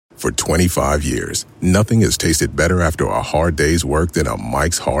For 25 years, nothing has tasted better after a hard day's work than a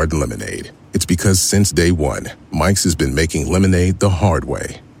Mike's Hard Lemonade. It's because since day one, Mike's has been making lemonade the hard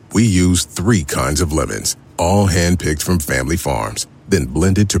way. We use 3 kinds of lemons, all hand-picked from family farms, then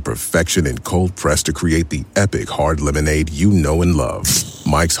blended to perfection and cold-pressed to create the epic hard lemonade you know and love.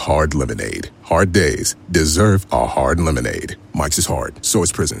 Mike's Hard Lemonade. Hard days deserve a hard lemonade. Mike's is hard, so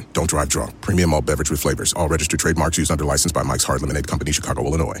is prison. Don't drive drunk. Premium malt beverage with flavors. All registered trademarks used under license by Mike's Hard Lemonade Company, Chicago,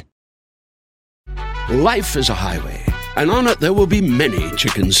 Illinois. Life is a highway, and on it there will be many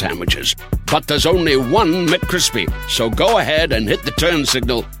chicken sandwiches. But there's only one McCrispy. So go ahead and hit the turn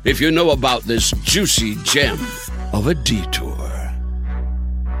signal if you know about this juicy gem of a detour.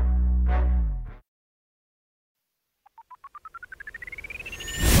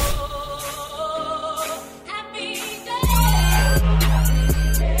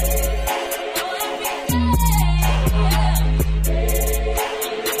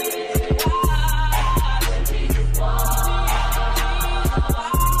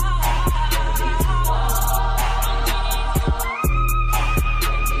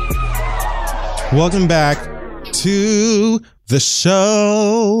 Welcome back to the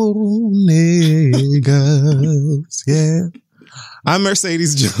show, niggas. Yeah. I'm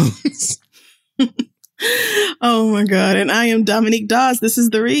Mercedes Jones. Oh my God. And I am Dominique Dawes. This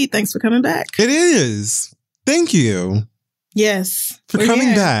is The Read. Thanks for coming back. It is. Thank you. Yes. For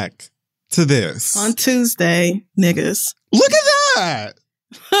coming back to this. On Tuesday, niggas. Look at that.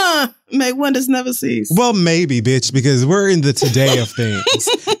 Huh. May wonders never cease. Well, maybe, bitch, because we're in the today of things.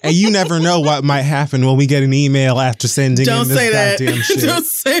 And you never know what might happen when we get an email after sending in this goddamn shit. Don't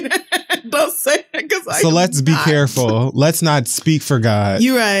say that. Don't say that. So let's be careful. Let's not speak for God.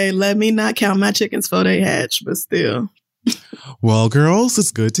 You're right. Let me not count my chickens before they hatch, but still. Well, girls,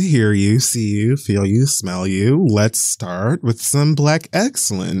 it's good to hear you, see you, feel you, smell you. Let's start with some Black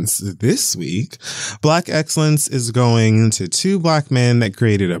excellence. This week, Black excellence is going to 2 Black men that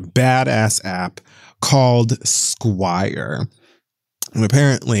created a badass app called Squire. And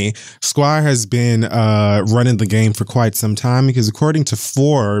apparently, Squire has been running the game for quite some time because according to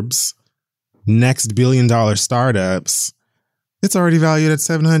Forbes, next billion-dollar startups, it's already valued at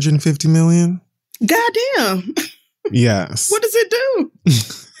 $750 million. Goddamn. Yes. What does it do?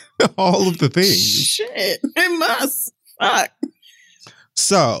 All of the things. Shit. It must. Fuck.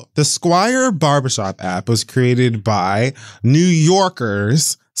 So, the Squire Barbershop app was created by New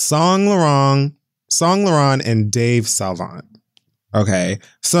Yorkers Song Laurent and Dave Salvant. Okay.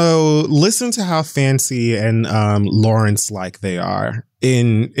 So, listen to how fancy and Lawrence-like they are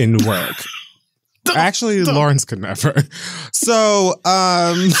in work. Actually, Lawrence could never. So,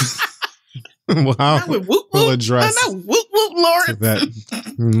 wow. We'll address Lawrence. Look at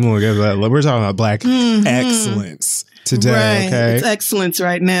that. We're talking about Black excellence today, right. okay? It's excellence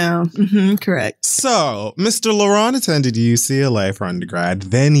right now. Mm-hmm, correct. So, Mr. Laurent attended UCLA for undergrad,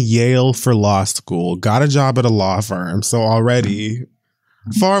 then Yale for law school, got a job at a law firm, so already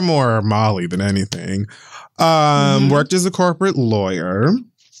far more Molly than anything. Worked as a corporate lawyer.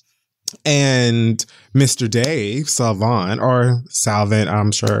 And Mr. Dave Salvant, or Salvant,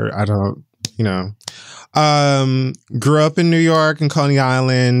 I'm sure, I don't, grew up in New York and Coney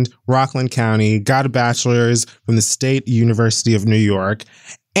Island, Rockland County, got a bachelor's from the State University of New York,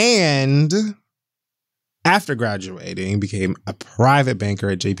 and after graduating, became a private banker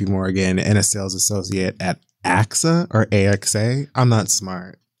at JP Morgan and a sales associate at AXA or AXA. I'm not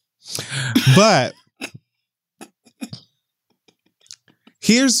smart. But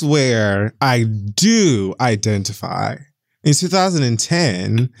here's where I do identify. In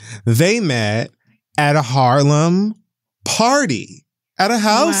 2010, they met at a Harlem party, at a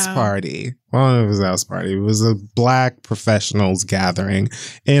house party. Well, it was a house party. It was a Black professionals gathering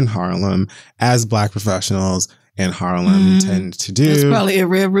in Harlem, as Black professionals in Harlem tend to do. It's probably a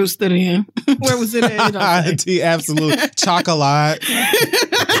Red Rooster then. Where was it at? The absolute chocolate.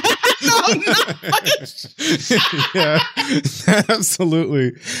 Yeah,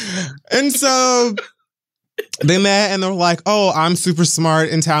 absolutely. And so they met and they were like, oh, I'm super smart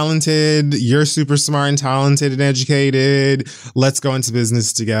and talented. You're super smart and talented and educated. Let's go into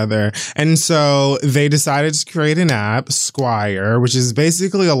business together. And so they decided to create an app, Squire, which is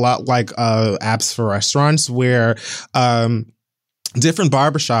basically a lot like apps for restaurants where different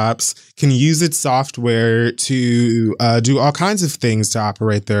barbershops can use its software to do all kinds of things to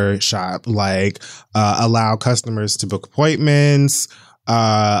operate their shop, like allow customers to book appointments,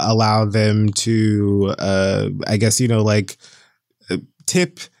 allow them to,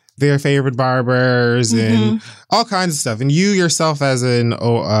 tip their favorite barbers and all kinds of stuff. And you yourself as an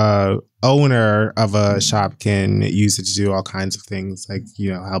owner of a shop can use it to do all kinds of things, like,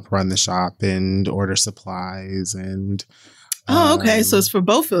 help run the shop and order supplies and okay. So it's for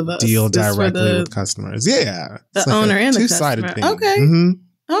both of us. Deal directly with customers. Yeah. The owner and the two-sided customer. thing. Okay.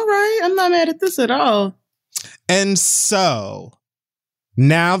 All right. I'm not mad at this at all. And so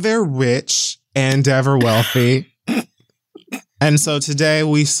now they're rich and ever wealthy. And so today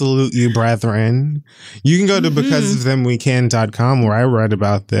we salute you, brethren. You can go to becauseofthemwecan.com where I read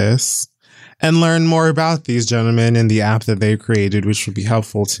about this and learn more about these gentlemen and the app that they created, which would be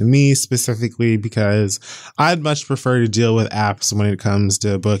helpful to me specifically because I'd much prefer to deal with apps when it comes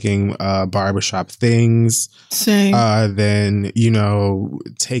to booking barbershop things. Same. Than,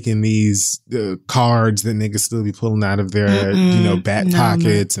 taking these cards that niggas still be pulling out of their, back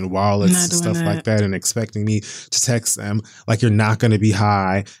pockets and wallets and stuff like that and expecting me to text them like you're not going to be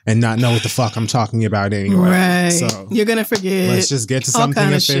high and not know what the fuck I'm talking about anyway. Right. So you're going to forget. Let's just get to something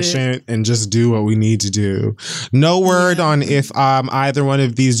efficient and just do what we need to do. No word on if either one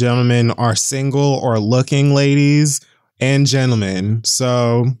of these gentlemen are single or looking, ladies and gentlemen.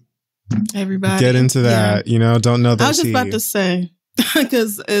 So everybody get into that. Don't know that. I was just about to say,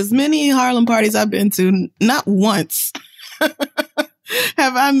 because as many Harlem parties I've been to, not once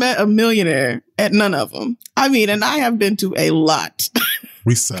have I met a millionaire at none of them. I mean, and I have been to a lot.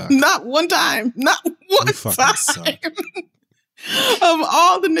 We suck. Not one time. Not one time. Suck. Of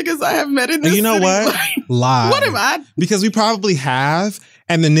all the niggas I have met in this you know city, what? Lie. What am I? Because we probably have,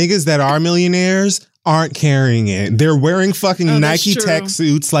 and the niggas that are millionaires aren't carrying it. They're wearing fucking Nike tech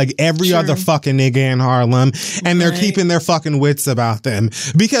suits like every other fucking nigga in Harlem, and they're keeping their fucking wits about them.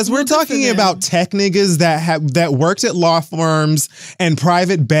 Because we're talking about tech niggas that worked at law firms and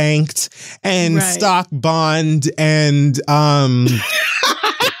private banked and stock bond and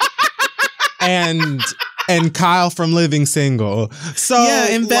and Kyle from Living Single. So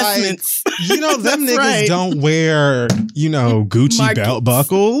investments. Them niggas don't wear, Gucci belt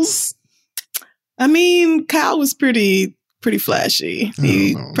buckles. I mean, Kyle was pretty flashy.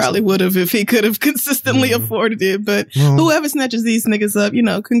 He probably would have if he could have consistently afforded it. But whoever snatches these niggas up,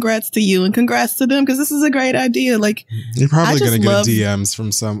 congrats to you and congrats to them because this is a great idea. Like, you're probably going to get DMs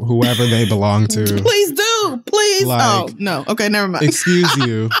from whoever they belong to. Please do. Please. No. Okay, never mind. Excuse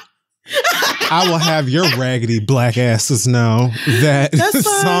you. I will have your raggedy black asses know that the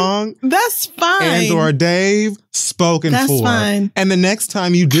song that's fine and or Dave spoken that's for. Fine. And the next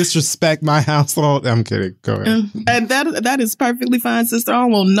time you disrespect my household, I'm kidding. Go ahead. And that is perfectly fine, sister. I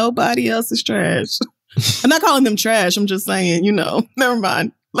don't want nobody else's trash. I'm not calling them trash. I'm just saying, never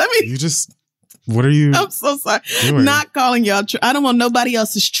mind. What are you? I'm so sorry. Doing? Not calling y'all. I don't want nobody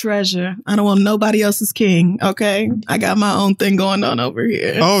else's treasure. I don't want nobody else's king. Okay. I got my own thing going on over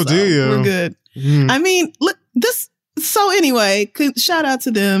here. Oh, do you? We're good. I mean, look, so anyway, shout out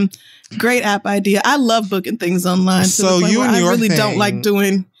to them. Great app idea. I love booking things online. So you and your thing. I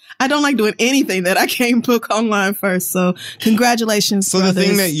don't like doing anything that I can't book online first. So congratulations. So brothers. The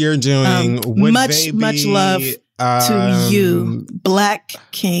thing that you're doing, would much love to you, Black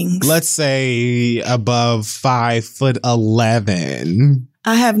Kings. Let's say above 5'11".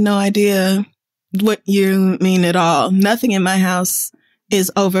 I have no idea what you mean at all. Nothing in my house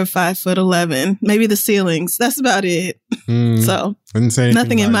is over 5'11". Maybe the ceilings. That's about it. So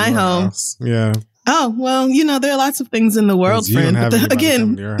nothing in my home. House. Yeah. Oh, well, there are lots of things in the world, friend. But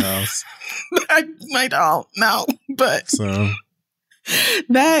again, to your house. I don't know, but so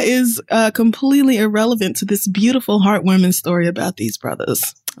that is completely irrelevant to this beautiful, heartwarming story about these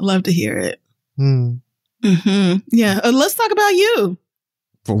brothers. I love to hear it. Yeah. Let's talk about you.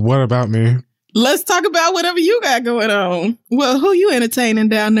 But what about me? Let's talk about whatever you got going on. Well, who you entertaining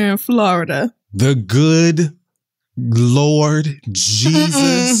down there in Florida? The good Lord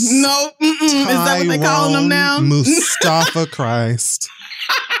Jesus. No. Is that what they calling him now? Mustafa Christ.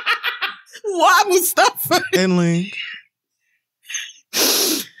 Why Mustafa? And Link.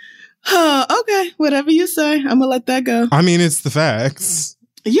 Okay, whatever you say. I'm gonna let that go. I mean, it's the facts.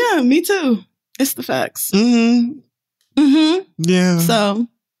 Yeah, me too. It's the facts. Yeah. So,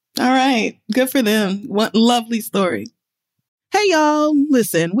 all right. Good for them. What lovely story. Hey, y'all.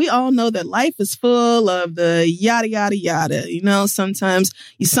 Listen, we all know that life is full of the yada, yada, yada. Sometimes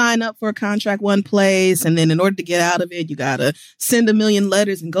you sign up for a contract one place, and then in order to get out of it, you got to send a million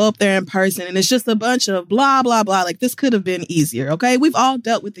letters and go up there in person. And it's just a bunch of blah, blah, blah. Like, this could have been easier. Okay. We've all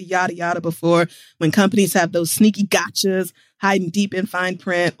dealt with the yada, yada before when companies have those sneaky gotchas hiding deep in fine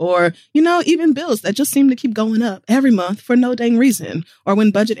print, or, even bills that just seem to keep going up every month for no dang reason. Or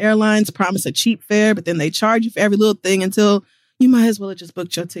when budget airlines promise a cheap fare, but then they charge you for every little thing until you might as well have just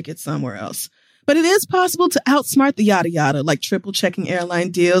booked your ticket somewhere else. But it is possible to outsmart the yada yada, like triple checking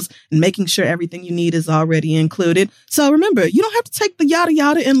airline deals and making sure everything you need is already included. So remember, you don't have to take the yada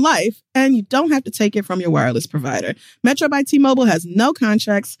yada in life, and you don't have to take it from your wireless provider. Metro by T-Mobile has no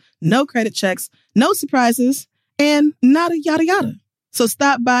contracts, no credit checks, no surprises, and not a yada yada. So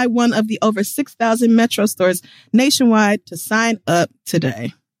stop by one of the over 6,000 Metro stores nationwide to sign up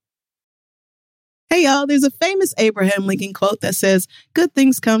today. Hey, y'all, there's a famous Abraham Lincoln quote that says, "Good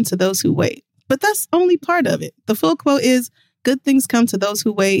things come to those who wait." But that's only part of it. The full quote is, "Good things come to those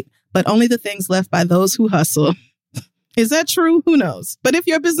who wait, but only the things left by those who hustle." Is that true? Who knows? But if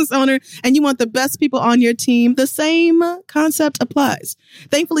you're a business owner and you want the best people on your team, the same concept applies.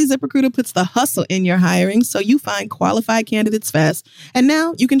 Thankfully, ZipRecruiter puts the hustle in your hiring so you find qualified candidates fast. And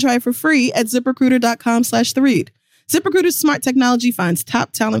now you can try it for free at ZipRecruiter.com/theread. ZipRecruiter's smart technology finds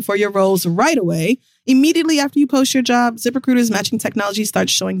top talent for your roles right away. Immediately after you post your job, ZipRecruiter's matching technology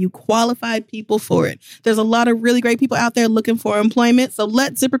starts showing you qualified people for it. There's a lot of really great people out there looking for employment, so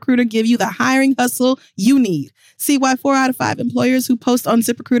let ZipRecruiter give you the hiring hustle you need. See why 4 out of 5 employers who post on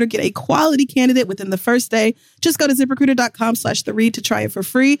ZipRecruiter get a quality candidate within the first day. Just go to ZipRecruiter.com/theread to try it for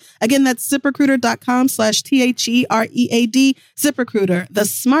free. Again, that's ZipRecruiter.com/THEREAD. ZipRecruiter, the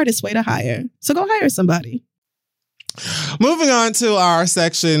smartest way to hire. So go hire somebody. Moving on to our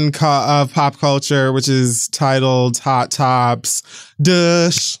section of pop culture, which is titled Hot Tops.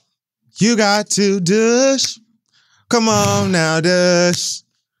 Dush. You got to dush. Come on now, dush.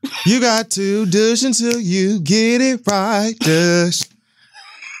 You got to dush until you get it right. Dush.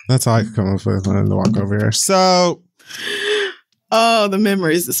 That's all I could come up with when I walk over here. So. Oh, the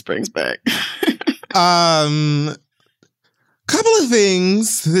memories this brings back. Couple of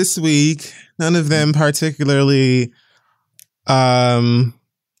things this week. None of them particularly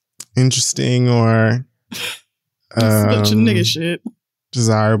interesting or a bunch of nigga shit.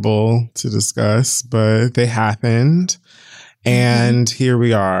 Desirable to discuss, but they happened. And here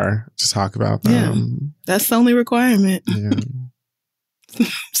we are to talk about them. Yeah, that's the only requirement. Yeah.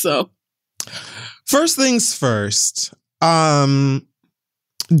 So, first things first.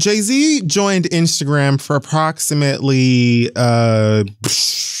 Jay-Z joined Instagram for approximately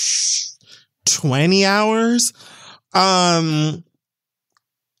 20 hours.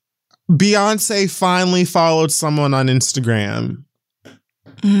 Beyoncé finally followed someone on Instagram.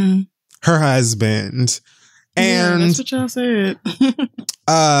 Mm. Her husband. And that's what y'all said.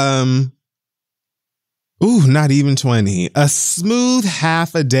 Not even 20. A smooth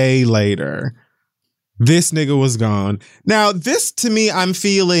half a day later, this nigga was gone. Now, this to me, I'm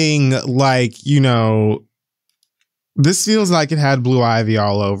feeling like, this feels like it had Blue Ivy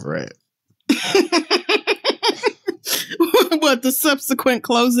all over it. What, the subsequent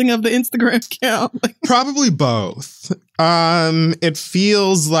closing of the Instagram account? Probably both. It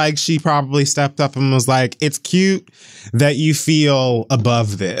feels like she probably stepped up and was like, it's cute that you feel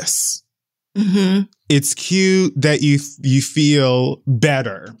above this. Mm-hmm. It's cute that you feel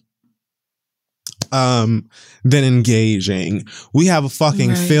better than engaging. We have a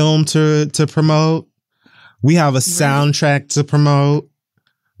fucking film to promote. We have a soundtrack to promote.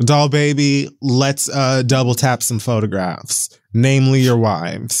 Doll baby, let's double tap some photographs, namely your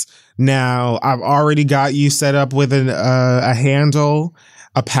wives. Now, I've already got you set up with a handle,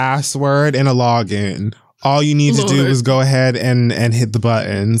 a password, and a login. All you need to do is go ahead and hit the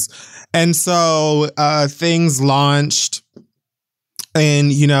buttons. And so things launched.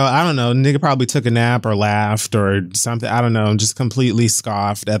 And, I don't know, nigga probably took a nap or laughed or something. I don't know, just completely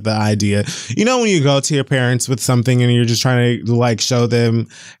scoffed at the idea. When you go to your parents with something and you're just trying to show them,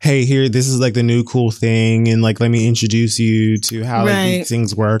 hey, here, this is the new cool thing. And let me introduce you to how these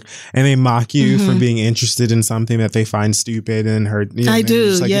things work. And they mock you for being interested in something that they find stupid and hurt. I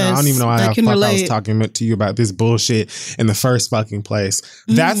do, yes. I don't even know how the fuck I was talking to you about this bullshit in the first fucking place.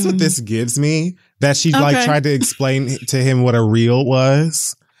 That's what this gives me. That she tried to explain to him what a reel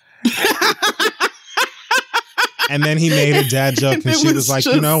was. And then he made a dad joke and she was like,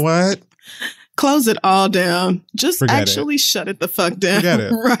 you know what? Close it all down. Just shut it the fuck down. Forget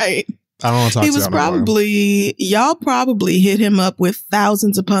it. Right. I don't want to talk to you. Y'all probably hit him up with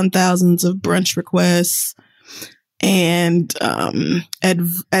thousands upon thousands of brunch requests and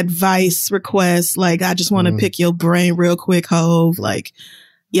advice requests. I just want to pick your brain real quick, Hove.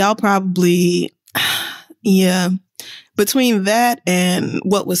 Y'all probably, between that and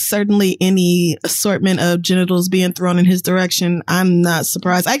what was certainly any assortment of genitals being thrown in his direction, I'm not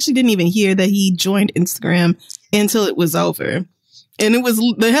surprised. I actually didn't even hear that he joined Instagram until it was over. And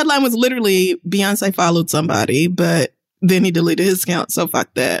the headline was literally Beyonce followed somebody, but then he deleted his account. So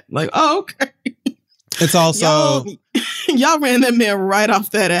fuck that. Okay. It's also Y'all ran that man right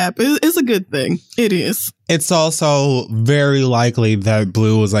off that app. It's a good thing. It is. It's also very likely that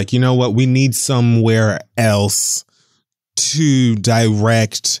Blue was like, you know what? We need somewhere else to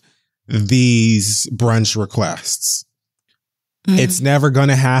direct these brunch requests. It's never going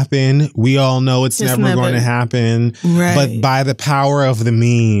to happen. We all know it's never going to happen. Right. But by the power of the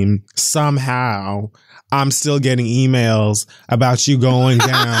meme, somehow I'm still getting emails about you going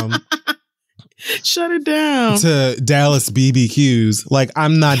down. Shut it down. To Dallas BBQs. Like,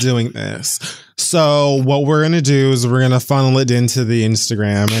 I'm not doing this. So what we're going to do is we're going to funnel it into the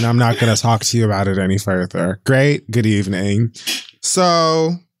Instagram, and I'm not going to talk to you about it any further. Great. Good evening.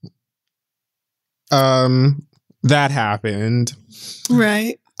 So, that happened.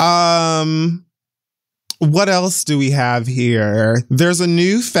 Right. What else do we have here? There's a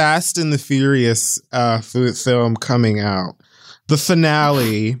new Fast and the Furious film coming out. The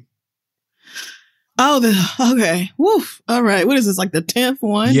finale. Oh, okay. Woof. All right. What is this? Like the 10th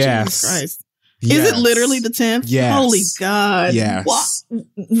one? Yes. Jesus Christ. Yes. Is it literally the 10th? Yes. Holy God. Yes.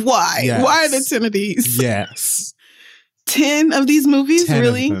 Why? Yes. Why are there 10 of these? Yes. 10 of these movies? 10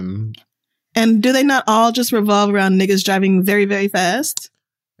 really? of them. And do they not all just revolve around niggas driving very, very fast?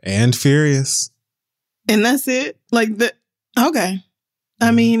 And furious. And that's it? Okay.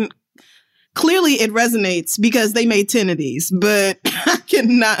 I mean, clearly it resonates because they made 10 of these, but I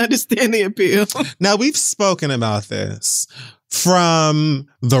cannot understand the appeal. Now, we've spoken about this. From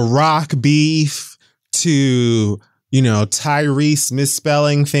The Rock beef to, Tyrese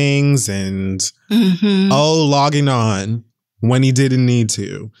misspelling things and, logging on when he didn't need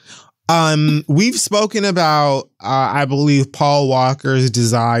to. We've spoken about, I believe, Paul Walker's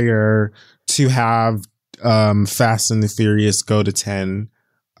desire to have Fast and the Furious go to 10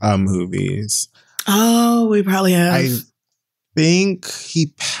 movies. Oh, we probably have. I think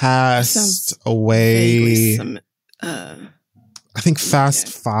he passed away. I think Fast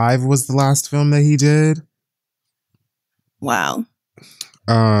 5 was the last film that he did. Wow.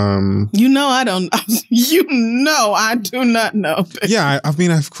 I don't. I do not know. Yeah, I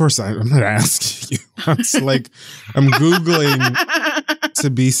mean, of course, I'm not asking you. It's like I'm Googling to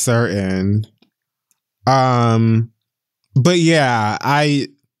be certain. But yeah,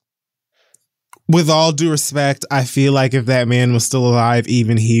 with all due respect, I feel like if that man was still alive,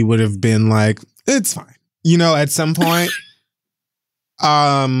 even he would have been like, it's fine. At some point.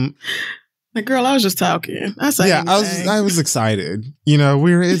 Like, girl, I was just talking. I was excited.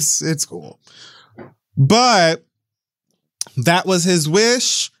 It's cool. But that was his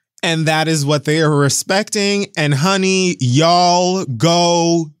wish, and that is what they are respecting. And honey, y'all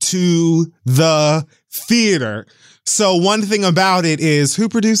go to the theater. So one thing about it is, who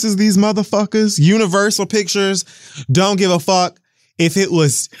produces these motherfuckers? Universal Pictures don't give a fuck if it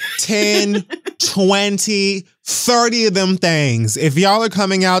was 10, 20, 30 of them things. If y'all are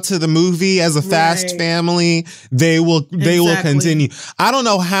coming out to the movie as a fast family, they will continue. I don't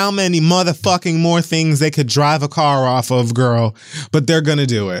know how many motherfucking more things they could drive a car off of, girl, but they're gonna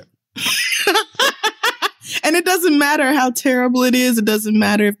do it. And it doesn't matter how terrible it is. It doesn't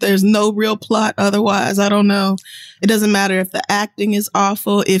matter if there's no real plot otherwise. I don't know. It doesn't matter if the acting is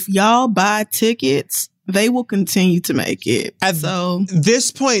awful. If y'all buy tickets, they will continue to make it. At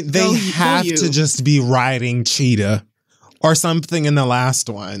this point, they have to just be riding Cheetah or something in the last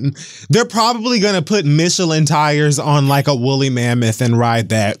one. They're probably going to put Michelin tires on like a woolly mammoth and ride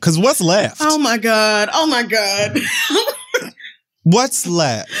that. Because what's left? Oh my God. What's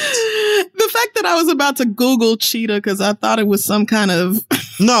left? The fact that I was about to Google cheetah because I thought it was some kind of...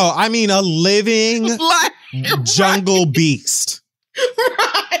 No, I mean a living jungle beast.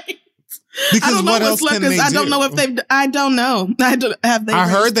 Right. Because what else can they do? I don't know if they've... I don't know. I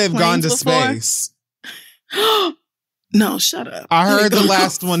heard they've gone to space. No, shut up. I heard the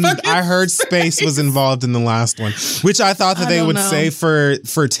last one. I heard space was involved in the last one, which I thought that they would save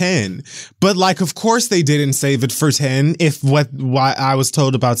for 10. But like, of course they didn't save it for 10 if what I was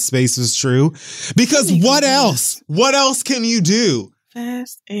told about space was true. Because what else? What else can you do?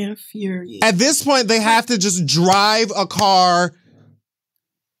 Fast and Furious. At this point, they have to just drive a car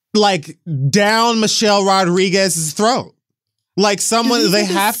like down Michelle Rodriguez's throat. Like they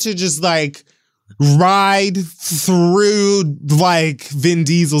have to just like ride through like Vin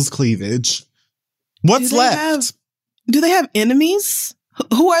Diesel's cleavage. What's left? Do they have enemies?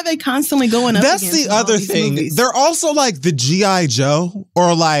 Who are they constantly going up against? That's the other thing. Movies? They're also like the G.I. Joe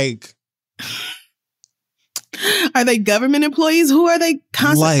or like... Are they government employees? Who are they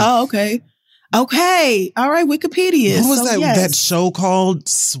constantly... Oh, okay. Okay. All right, Wikipedia. What was that show called?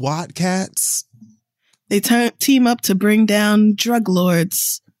 SWAT Cats? They team up to bring down drug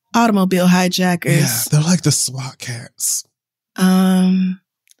lords. automobile hijackers. Yeah, they're like the SWAT cats.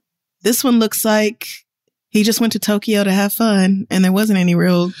 This one looks like he just went to Tokyo to have fun, and there wasn't any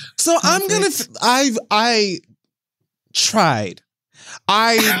real. So conflict. I tried.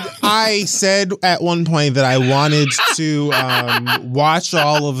 I said at one point that I wanted to watch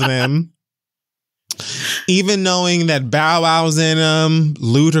all of them, even knowing that Bow Wow's in them,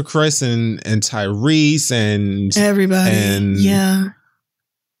 Ludacris and Tyrese and everybody, and yeah.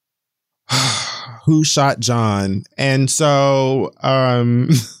 Who shot John? And so,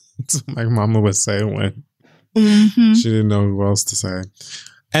 that's what my mama would say when she didn't know who else to say.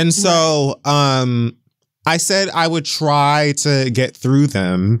 And so, I said I would try to get through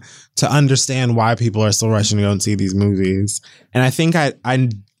them to understand why people are still rushing to go and see these movies. And I think I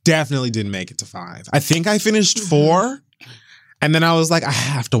definitely didn't make it to 5. I think I finished 4. And then I was like, I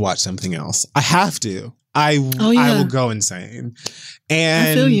have to watch something else. I have to. I will go insane. And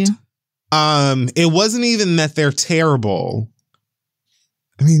I feel you. It wasn't even that they're terrible.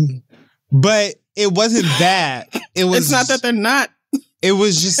 I mean, but it wasn't that. It was. It's not that they're not. It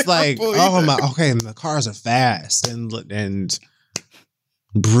was just like, oh my, okay, and the cars are fast and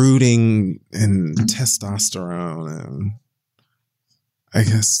brooding and testosterone and I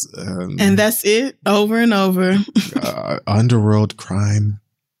guess. And that's it, over and over. Underworld crime.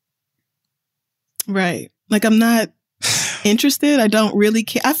 Right. Like, I'm not interested. I don't really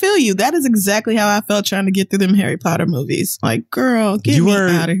care. I feel you. That is exactly how I felt trying to get through them Harry Potter movies. Like, girl, get me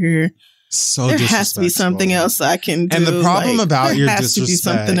out of here. So there has to be something else I can do. And the problem about your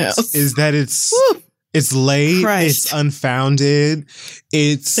disrespect is that it's late, it's unfounded,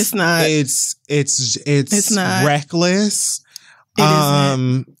 it's not. It's not reckless.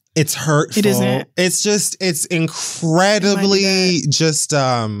 It's hurtful. It isn't. It's incredibly just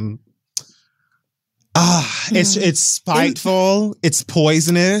it's spiteful, it's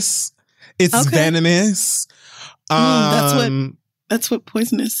poisonous, it's venomous. That's what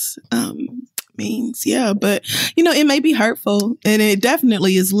poisonous means. Yeah, but it may be hurtful and it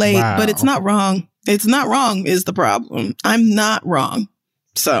definitely is late, but it's not wrong. It's not wrong is the problem. I'm not wrong.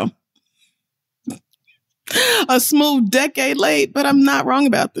 So a smooth decade late, but I'm not wrong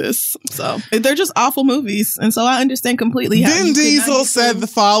about this. So they're just awful movies. And so I understand completely how Vin Diesel said the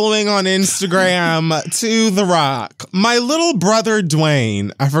following on Instagram to The Rock. My little brother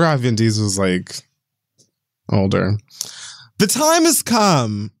Dwayne. I forgot Vin Diesel was like older. The time has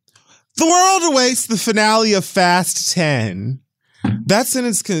come. The world awaits the finale of Fast 10. That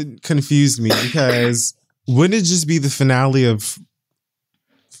sentence confused me because wouldn't it just be the finale of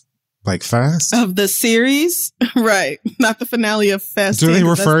like Fast? Of the series? Right. Not the finale of Fast 10. Do they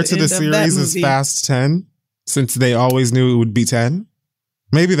refer to the series as Fast 10 since they always knew it would be 10?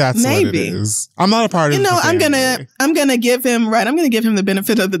 Maybe that's what it is. I'm not a part of the family. I'm gonna give him the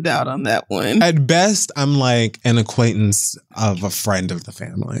benefit of the doubt on that one. At best, I'm like an acquaintance of a friend of the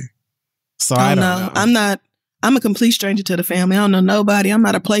family. So I don't know. I'm a complete stranger to the family. I don't know nobody. I'm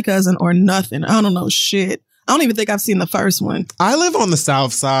not a play cousin or nothing. I don't know shit. I don't even think I've seen the first one. I live on the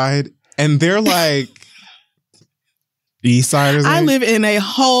South Side and they're like East Siders. I live in a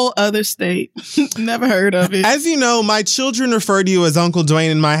whole other state. Never heard of it. As you know, my children refer to you as Uncle Dwayne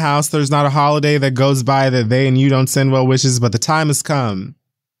in my house. There's not a holiday that goes by that they and you don't send well wishes, but the time has come.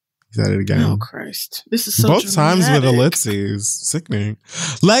 Is that it again? Oh, Christ. This is so both dramatic. times with ellipses. Sickening.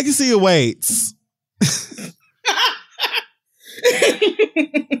 Legacy awaits.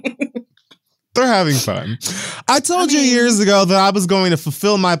 They're having fun. I told you years ago that I was going to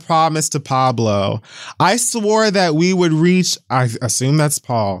fulfill my promise to Pablo. I swore that we would reach, I assume that's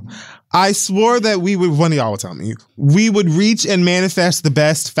Paul. I swore that we would, one of y'all will tell me, we would reach and manifest the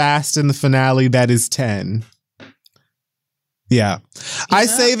best Fast in the finale that is 10. Yeah. I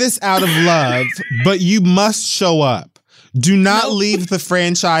say this out of love, but you must show up. Do not leave the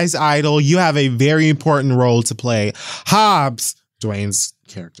franchise idle. You have a very important role to play. Hobbs, Dwayne's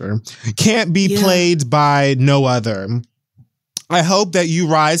character, can't be played by no other. I hope that you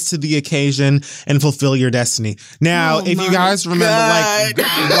rise to the occasion and fulfill your destiny. Now, if you guys remember,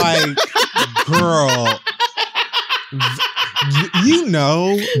 like, girl, you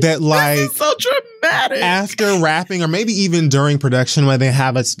know that, like, this is so dramatic. After rapping, or maybe even during production, when they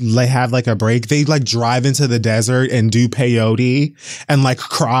have like a break, they like drive into the desert and do peyote and like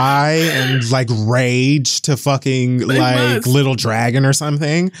cry and like rage to fucking Little Dragon or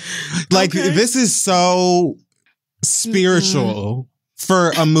something. Like, this is so spiritual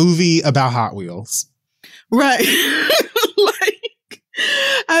for a movie about Hot Wheels. Right.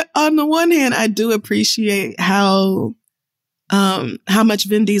 On the one hand, I do appreciate how how much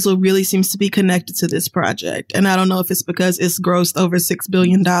Vin Diesel really seems to be connected to this project. And I don't know if it's because it's grossed over $6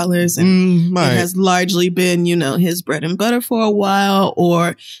 billion and it has largely been, his bread and butter for a while,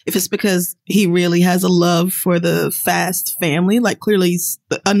 or if it's because he really has a love for the Fast family. Like, clearly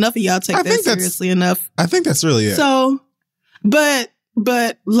enough of y'all take that seriously enough. I think that's really it. So, but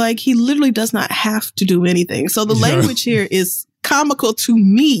like, he literally does not have to do anything. So the language here is comical to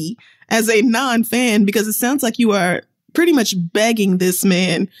me as a non-fan, because it sounds like you are pretty much begging this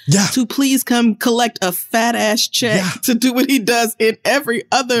man to please come collect a fat ass check to do what he does in every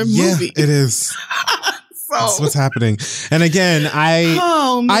other movie. Yeah, it is. That's what's happening. And again, I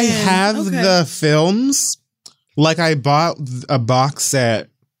have the films. Like, I bought a box set.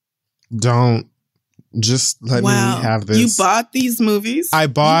 Don't just let me have this. You bought these movies? I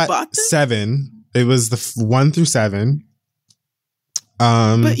bought 7. It was the 1 through 7.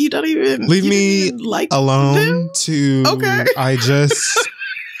 But you don't even leave me alone them? To. Okay. I just.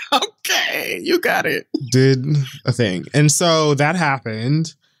 Okay, you got it. Did a thing, and so that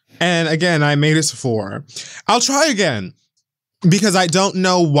happened. And again, I made it to 4. I'll try again. Because I don't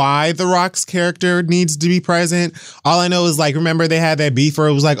know why The Rock's character needs to be present. All I know is, like, remember they had that beef where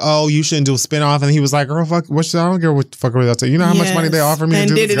it was like, oh, you shouldn't do a spinoff. And he was like, girl, fuck, I don't care what the fuck I'll tell you. You know how much money they offer me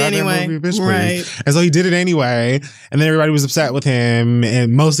to do this goddamn movie? Bitch, please. And so he did it anyway. And then everybody was upset with him.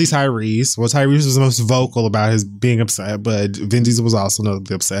 And mostly Tyrese. Well, Tyrese was the most vocal about his being upset. But Vin Diesel was also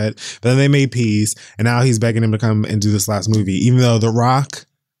notably upset. But then they made peace. And now he's begging him to come and do this last movie. Even though The Rock...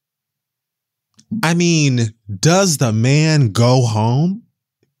 I mean, does the man go home?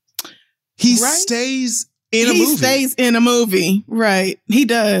 He stays in a movie. He stays in a movie. Right. He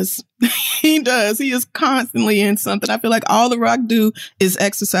does. He does. He is constantly in something. I feel like all The Rock do is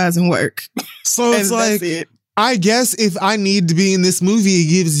exercise and work. So it's like, I guess if I need to be in this movie, it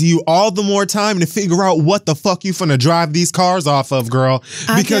gives you all the more time to figure out what the fuck you finna drive these cars off of, girl.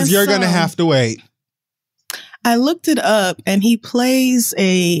 Because you're going to have to wait. I looked it up, and he plays a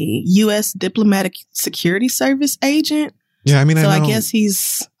U.S. Diplomatic Security Service agent. Yeah, I mean, so I know. I guess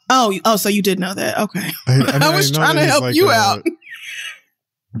he's... Oh, so you did know that. Okay. I was trying to help you out.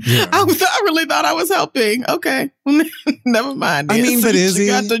 Yeah. I really thought I was helping. Okay. Never mind. I mean, but is he?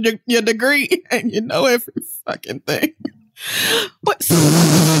 You got your degree, and you know every fucking thing. What?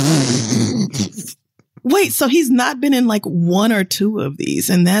 Wait, so he's not been in like 1 or 2 of these,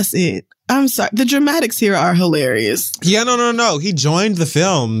 and that's it. I'm sorry. The dramatics here are hilarious. Yeah, no. He joined the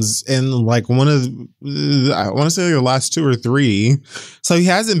films in like one of, I want to say the last 2 or 3. So he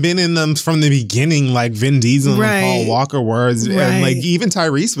hasn't been in them from the beginning, like Vin Diesel and Paul Walker were. And like even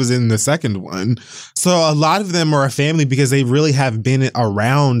Tyrese was in the second one. So a lot of them are a family because they really have been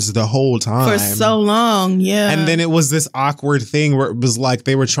around the whole time. For so long, yeah. And then it was this awkward thing where it was like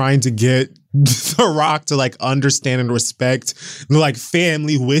they were trying to get The Rock to like understand and respect like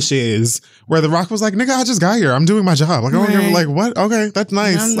family wishes, where The Rock was like, nigga, I just got here, I'm doing my job, like I don't give, like, what? Okay, that's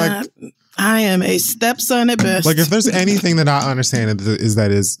nice. I am a stepson at best. Like, if there's anything that I understand is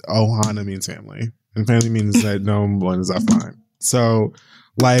that Ohana means family, and family means that no one is fine. So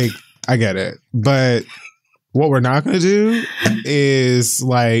like I get it, but what we're not gonna do is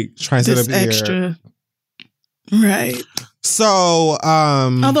like try and set up extra here. Right. So,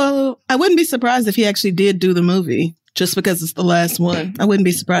 although I wouldn't be surprised if he actually did do the movie, just because it's the last one. I wouldn't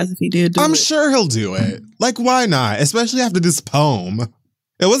be surprised if he did do it. I'm sure he'll do it. Like, why not? Especially after this poem.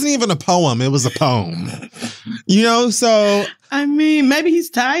 It wasn't even a poem. It was a poem. So. I mean, maybe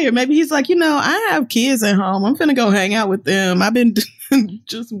he's tired. Maybe he's like, I have kids at home. I'm finna go hang out with them. I've been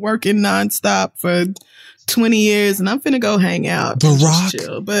just working nonstop for 20 years, and I'm finna go hang out. The Rock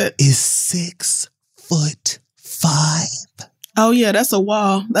chill, is 6'5". Oh yeah, that's a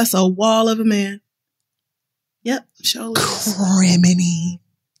wall. That's a wall of a man. Yep, surely. Criminy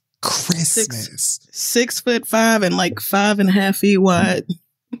Christmas. 6'5" and like 5.5 feet wide.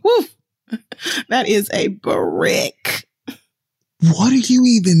 Woo! That is a brick. How do you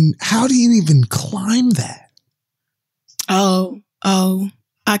even climb that? Oh,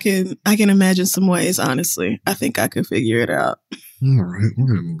 I can imagine some ways, honestly. I think I could figure it out. All right, we're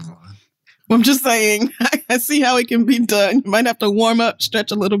gonna move on. I'm just saying, I see how it can be done. You might have to warm up,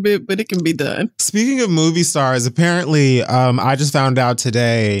 stretch a little bit, but it can be done. Speaking of movie stars, apparently, I just found out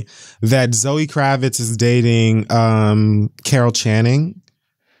today that Zoe Kravitz is dating Carol Channing.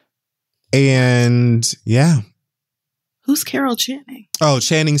 And yeah. Who's Carol Channing? Oh,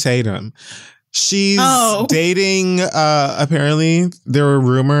 Channing Tatum. She's dating, apparently there were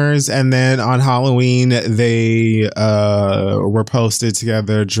rumors, and then on Halloween they were posted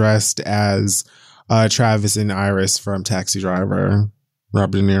together dressed as Travis and Iris from Taxi Driver.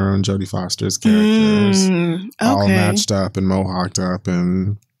 Robert De Niro and Jodie Foster's characters. All Okay. matched up and mohawked up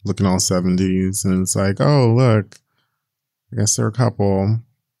and looking all 70s. And it's like, oh, look, I guess they're a couple.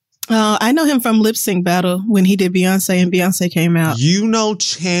 I know him from Lip Sync Battle when he did Beyonce and Beyonce came out. You know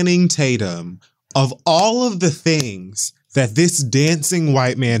Channing Tatum, of all of the things that this dancing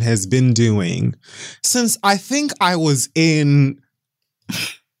white man has been doing since I think I was in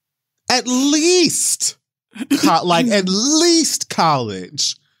at least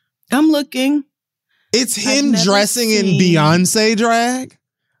college. I'm looking. It's I've him never dressing in seen- Beyonce drag.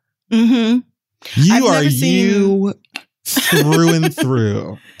 Mm-hmm. You I've are never seen- you through and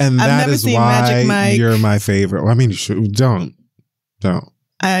through. And I've that never is seen why Magic Mike. you're my favorite. Well, I mean, you should, don't. No,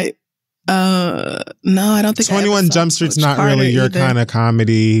 I don't think 21 Jump Street's not really your kind of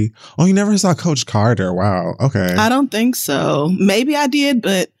comedy. Oh, you never saw Coach Carter. Wow. Okay. I don't think so. Maybe I did,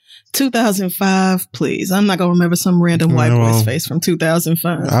 but 2005, please. I'm not going to remember some random white boy's face from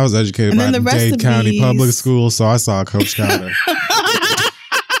 2005. I was educated And by then the rest Dade of County these- Public School, so I saw Coach Carter.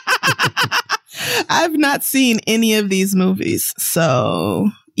 I've not seen any of these movies. So,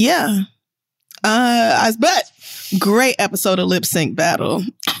 yeah. But great episode of Lip Sync Battle.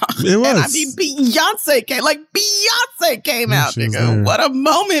 It was. And I mean, Beyonce came out, she was nigga. there. What a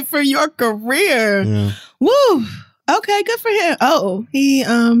moment for your career. Yeah. Woo. Okay, good for him. Oh, he,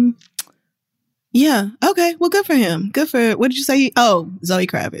 yeah. Okay, well, good for him. Good for, what did you say? Zoe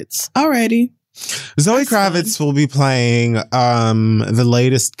Kravitz. Alrighty. Zoe That's Kravitz will be playing the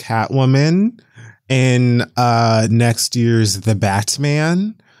latest Catwoman in next year's The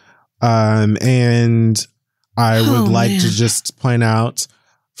Batman. And I would like to just point out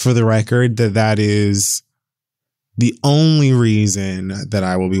for the record that is the only reason that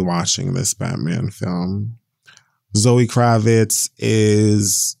I will be watching this Batman film. Zoe Kravitz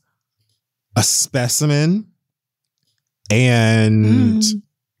is a specimen, and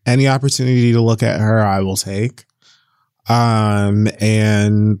any opportunity to look at her, I will take. And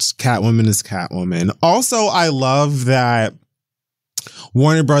Catwoman is Catwoman. Also, I love that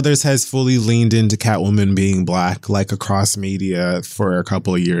Warner Brothers has fully leaned into Catwoman being black, like across media for a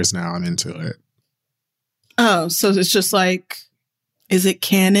couple of years now. I'm into it. Oh, so it's just like, is it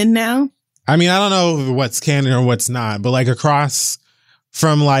canon now? I mean, I don't know what's canon or what's not, but like across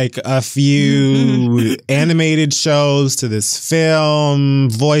from like a few animated shows to this film,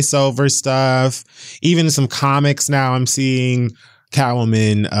 voiceover stuff, even some comics now I'm seeing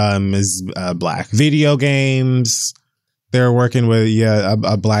Catwoman is black. Video games, they're working with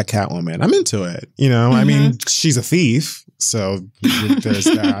a black Catwoman. I'm into it. You know, I mean, she's a thief, so there's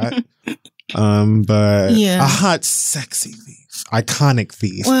that. But Yeah. a hot, sexy thief, iconic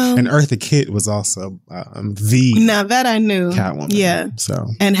thief. Well- And Eartha Kitt was also the Now that I knew. Catwoman. Yeah. So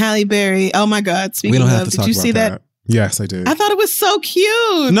And Halle Berry. Oh my God. we Speaking don't have of, to did talk you about see that? Yes, I did. I thought it was so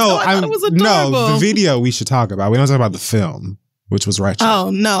cute. No, I thought it was adorable. no, the video we should talk about. We don't talk about the film, which was wretched. Oh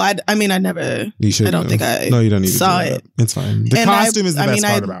no, I mean I never You should. I don't think I No, you don't need saw to do it. that. It's fine. The And costume is the I best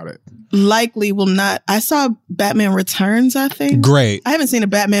mean, part about it. likely will not. I saw Batman Returns, I think. Great. I haven't seen a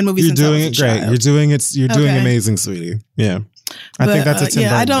Batman movie You're since I doing was it a great. child. You're doing it. You're doing Okay. amazing, sweetie. Yeah. I think But, that's a Tim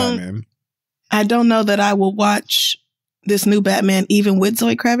yeah, I Burton don't- Batman. I don't know that I will watch this new Batman even with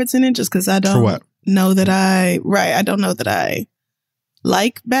Zoe Kravitz in it, just because I don't For what? know that I don't know that I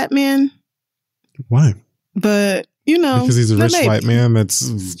like Batman. Why? But you know, Because he's a rich maybe. white man that's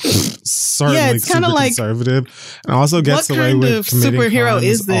certainly Yeah, it's kinda super like, conservative and also gets what away kind with of committing superhero crimes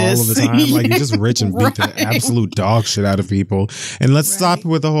is all of the this? time. Like he's just rich and beat the Right. absolute dog shit out of people. And let's stop Right.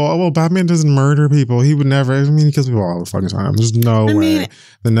 with the whole, oh, well, Batman doesn't murder people. He would never. I mean, he kills people all the fucking time. There's no way mean-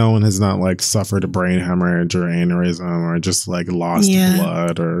 that no one has not like suffered a brain hemorrhage or aneurysm or just like lost Yeah.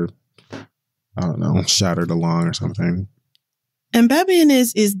 blood or I don't know, shattered a lung or something. And Batman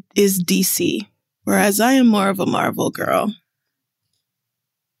is DC, whereas I am more of a Marvel girl.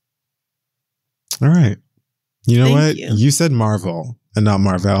 All right. You know Thank what? you. said Marvel and not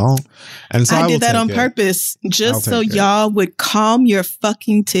Marvel. And so I I will did that take on it. purpose just I'll so take it. y'all would calm your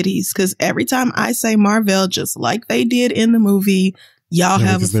fucking titties. Because every time I say Marvel, just like they did in the movie, y'all Yeah,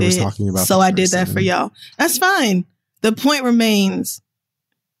 have a because they were fit. talking about So the I did that person. for y'all. That's fine. The point remains.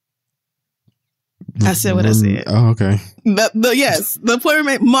 I said what I said. Oh, okay. Yes, the point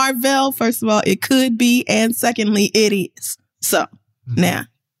remains. Marvel, first of all, it could be, and secondly, it is. So now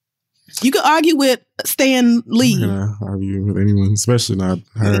you could argue with Stan I'm Lee. not gonna argue with anyone, especially not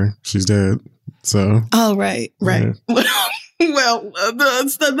her. She's dead. So Oh, right. Well,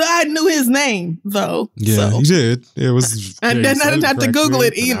 I knew his name though. yeah, So. you did. It was. And yeah, then you I didn't said have to Google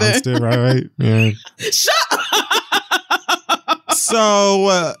it correctly, either. pronounced it right. Yeah. Shut up.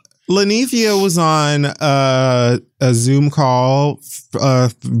 So Lanithia was on a Zoom call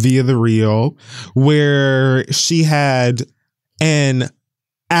via The Real where she had an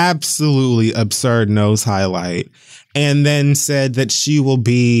absolutely absurd nose highlight and then said that she will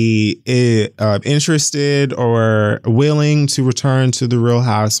be interested or willing to return to The Real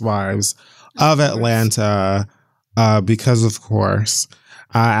Housewives of Atlanta because, of course,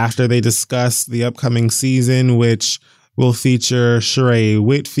 after they discuss the upcoming season, which will feature Sheree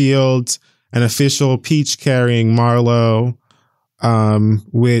Whitfield, an official peach-carrying Marlo,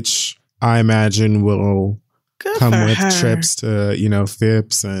 which I imagine will come with trips to,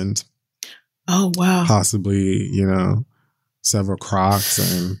 Phipps and possibly, several Crocs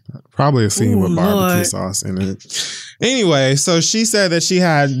and probably a scene with barbecue sauce in it. Anyway, so she said that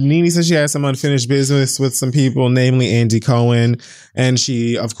Nene said she had some unfinished business with some people, namely Andy Cohen. And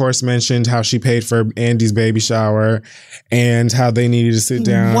she, of course, mentioned how she paid for Andy's baby shower and how they needed to sit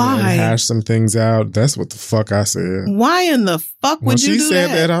down and hash some things out. That's what the fuck I said. Why in the fuck would you do that? When she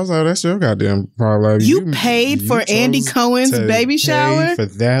said that, I was like, that's your goddamn problem. You paid for Andy Cohen's baby shower? For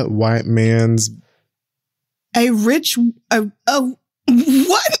that white man's... What?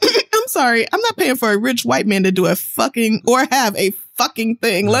 I'm sorry. I'm not paying for a rich white man to do a fucking or have a fucking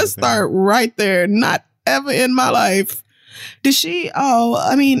thing. Let's start right there. Not ever in my life. Did she? Oh,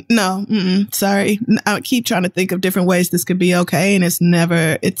 I mean, no. Sorry. I keep trying to think of different ways this could be okay, and it's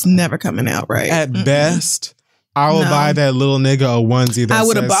never coming out right. At best, I will buy that little nigga a onesie that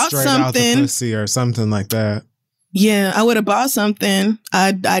says bought straight something. out the pussy or something like that. Yeah, I would have bought something.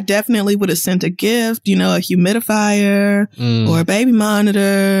 I definitely would have sent a gift, a humidifier or a baby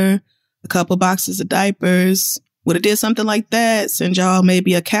monitor, a couple boxes of diapers. Would have did something like that. Send y'all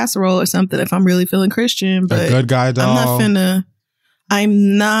maybe a casserole or something if I'm really feeling Christian. But a good guy doll.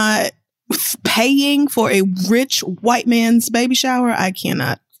 I'm not paying for a rich white man's baby shower. I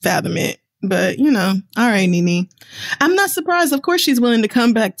cannot fathom it. But, all right, Nene. I'm not surprised. Of course, she's willing to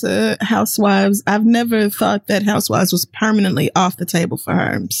come back to Housewives. I've never thought that Housewives was permanently off the table for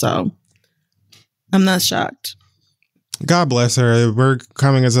her. So I'm not shocked. God bless her. We're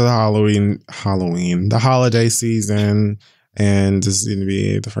coming into the holiday season. And this is going to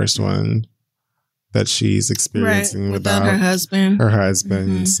be the first one that she's experiencing without her husband.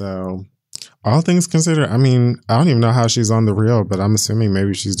 Mm-hmm. So... all things considered, I mean, I don't even know how she's on The Real, but I'm assuming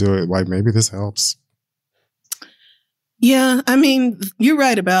maybe she's doing it. Maybe this helps. Yeah, I mean, you're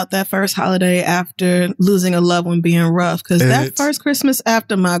right about that first holiday after losing a loved one being rough. Because that first Christmas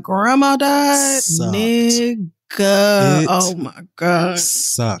after my grandma died, nigga, oh my God.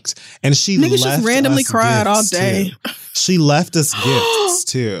 Sucked. And she niggas just randomly cried all day. Too. She left us gifts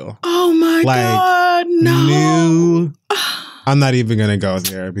too. Oh my God, no. I'm not even going to go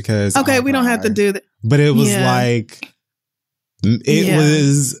there because... okay, we don't have to do that. But it was it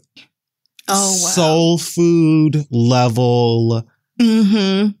was soul food level,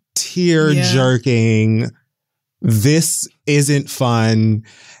 tear-jerking. This isn't fun.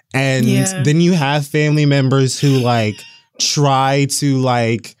 And then you have family members who try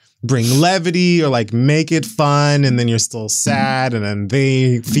to bring levity or make it fun, and then you're still sad, and then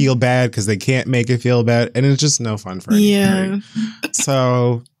they feel bad because they can't make it feel bad, and it's just no fun for anybody.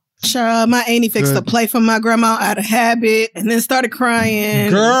 So, child, my auntie fixed a plate for my grandma out of habit, and then started crying.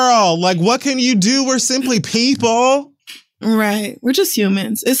 Girl, what can you do? We're simply people, right? We're just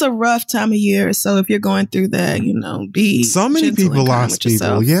humans. It's a rough time of year, so if you're going through that, be so many people lost people.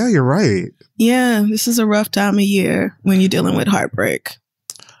 Yourself. Yeah, you're right. Yeah, this is a rough time of year when you're dealing with heartbreak.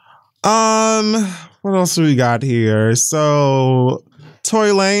 What else do we got here? So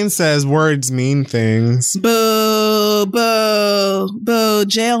Tory Lanez says words mean things. Boo, boo, boo.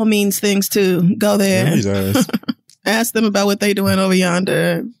 Jail means things too. Go there. Yeah, he does. Ask them about what they doing over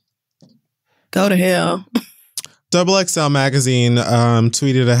yonder. Go to hell. XXL Magazine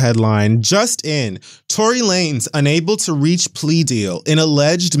tweeted a headline, just in, Tory Lanez unable to reach plea deal in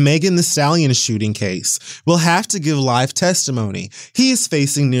alleged Megan Thee Stallion shooting case will have to give live testimony. He is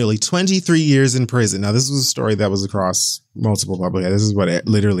facing nearly 23 years in prison. Now, this was a story that was across multiple public. This is what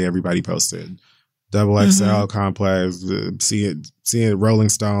literally everybody posted. XXL, Complex, See It, Rolling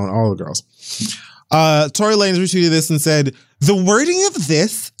Stone, all the girls. Tory Lanez retweeted this and said, the wording of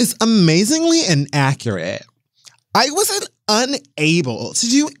this is amazingly inaccurate. I was unable to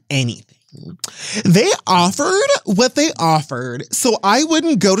do anything. They offered what they offered, so I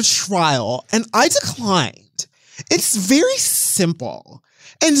wouldn't go to trial, and I declined. It's very simple.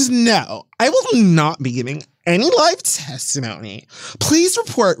 And no, I will not be giving any live testimony. Please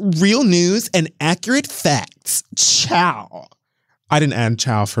report real news and accurate facts. Ciao. I didn't add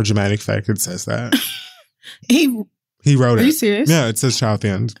ciao for dramatic effect. It says that. He wrote it. Are you serious? Yeah, it says ciao at the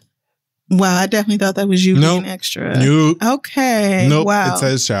end. Wow, I definitely thought that was you being extra. Nope. Okay. Nope. Wow. It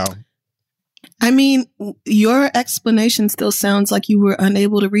says child. I mean, your explanation still sounds like you were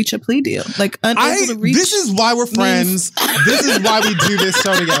unable to reach a plea deal. Like unable to reach. This is why we're friends. This is why we do this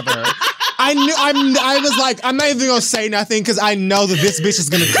show together. I was like, I'm not even gonna say nothing because I know that this bitch is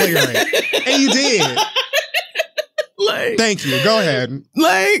gonna clear it. And you did. Like, thank you. Go ahead.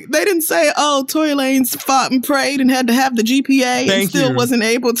 Like, they didn't say, oh, Tory Lanez fought and prayed and had to have the GPA and still wasn't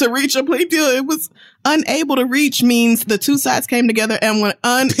able to reach a plea deal. It was unable to reach means the two sides came together and were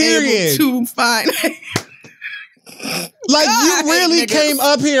unable to find. Like, you really came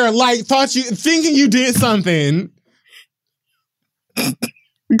up here, like, thinking you did something.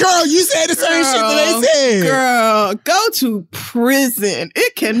 Girl, you said the same shit that they said. Girl, go to prison.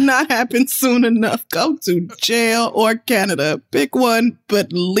 It cannot happen soon enough. Go to jail or Canada. Pick one,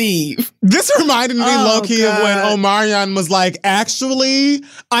 but leave. This reminded me low-key of when Omarion was like, actually,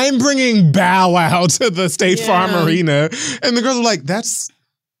 I'm bringing Bow Wow to the State Farm Arena. And the girls were like, that's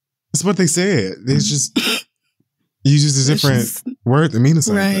what they said. It's just, you used a different word that means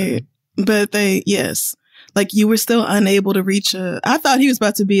something. Right. But like you were still unable to reach I thought he was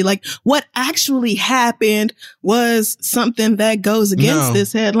about to be like, what actually happened was something that goes against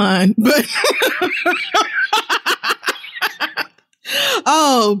this headline. But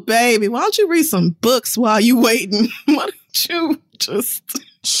oh, baby, why don't you read some books while you waiting? Why don't you just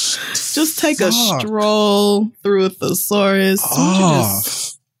take a stroll through a thesaurus?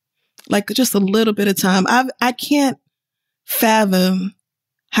 Just a little bit of time. I can't fathom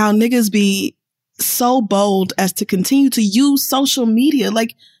how niggas be so bold as to continue to use social media.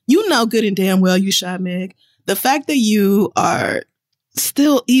 Like, you know good and damn well you shot Meg. The fact that you are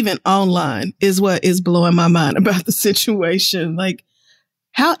still even online is what is blowing my mind about the situation. Like,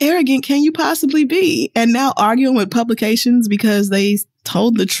 how arrogant can you possibly be? And now arguing with publications because they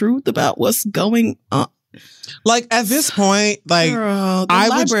told the truth about what's going on. Like, at this point, like, girl, I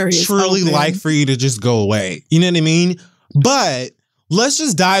would truly like for you to just go away. You know what I mean? But let's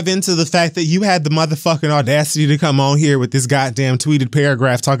just dive into the fact that you had the motherfucking audacity to come on here with this goddamn tweeted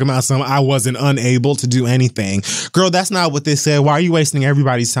paragraph talking about I wasn't unable to do anything. Girl, that's not what this said. Why are you wasting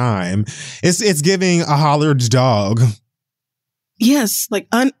everybody's time? It's giving a hollered dog. Yes, like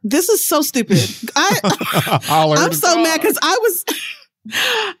this is so stupid. I'm so mad because I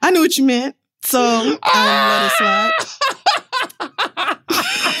knew what you meant, so I let it slide.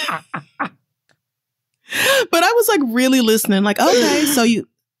 But I was like really listening, like, okay,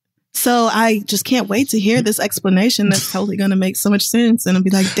 so I just can't wait to hear this explanation that's totally going to make so much sense. And I'll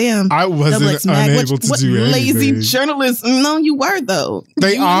be like, damn, I wasn't unable to do anything. Lazy journalist. No, you were though.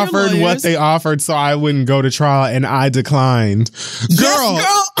 They offered what they offered so I wouldn't go to trial and I declined. Girl,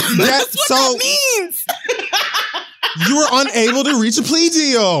 that's what that means. You were unable to reach a plea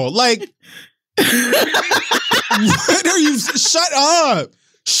deal. Like, what are you? Shut up.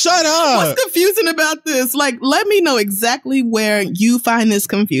 Shut up. What's confusing about this? Like, let me know exactly where you find this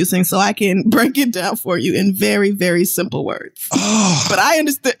confusing so I can break it down for you in very, very simple words. Oh. But I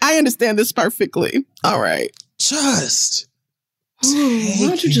understand this perfectly. All right. Just why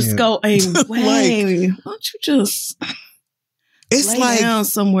don't you just go away? Why don't you just lay down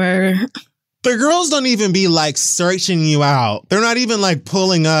somewhere? The girls don't even be like searching you out. They're not even like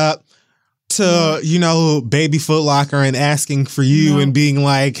pulling up to, Baby Foot Locker and asking for you and being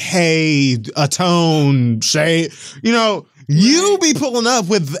like, hey, atone, shade. You be pulling up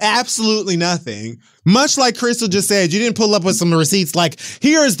with absolutely nothing. Much like Crystal just said, you didn't pull up with some receipts like,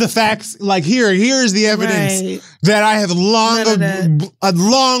 here's the facts, like here's the evidence that I have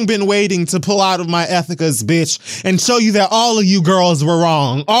long been waiting to pull out of my ethicas, bitch, and show you that all of you girls were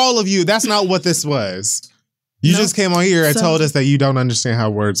wrong. All of you. That's not what this was. You just came on here and told us that you don't understand how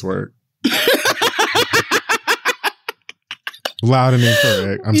words work. Loud and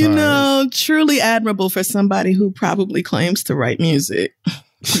incorrect. I'm tired. Truly admirable for somebody who probably claims to write music.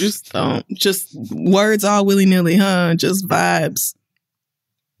 Just words all willy-nilly, huh? Just vibes.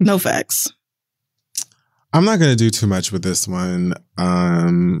 No facts. I'm not going to do too much with this one.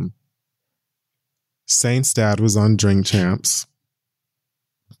 Saint's dad was on Drink Champs.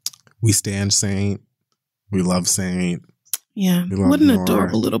 We stand Saint. We love Saint. Yeah. What an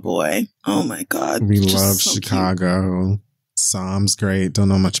adorable little boy. Oh my God. We love Chicago. Cute. Psalm's great. Don't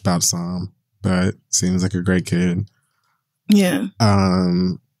know much about Psalm, but seems like a great kid. Yeah.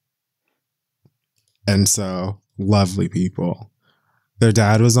 And so lovely people. Their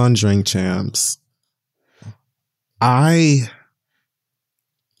dad was on Drink Champs. Oh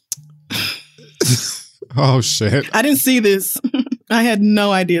shit. I didn't see this. I had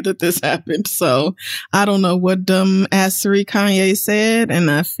no idea that this happened. So I don't know what dumb assery Kanye said.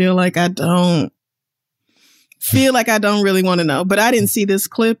 And I feel like I don't really want to know. But I didn't see this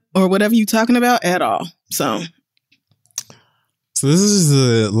clip or whatever you're talking about at all. So this is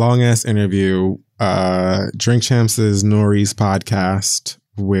a long ass interview. Drink Champs' Nori's podcast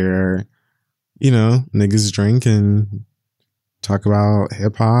where, niggas drink and talk about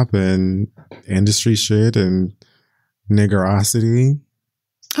hip hop and industry shit and niggerosity.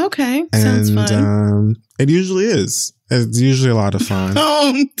 Okay. Sounds fun. It usually is. It's usually a lot of fun.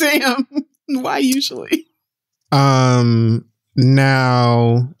 Oh, damn. Why usually? Now,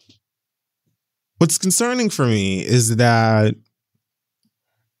 what's concerning for me is that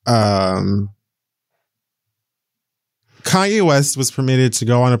Kanye West was permitted to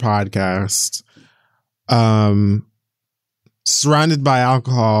go on a podcast surrounded by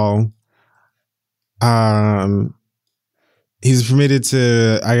alcohol. He's permitted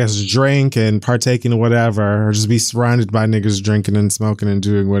to, I guess, drink and partake in whatever, or just be surrounded by niggas drinking and smoking and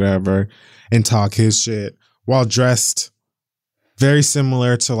doing whatever and talk his shit while dressed very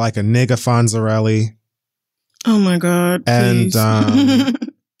similar to like a nigga Fonzarelli. Oh my God. And,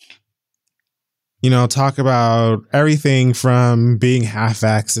 talk about everything from being half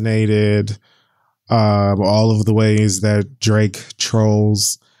vaccinated, all of the ways that Drake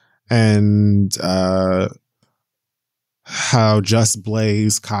trolls, and how Just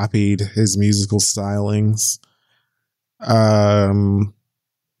Blaze copied his musical stylings.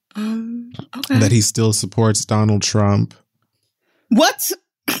 Okay. That he still supports Donald Trump. What?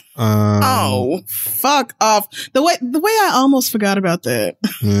 Fuck off. The way I almost forgot about that.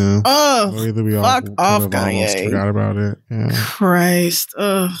 Yeah. Oh, fuck off, Kanye. Almost forgot about it. Yeah. Christ.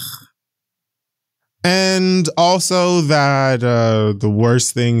 Ugh. And also that the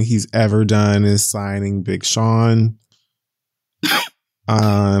worst thing he's ever done is signing Big Sean.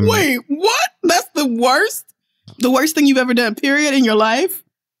 Wait, what? That's the worst? The worst thing you've ever done, period, in your life?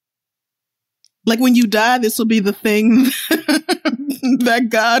 Like when you die, this will be the thing that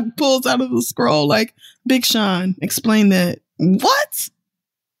God pulls out of the scroll. Like, Big Sean, explain that. What?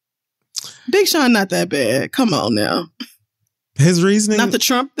 Big Sean not that bad. Come on now. His reasoning... Not the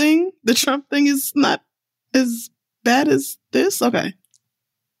Trump thing? The Trump thing is not as bad as this? Okay.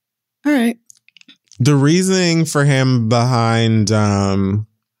 All right. The reasoning for him behind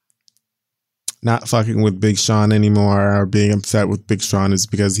not fucking with Big Sean anymore or being upset with Big Sean is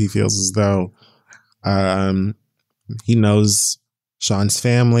because he feels as though he knows Sean's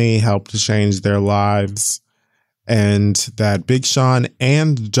family helped to change their lives, and that Big Sean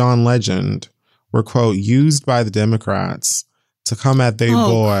and John Legend were, quote, used by the Democrats to come at their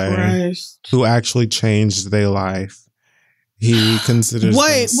boy Christ. Who actually changed their life. He considers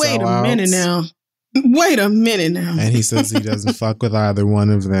Wait a minute now. And he says he doesn't fuck with either one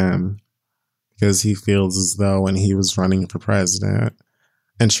of them because he feels as though when he was running for president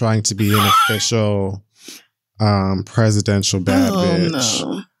and trying to be an official presidential bad bitch,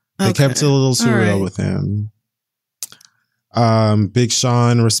 no. They kept it a little too real with him. Big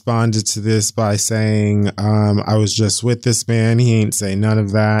Sean responded to this by saying, I was just with this man. He ain't say none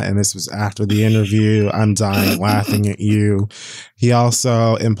of that. And this was after the interview. I'm dying laughing at you. He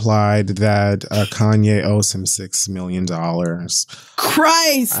also implied that Kanye owes him $6 million.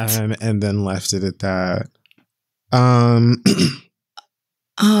 Christ. And then left it at that. Oh,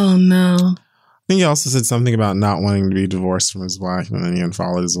 no. I think he also said something about not wanting to be divorced from his wife, and then he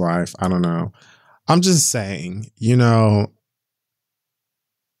unfollowed his wife. I don't know. I'm just saying,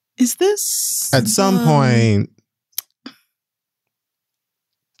 is this at some point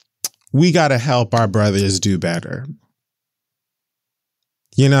we got to help our brothers do better.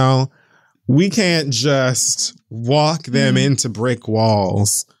 We can't just walk them into brick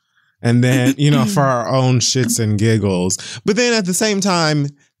walls and then, for our own shits and giggles. But then at the same time,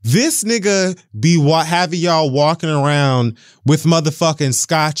 this nigga be having y'all walking around with motherfucking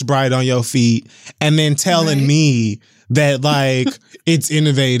Scotch Brite on your feet and then telling me that, like, it's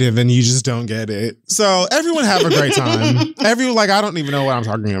innovative and you just don't get it. So everyone have a great time. I don't even know what I'm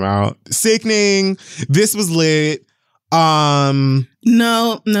talking about. Sickening. This was lit. No,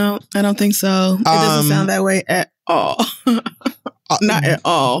 I don't think so. It doesn't sound that way at all. Not at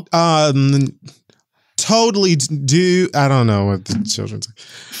all. Totally do. I don't know what the children say.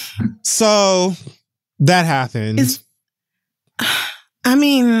 So that happened.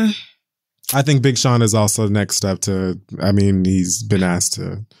 I think Big Sean is also next up to, he's been asked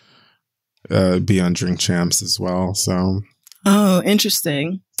to be on Drink Champs as well. So. Oh,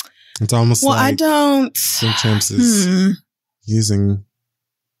 interesting. It's almost like I don't. Drink Champs is using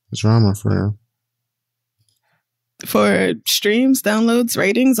the drama for for streams, downloads,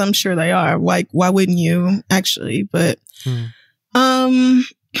 ratings. I'm sure they are. Like, why wouldn't you actually? But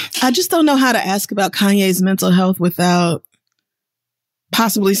I just don't know how to ask about Kanye's mental health without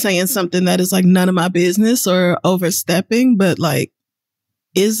possibly saying something that is like none of my business or overstepping. But like,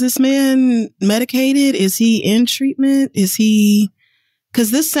 is this man medicated? Is he in treatment? Is he?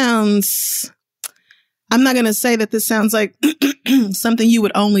 Because this sounds, I'm not going to say that this sounds like something you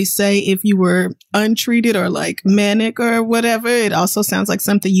would only say if you were untreated or like manic or whatever. It also sounds like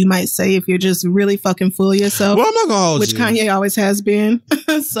something you might say if you're just really fucking full of yourself. Well, I'm not gonna hold which you. Kanye always has been.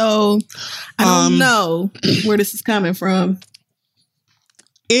 So I don't know where this is coming from.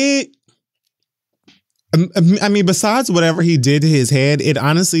 I mean, besides whatever he did to his head, it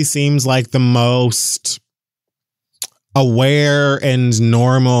honestly seems like the most aware and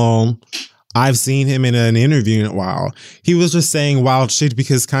normal I've seen him in an interview in a while. He was just saying wild shit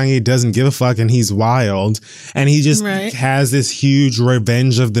because Kanye doesn't give a fuck and he's wild. And he just has this huge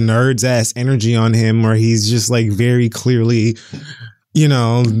revenge of the nerds ass energy on him where he's just like very clearly, you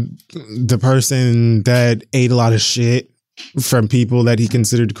know, the person that ate a lot of shit from people that he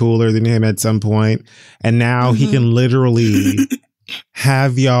considered cooler than him at some point. And now he can literally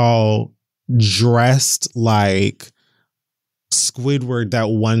have y'all dressed like Squidward that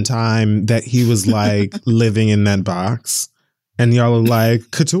one time that he was like living in that box, and y'all are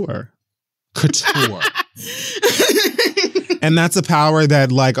like couture. And that's a power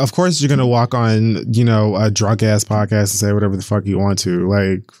that, like, of course you're gonna walk on, you know, a drunk ass podcast and say whatever the fuck you want to.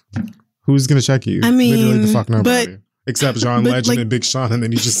 Like, who's gonna check you? I mean, literally the fuck nobody. Except John Legend like, and Big Sean, and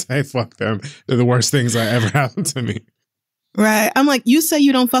then you just say fuck them. They're the worst things that ever happened to me. Right. I'm like, you say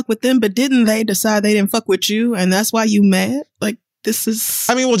you don't fuck with them, but didn't they decide they didn't fuck with you? And that's why you mad? Like, this is...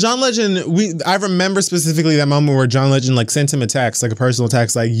 I mean, well, John Legend, I remember specifically that moment where John Legend like sent him a text, like a personal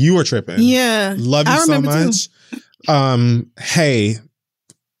text, like, you were tripping. Yeah. Love you so much. Hey,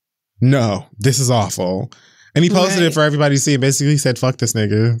 no, this is awful. And he posted it for everybody to see and basically said, fuck this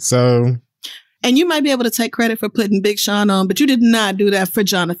nigga. So... And you might be able to take credit for putting Big Sean on, but you did not do that for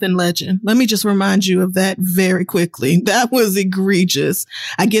Jonathan Legend. Let me just remind you of that very quickly. That was egregious.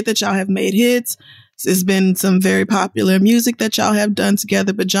 I get that y'all have made hits. It's been some very popular music that y'all have done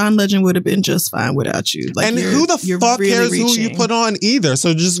together, but John Legend would have been just fine without you. Like, and who the fuck really cares who you put on either?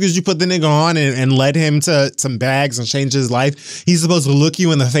 So just because you put the nigga on and led him to some bags and change his life, he's supposed to look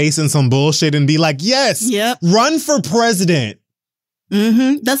you in the face in some bullshit and be like, yes, run for president.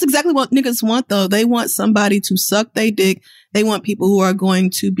 That's exactly what niggas want, though. They want somebody to suck they dick. They want people who are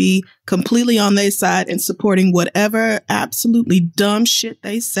going to be completely on their side and supporting whatever absolutely dumb shit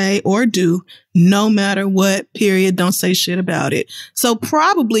they say or do, no matter what, period. Don't say shit about it. So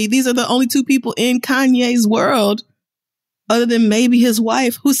probably these are the only two people in Kanye's world, other than maybe his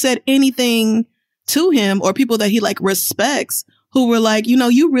wife, who said anything to him, or people that he like respects, who were like, you know,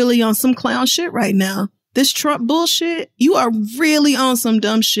 you really on some clown shit right now. This Trump bullshit, you are really on some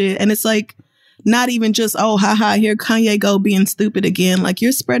dumb shit. And it's like, not even just, oh, haha, here Kanye go being stupid again. Like,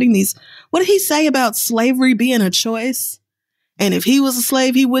 you're spreading these, what did he say about slavery being a choice? And if he was a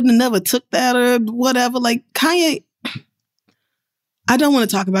slave, he wouldn't have never took that or whatever. Like, Kanye, I don't want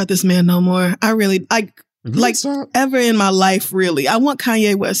to talk about this man no more. I really, ever in my life, really. I want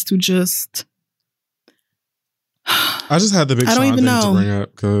Kanye West to just. I just had the Big Sean thing to bring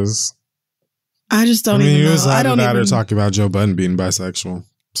up because. I just don't even know. He was either that or talking about Joe Budden being bisexual.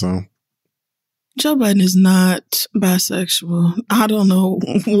 So Joe Budden is not bisexual. I don't know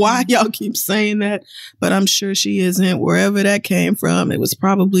why y'all keep saying that, but I'm sure she isn't. Wherever that came from, it was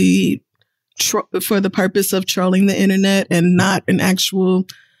probably for the purpose of trolling the internet and not an actual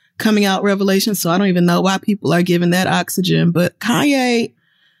coming out revelation. So I don't even know why people are giving that oxygen. But Kanye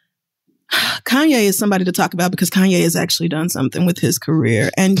is somebody to talk about because Kanye has actually done something with his career.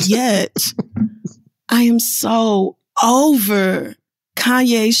 And yet I am so over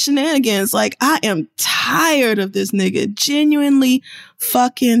Kanye's shenanigans. Like, I am tired of this nigga. Genuinely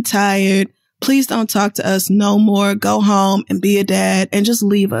fucking tired. Please don't talk to us no more. Go home and be a dad and just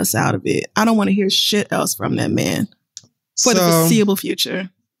leave us out of it. I don't want to hear shit else from that man for the foreseeable future.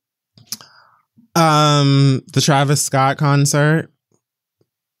 The Travis Scott concert.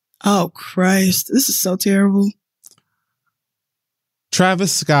 Oh, Christ. This is so terrible.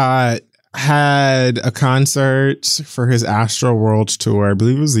 Travis Scott had a concert for his Astroworld tour. I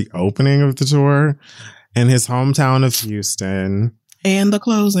believe it was the opening of the tour in his hometown of Houston. And the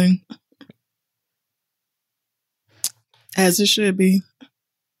closing. As it should be.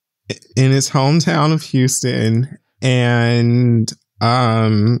 In his hometown of Houston. And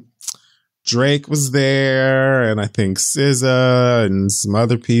Drake was there, and I think SZA and some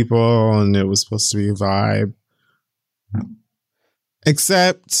other people, and it was supposed to be a vibe.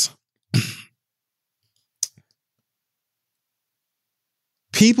 Except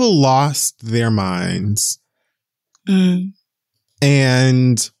people lost their minds. And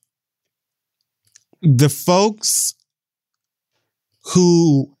the folks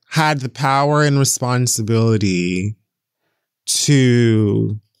who had the power and responsibility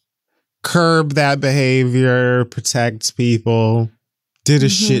to curb that behavior, protect people, did a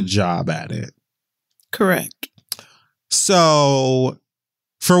shit job at it. Correct. So,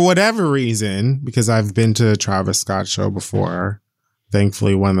 for whatever reason, because I've been to a Travis Scott show before,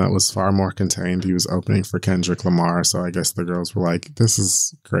 thankfully one that was far more contained. He was opening for Kendrick Lamar, so I guess the girls were like, this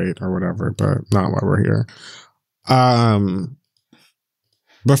is great or whatever, but not why we're here.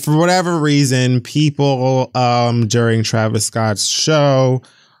 But for whatever reason, people during Travis Scott's show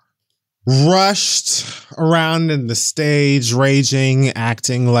rushed around in the stage, raging,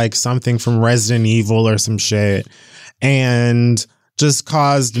 acting like something from Resident Evil or some shit, and just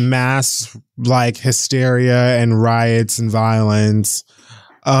caused mass like hysteria and riots and violence,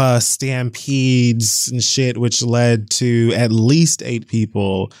 stampedes and shit, which led to at least 8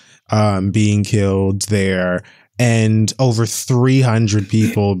 people being killed there and over 300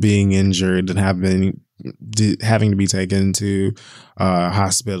 people being injured and having to be taken to a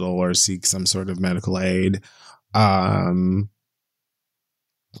hospital or seek some sort of medical aid. Of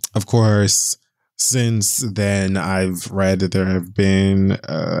course, since then, I've read that there have been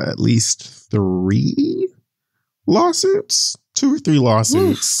at least 3 lawsuits, 2 or 3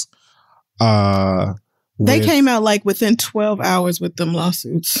 lawsuits. They came out like within 12 hours with them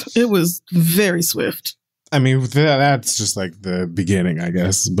lawsuits. It was very swift. I mean, that's just like the beginning, I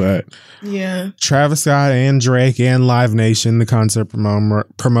guess. But yeah, Travis Scott and Drake and Live Nation, the concert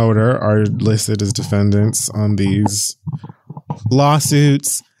promoter, are listed as defendants on these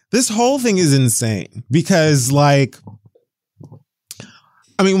lawsuits. This whole thing is insane because, like,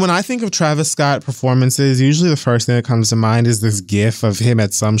 I mean, when I think of Travis Scott performances, usually the first thing that comes to mind is this gif of him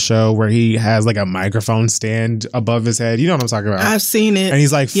at some show where he has like a microphone stand above his head. You know what I'm talking about? I've seen it. And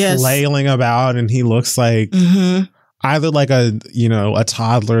he's like flailing about and he looks like either like a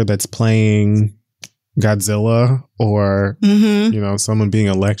toddler that's playing Godzilla or, someone being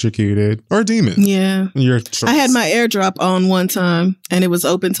electrocuted or a demon. Yeah. I had my AirDrop on one time and it was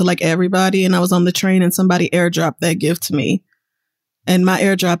open to like everybody. And I was on the train and somebody AirDropped that gift to me. And my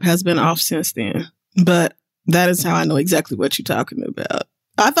AirDrop has been off since then. But that is how I know exactly what you're talking about.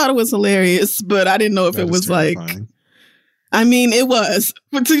 I thought it was hilarious, but I didn't know if it was terrifying. Like... I mean, it was.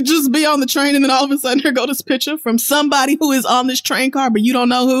 But to just be on the train and then all of a sudden here go this picture from somebody who is on this train car, but you don't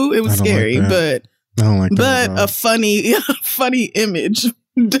know who. It was scary, but I don't like that, a funny image.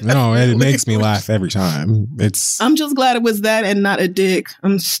 No, it makes me laugh every time. I'm just glad it was that and not a dick.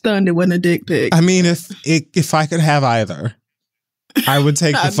 I'm stunned it wasn't a dick pic. I mean, if I could have either, I would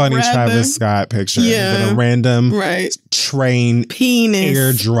take the funny Travis Scott picture with a random train penis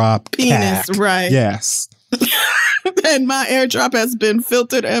AirDrop penis, cack. Right? Yes. And my AirDrop has been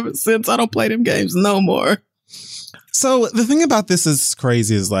filtered ever since. I don't play them games no more. So the thing about this is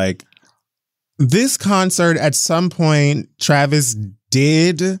crazy is like this concert at some point, Travis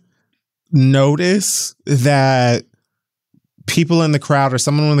did notice that people in the crowd or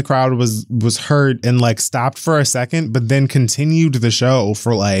someone in the crowd was hurt and like stopped for a second, but then continued the show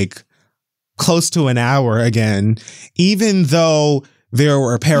for like close to an hour again, even though there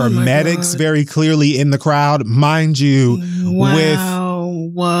were paramedics very clearly in the crowd, mind you, with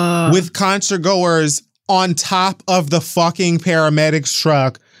concert goers on top of the fucking paramedics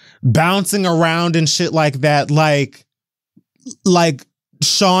truck, bouncing around and shit like that, like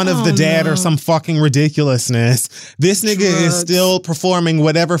Shaun of the Dead or some fucking ridiculousness. This nigga is still performing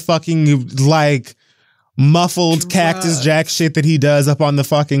whatever fucking like muffled Cactus Jack shit that he does up on the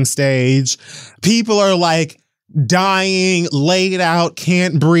fucking stage. People are like dying, laid out,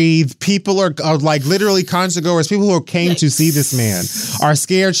 can't breathe. People are like literally concert goers. People who came to see this man are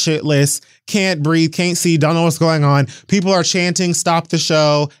scared shitless, can't breathe, can't see, don't know what's going on. People are chanting, stop the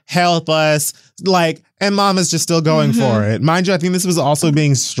show, help us. Like, and Mama's just still going for it. Mind you, I think this was also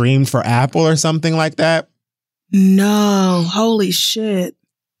being streamed for Apple or something like that. No, holy shit.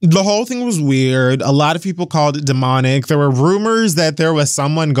 The whole thing was weird. A lot of people called it demonic. There were rumors that there was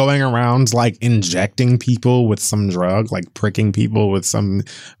someone going around like injecting people with some drug, like pricking people with some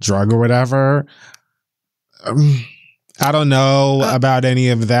drug or whatever. I don't know about any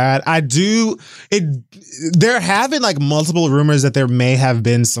of that. There have been like multiple rumors that there may have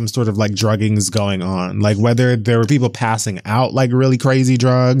been some sort of like druggings going on, like whether there were people passing out like really crazy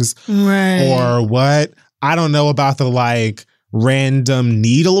drugs or what. I don't know about the like random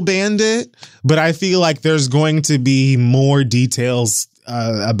needle bandit, but I feel like there's going to be more details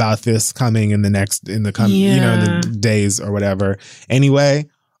about this coming in the days or whatever. Anyway,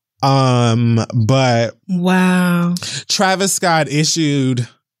 but wow, Travis Scott issued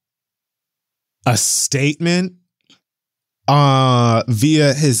a statement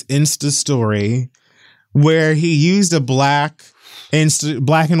via his Insta story where he used a black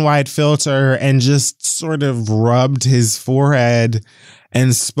and white filter and just sort of rubbed his forehead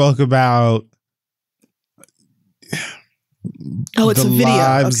and spoke about it's a video.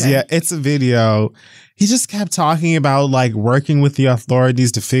 Lives. Okay. Yeah, it's a video. He just kept talking about like working with the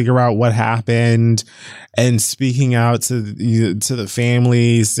authorities to figure out what happened and speaking out to the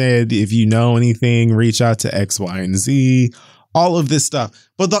family. Said, if you know anything, reach out to X, Y, and Z. All of this stuff.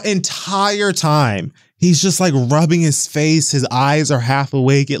 But the entire time, he's just like rubbing his face. His eyes are half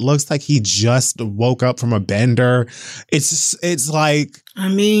awake. It looks like he just woke up from a bender. It's like, I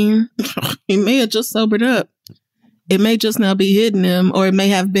mean, he may have just sobered up. It may just now be hitting him, or it may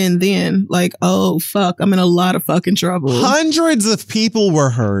have been then. Like, oh, fuck, I'm in a lot of fucking trouble. Hundreds of people were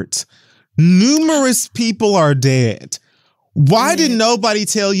hurt. Numerous people are dead. Why did nobody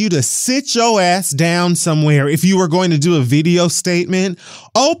tell you to sit your ass down somewhere if you were going to do a video statement?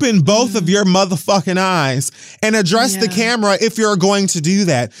 Open both of your motherfucking eyes and address the camera if you're going to do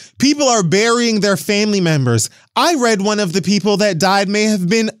that. People are burying their family members. I read one of the people that died may have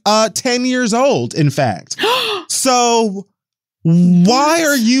been 10 years old, in fact. So why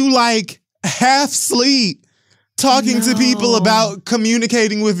are you like half asleep talking to people about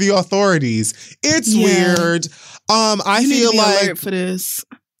communicating with the authorities? It's weird. I feel like for this.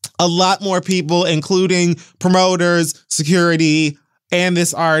 A lot more people, including promoters, security, and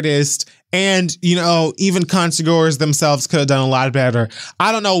this artist, and, you know, even concertgoers themselves could have done a lot better.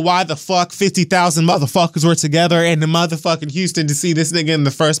 I don't know why the fuck 50,000 motherfuckers were together in the motherfucking Houston to see this nigga in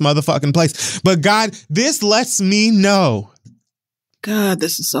the first motherfucking place. But God, this lets me know. God,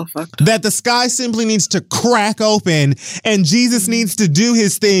 this is so fucked up. That the sky simply needs to crack open and Jesus needs to do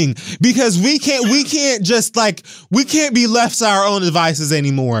his thing, because we can't be left to our own devices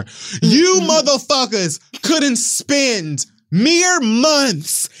anymore. You motherfuckers couldn't spend mere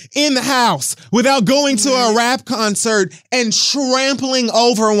months in the house without going to a rap concert and trampling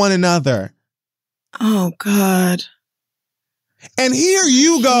over one another. Oh, God. And here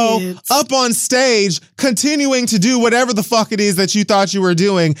you go up on stage, continuing to do whatever the fuck it is that you thought you were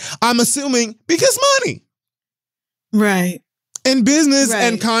doing. I'm assuming because money. Right. And business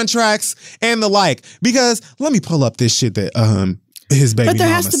and contracts and the like. Because let me pull up this shit that his baby mama said. But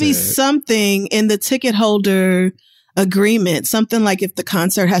there has to be something in the ticket holder agreement. Something like if the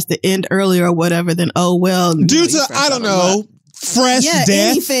concert has to end early or whatever, then oh well. Due to, I don't know, fresh death.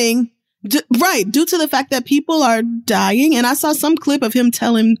 Anything. Right. Due to the fact that people are dying. And I saw some clip of him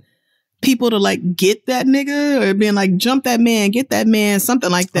telling people to like get that nigga, or being like, jump that man, get that man,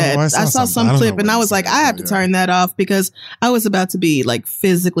 something like that. I saw some clip and I was like, I have to turn that off, because I was about to be like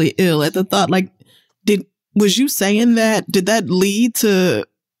physically ill at the thought. Like, was you saying that? Did that lead to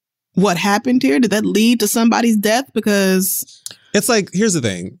what happened here? Did that lead to somebody's death? Because it's like, here's the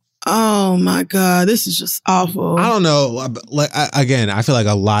thing. Oh my God, this is just awful. I don't know. Like, again, I feel like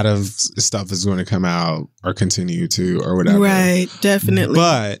a lot of stuff is going to come out or continue to or whatever. Right, definitely.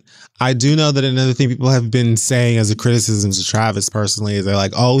 But I do know that another thing people have been saying as a criticism to Travis personally is they're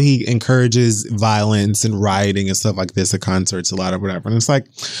like, oh, he encourages violence and rioting and stuff like this at concerts a lot or whatever. And it's like,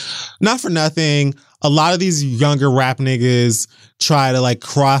 not for nothing. A lot of these younger rap niggas try to like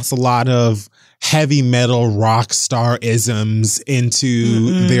cross a lot of heavy metal rock star isms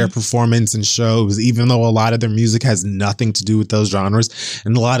into their performance and shows, even though a lot of their music has nothing to do with those genres,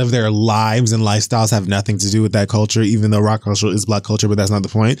 and a lot of their lives and lifestyles have nothing to do with that culture, even though rock culture is black culture, but that's not the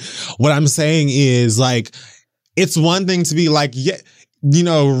point. What I'm saying is, like, it's one thing to be like, yeah, you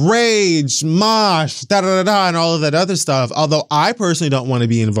know, rage, mosh, da-da-da-da, and all of that other stuff. Although I personally don't want to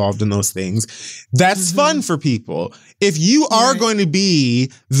be involved in those things. That's fun for people. If you are going to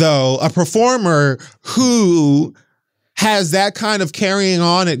be, though, a performer who has that kind of carrying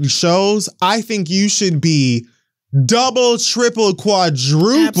on at shows, I think you should be double, triple,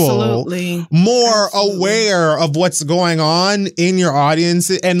 quadruple more aware of what's going on in your audience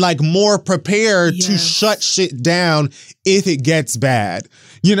and like more prepared to shut shit down if it gets bad.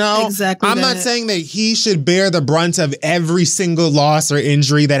 You know, I'm not saying that he should bear the brunt of every single loss or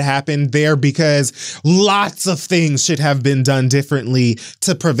injury that happened there, because lots of things should have been done differently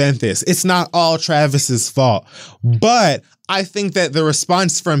to prevent this. It's not all Travis's fault, but I think that the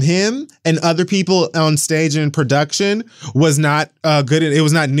response from him and other people on stage and in production was not good. It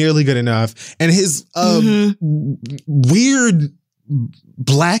was not nearly good enough. And his weird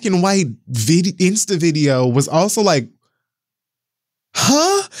black and white Insta video was also like,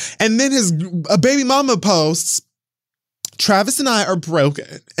 huh? And then his baby mama posts, Travis and I are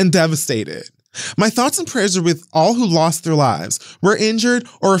broken and devastated. My thoughts and prayers are with all who lost their lives, were injured,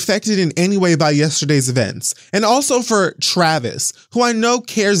 or affected in any way by yesterday's events. And also for Travis, who I know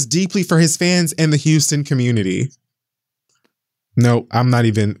cares deeply for his fans and the Houston community. No,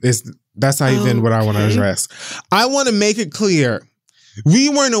 that's not even what I want to address. I want to make it clear. We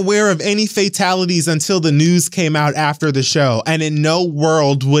weren't aware of any fatalities until the news came out after the show, and in no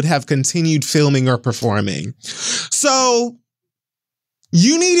world would have continued filming or performing. So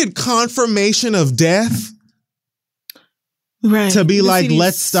you needed confirmation of death, right? To be like,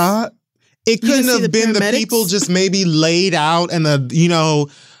 let's stop. It couldn't have been the people just maybe laid out and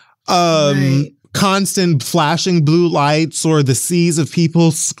the, constant flashing blue lights or the seas of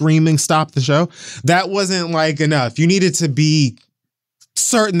people screaming, stop the show. That wasn't like enough. You needed to be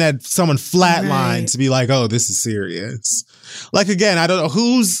certain that someone flatlined to be like, oh, this is serious. Like, again, I don't know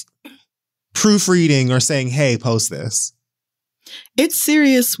who's proofreading or saying, hey, post this. It's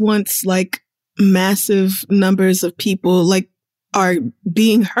serious once like massive numbers of people like are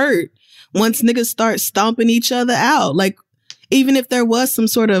being hurt. Once niggas start stomping each other out, like even if there was some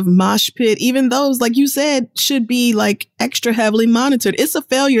sort of mosh pit, even those, like you said, should be like extra heavily monitored. It's a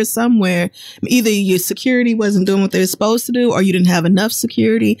failure somewhere. Either your security wasn't doing what they were supposed to do, or you didn't have enough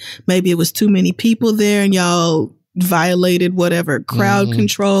security. Maybe it was too many people there and y'all violated whatever crowd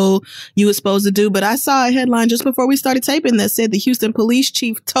control you were supposed to do. But I saw a headline just before we started taping that said the Houston police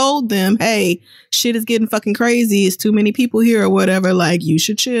chief told them, hey, shit is getting fucking crazy. It's too many people here or whatever. Like, you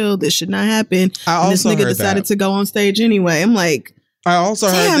should chill. This should not happen. And this nigga decided to go on stage anyway. I'm like, I also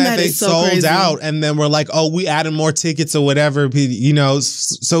heard that they sold out and then were like, oh, we added more tickets or whatever, you know.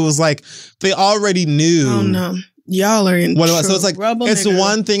 So it was like they already knew. Oh, no. Y'all are in trouble. So it's like, it's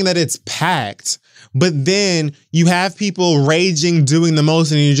one thing that it's packed. But then you have people raging, doing the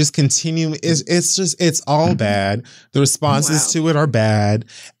most, and you just continue. It's all bad. The responses to it are bad.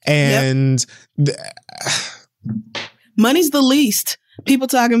 And money's the least. People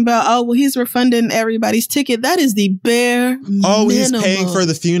talking about, oh, well, he's refunding everybody's ticket. That is the bare minimum. Oh, he's paying for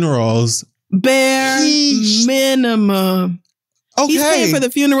the funerals. Bare minimum. Okay. He's paying for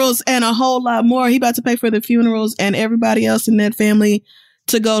the funerals and a whole lot more. He about to pay for the funerals and everybody else in that family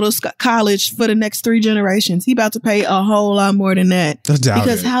to go to college for the next 3 generations. He about to pay a whole lot more than that.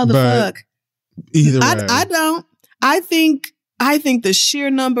 Because how the fuck? Either way. I don't. I think the sheer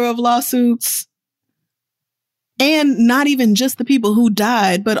number of lawsuits, and not even just the people who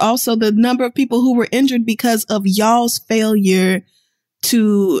died, but also the number of people who were injured because of y'all's failure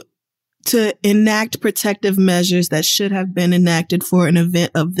to enact protective measures that should have been enacted for an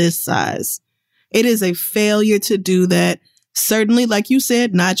event of this size. It is a failure to do that. Certainly, like you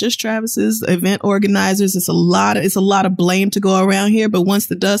said, not just Travis's event organizers. It's a lot of blame to go around here. But once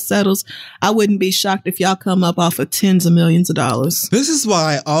the dust settles, I wouldn't be shocked if y'all come up off of tens of millions of dollars. This is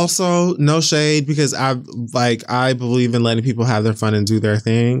why also, no shade, because I believe in letting people have their fun and do their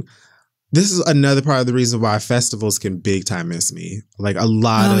thing. This is another part of the reason why festivals can big time miss me. Like a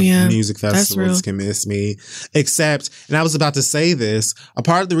lot of music festivals can miss me. Except, and I was about to say this, a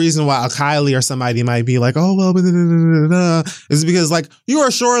part of the reason why a Kylie or somebody might be like, oh, well, is because like you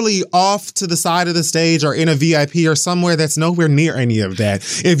are surely off to the side of the stage or in a VIP or somewhere that's nowhere near any of that.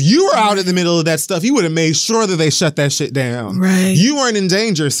 If you were out in the middle of that stuff, you would have made sure that they shut that shit down. Right. You weren't in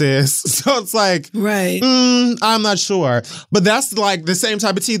danger, sis. So it's like, I'm not sure. But that's like the same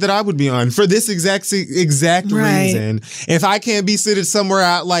type of tea that I would be on. For this exact reason. If I can't be seated somewhere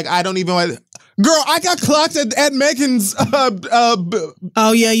out, like I don't even want. Girl, I got clocked at Megan's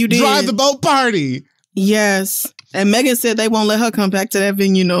oh yeah, you did. Drive the Boat party. Yes. And Megan said they won't let her come back to that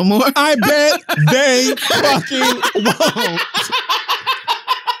venue no more. I bet they fucking won't.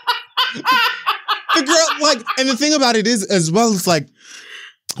 The girl, like, and the thing about it is, as well, it's like,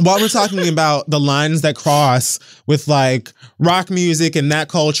 while we're talking about the lines that cross with like rock music and that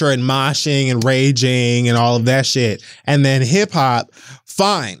culture and moshing and raging and all of that shit, and then hip hop,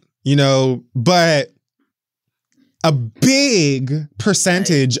 fine, you know, but a big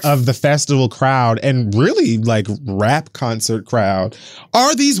percentage of the festival crowd and really like rap concert crowd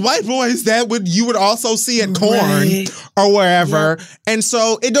are these white boys that you would also see at Korn or wherever. Yep. And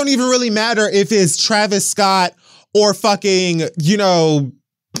so it don't even really matter if it's Travis Scott or fucking, you know,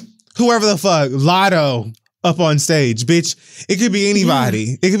 whoever the fuck, Lotto, up on stage, bitch. It could be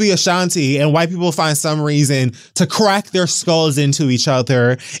anybody. It could be Ashanti, and white people find some reason to crack their skulls into each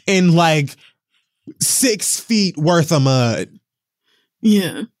other in like 6 feet worth of mud.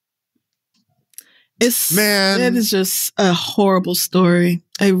 Yeah. It is just a horrible story.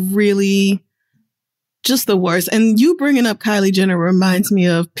 Just the worst. And you bringing up Kylie Jenner reminds me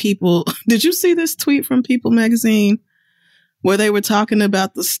of People. Did you see this tweet from People magazine where they were talking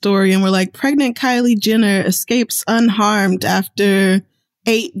about the story and were like, pregnant Kylie Jenner escapes unharmed after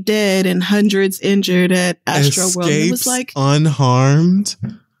 8 dead and hundreds injured at Astroworld. It was like unharmed.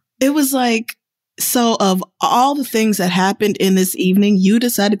 It was like, so of all the things that happened in this evening, you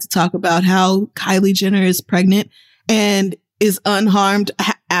decided to talk about how Kylie Jenner is pregnant and is unharmed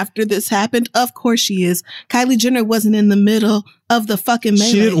after this happened. Of course she is. Kylie Jenner wasn't in the middle of the fucking melee.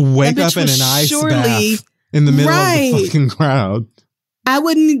 She didn't wake up in an ice bath in the middle of the fucking crowd. I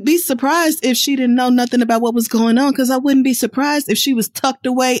wouldn't be surprised if she didn't know nothing about what was going on, because I wouldn't be surprised if she was tucked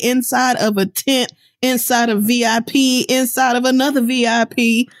away inside of a tent, inside of VIP, inside of another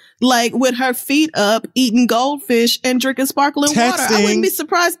VIP, like with her feet up, eating goldfish and drinking sparkling water. I wouldn't be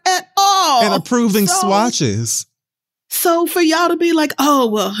surprised at all. And approving swatches. So for y'all to be like, oh,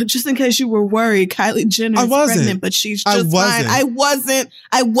 well, just in case you were worried, Kylie Jenner is pregnant, but she's just fine. I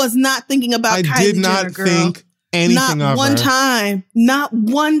was not thinking about Kylie Jenner, girl. I did not think anything of her. Not one time. Not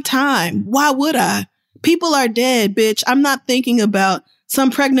one time. Why would I? People are dead, bitch. I'm not thinking about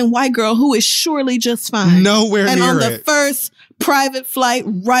some pregnant white girl who is surely just fine. Nowhere near it. And on the first private flight,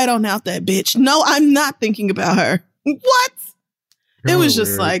 right on out that bitch. No, I'm not thinking about her. What? It was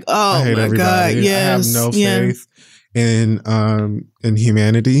just like, oh my God. Yes. I have no faith in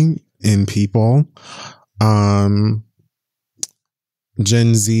humanity, in people.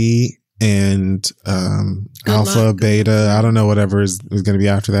 Gen Z and Alpha, Beta, I don't know, whatever is going to be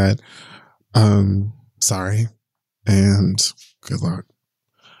after that. Sorry. And good luck.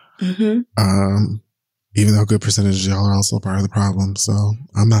 Mm-hmm. Even though a good percentage of y'all are also part of the problem. So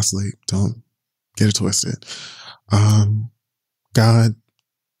I'm not asleep. Don't get it twisted. God.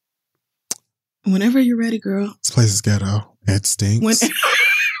 Whenever you're ready, girl. This place is ghetto. It stinks.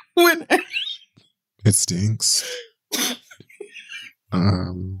 It stinks.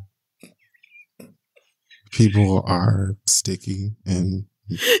 People are sticky and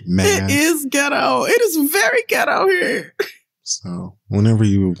mad. It is ghetto. It is very ghetto here. So whenever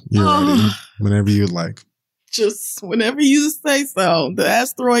you're ready, whenever you like. Just whenever you say so, the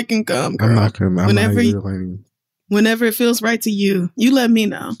asteroid can come, girl. I'm not whenever it feels right to you, you let me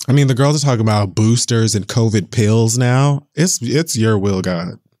know. I mean, the girls are talking about boosters and COVID pills now. It's your will,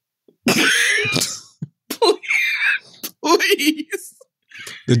 God. Please.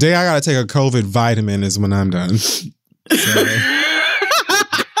 The day I gotta take a COVID vitamin is when I'm done. So.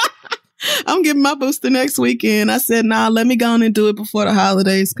 I'm getting my booster next weekend. I said, nah, let me go on and do it before the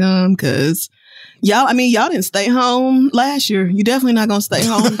holidays come, because y'all didn't stay home last year. You definitely not gonna stay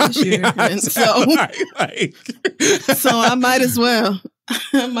home this year. And so I might as well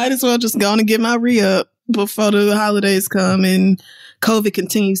just go on and get my re-up before the holidays come and COVID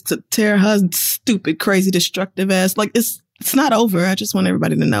continues to tear her stupid, crazy, destructive ass. Like it's not over. I just want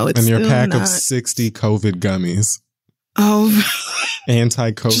everybody to know it's and your pack of 60 COVID gummies. Oh,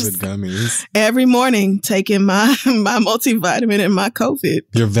 anti-COVID gummies. Every morning, taking my multivitamin and my COVID.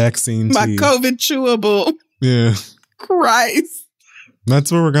 Your vaccine tea. My COVID chewable. Yeah. Christ.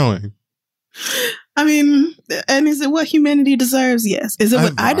 That's where we're going. I mean, and is it what humanity deserves? Yes. Is it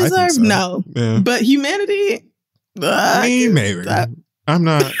what I deserve? So. No. Yeah. But humanity? Me, maybe. I'm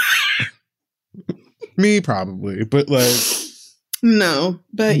not. Me, probably. But like. No.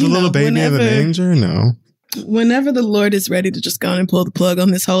 But the little baby in the manger? No. Whenever the Lord is ready to just go and pull the plug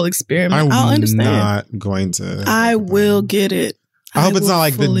on this whole experiment, I'll understand. I'm not going to. I will get it. I hope it's not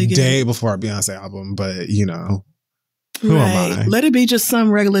like the day before our Beyonce album, but you know, who am I? Let it be just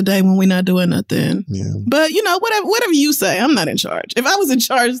some regular day when we're not doing nothing. Yeah. But you know, whatever you say, I'm not in charge. If I was in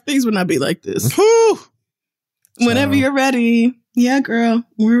charge, things would not be like this. Whenever you're ready, yeah, girl,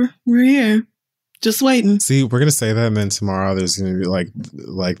 we're here. Just waiting. See, we're gonna say that, and then tomorrow there's gonna be like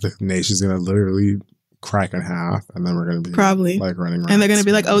the nation's gonna literally crack in half, and then we're gonna be probably like running around, and they're gonna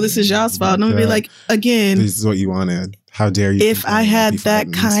be like, oh, this is y'all's fault. And I'm gonna be like, again, this is what you wanted. How dare you? If I had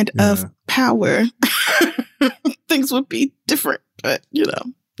that kind of power, things would be different. But you know,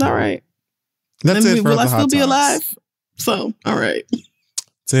 all right. That's it. Will I still be alive? So, all right.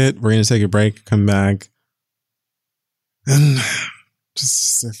 That's it. We're gonna take a break, come back, and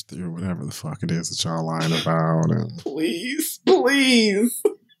just sift through whatever the fuck it is that y'all lying about. And please.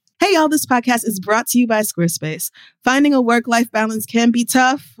 Hey, y'all, this podcast is brought to you by Squarespace. Finding a work-life balance can be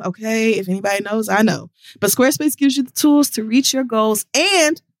tough, okay? If anybody knows, I know. But Squarespace gives you the tools to reach your goals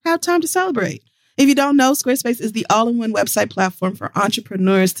and have time to celebrate. If you don't know, Squarespace is the all-in-one website platform for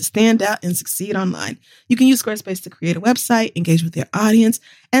entrepreneurs to stand out and succeed online. You can use Squarespace to create a website, engage with your audience,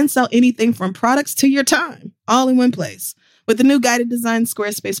 and sell anything from products to your time, all in one place. With the new guided design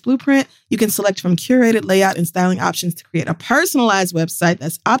Squarespace Blueprint, you can select from curated layout and styling options to create a personalized website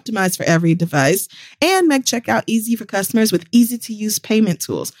that's optimized for every device and make checkout easy for customers with easy-to-use payment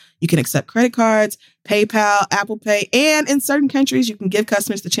tools. You can accept credit cards, PayPal, Apple Pay, and in certain countries, you can give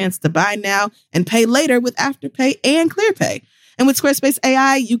customers the chance to buy now and pay later with Afterpay and ClearPay. And with Squarespace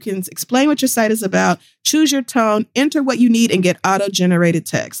AI, you can explain what your site is about, choose your tone, enter what you need, and get auto-generated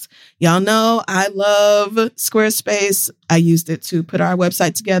text. Y'all know I love Squarespace. I used it to put our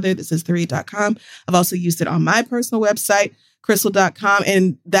website together. This is theread.com. I've also used it on my personal website, crystal.com.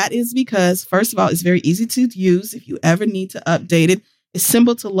 And that is because, first of all, it's very easy to use if you ever need to update it. It's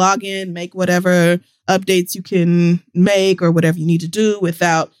simple to log in, make whatever updates you can make or whatever you need to do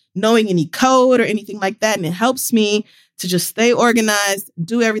without knowing any code or anything like that. And it helps me to just stay organized,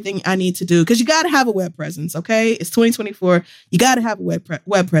 do everything I need to do. Because you got to have a web presence, okay? It's 2024. You got to have a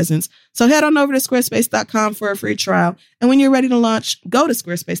web presence. So head on over to squarespace.com for a free trial. And when you're ready to launch, go to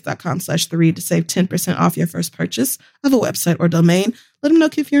squarespace.com/theread to save 10% off your first purchase of a website or domain. Let them know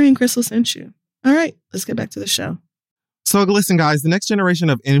Kid Fury and Crystal sent you. All right, let's get back to the show. So listen, guys, the next generation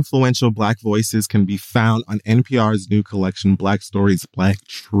of influential Black voices can be found on NPR's new collection, Black Stories, Black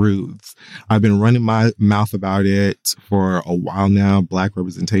Truths. I've been running my mouth about it for a while now. Black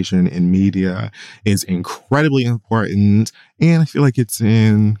representation in media is incredibly important, and I feel like it's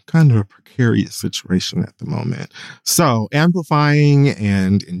in kind of a precarious situation at the moment. So amplifying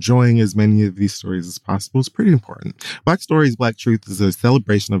and enjoying as many of these stories as possible is pretty important. Black Stories, Black Truth is a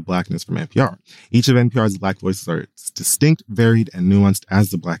celebration of Blackness from NPR. Each of NPR's Black voices are distinct, varied, and nuanced as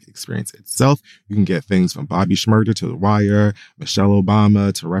the Black experience itself. You can get things from Bobby Shmurda to The Wire, Michelle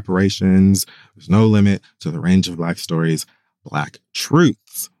Obama to reparations. There's no limit to the range of Black stories, Black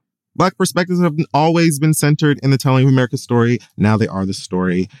truths. Black perspectives have always been centered in the telling of America's story. Now they are the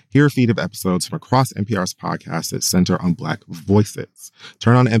story. Hear a feed of episodes from across NPR's podcasts that center on Black voices.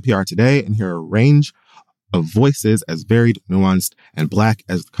 Turn on NPR today and hear a range of voices as varied, nuanced, and Black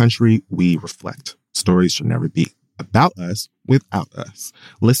as the country we reflect. Stories should never be about us without us.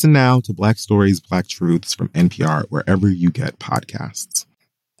 Listen now to Black Stories, Black Truths from NPR wherever you get podcasts.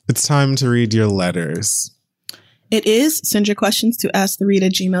 It's time to read your letters. It is. Send your questions to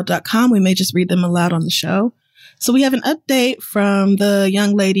asktheread@gmail.com. We may just read them aloud on the show. So we have an update from the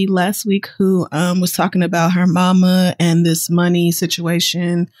young lady last week who was talking about her mama and this money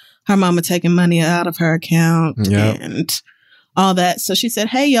situation, her mama taking money out of her account and all that. So she said,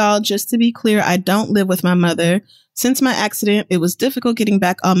 hey, y'all, just to be clear, I don't live with my mother. Since my accident, it was difficult getting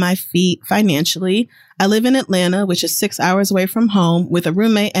back on my feet financially. I live in Atlanta, which is 6 hours away from home, with a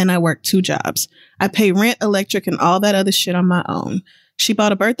roommate, and I work 2 jobs. I pay rent, electric, and all that other shit on my own. She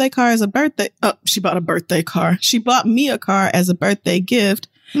bought a birthday car as a birthday. She bought a birthday car. She bought me a car as a birthday gift.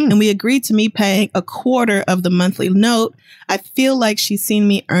 And we agreed to me paying a quarter of the monthly note. I feel like she's seen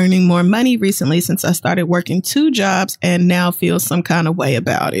me earning more money recently since I started working 2 jobs and now feels some kind of way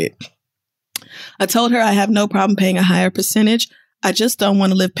about it. I told her I have no problem paying a higher percentage. I just don't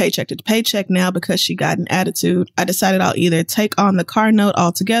want to live paycheck to paycheck now because she got an attitude. I decided I'll either take on the car note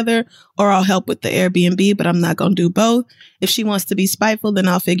altogether or I'll help with the Airbnb, but I'm not going to do both. If she wants to be spiteful, then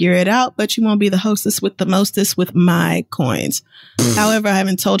I'll figure it out, but you won't be the hostess with the mostest with my coins. However, I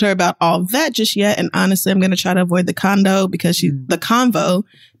haven't told her about all that just yet. And honestly, I'm going to try to avoid the convo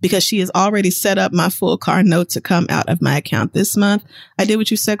because she has already set up my full car note to come out of my account this month. I did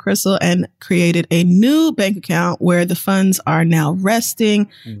what you said, Crystal, and created a new bank account where the funds are now resting.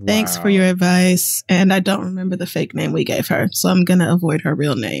 Wow. Thanks for your advice. And I don't remember the fake name we gave her, so I'm going to avoid her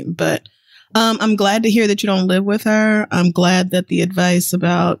real name. But I'm glad to hear that you don't live with her. I'm glad that the advice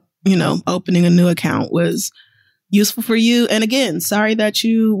about, opening a new account was useful for you. And again, sorry that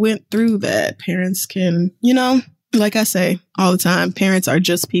you went through that. Parents can, like I say all the time, parents are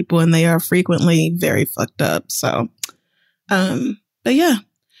just people and they are frequently very fucked up. So, but yeah,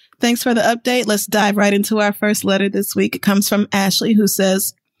 thanks for the update. Let's dive right into our first letter this week. It comes from Ashley, who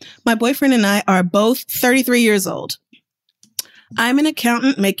says, my boyfriend and I are both 33 years old. I'm an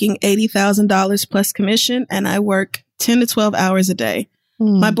accountant making $80,000 plus commission, and I work 10 to 12 hours a day.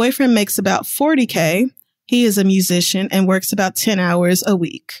 My boyfriend makes about $40K. He is a musician and works about 10 hours a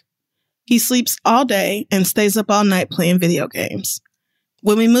week. He sleeps all day and stays up all night playing video games.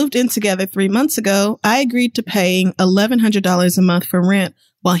 When we moved in together 3 months ago, I agreed to paying $1,100 a month for rent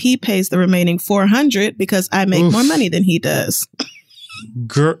while he pays the remaining $400 because I make more money than he does.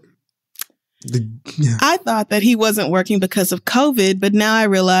 Girl. I thought that he wasn't working because of COVID, but now I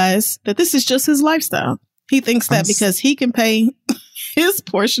realize that this is just his lifestyle. He thinks that because he can pay his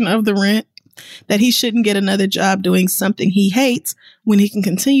portion of the rent, that he shouldn't get another job doing something he hates when he can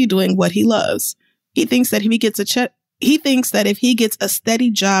continue doing what he loves. He thinks that if he gets a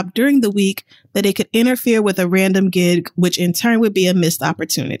steady job during the week, that it could interfere with a random gig, which in turn would be a missed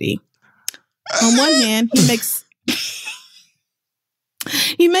opportunity. On one hand,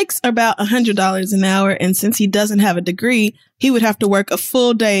 he makes about $100 an hour, and since he doesn't have a degree, he would have to work a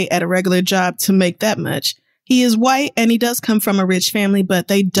full day at a regular job to make that much. He is white and he does come from a rich family, but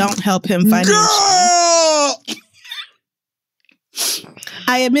they don't help him financially. Girl!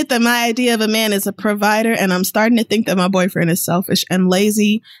 I admit that my idea of a man is a provider, and I'm starting to think that my boyfriend is selfish and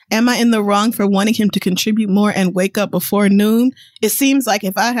lazy. Am I in the wrong for wanting him to contribute more and wake up before noon? It seems like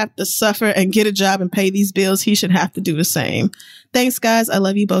if I have to suffer and get a job and pay these bills, he should have to do the same. Thanks, guys. I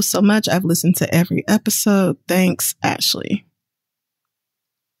love you both so much. I've listened to every episode. Thanks, Ashley.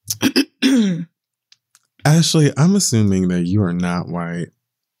 Ashley, I'm assuming that you are not white.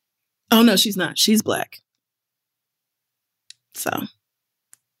 Oh, no, she's not. She's black. So,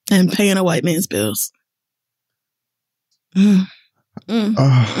 and paying a white man's bills. I'm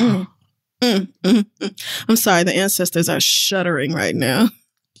sorry, the ancestors are shuddering right now.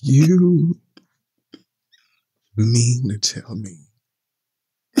 You mean to tell me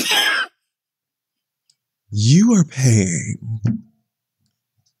you are paying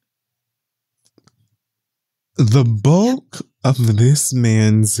the bulk of this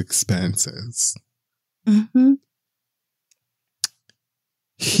man's expenses? Mm-hmm.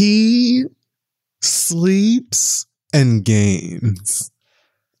 He sleeps and games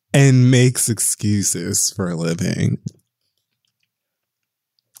and makes excuses for a living.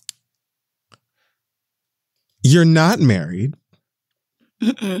 You're not married.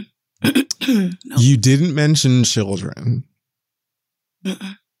 No. You didn't mention children.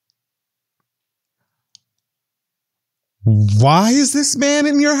 Mm-mm. Why is this man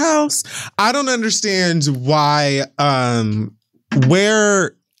in your house? I don't understand why,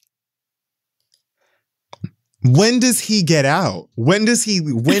 when does he get out? When does he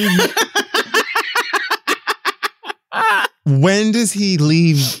leave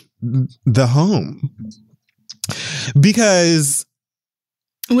the home? Because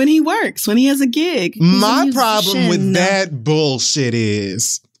when he works, when he has a gig. My problem with that bullshit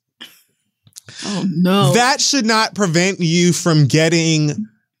is, oh no, that should not prevent you from getting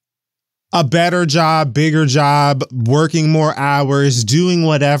a better job, bigger job, working more hours, doing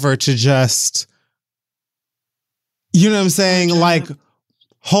whatever to just, you know what I'm saying? Like,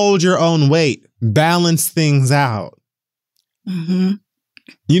 hold your own weight, balance things out. Mm-hmm.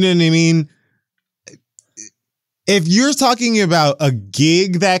 You know what I mean? If you're talking about a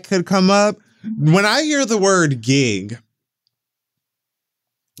gig that could come up, when I hear the word gig,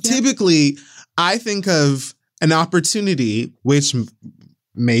 typically I think of an opportunity, which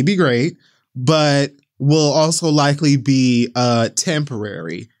may be great, but will also likely be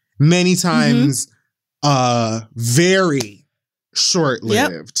temporary. Many times very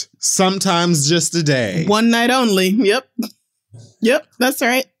short-lived. Sometimes just a day. One night only. Yep, that's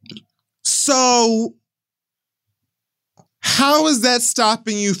right. So how is that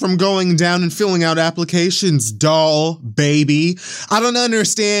stopping you from going down and filling out applications, doll baby? I don't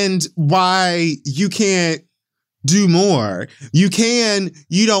understand why you can't do more. You can,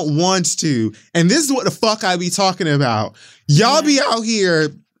 you don't want to. And this is what the fuck I be talking about. Y'all be out here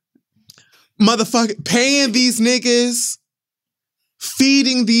motherfucking paying these niggas,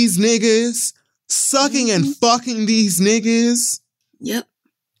 feeding these niggas, sucking and fucking these niggas. Yep.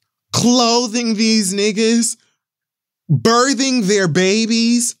 Clothing these niggas, birthing their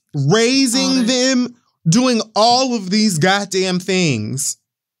babies, raising them, doing all of these goddamn things.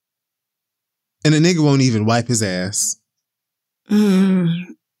 And a nigga won't even wipe his ass. I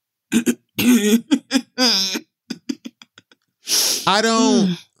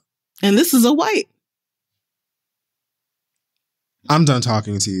don't. And this is a white. I'm done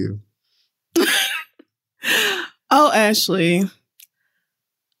talking to you. Oh, Ashley.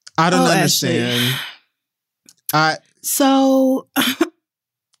 I don't understand.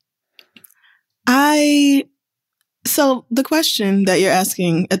 So the question that you're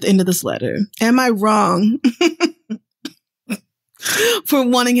asking at the end of this letter, am I wrong for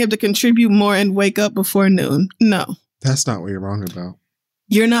wanting him to contribute more and wake up before noon? No. That's not what you're wrong about.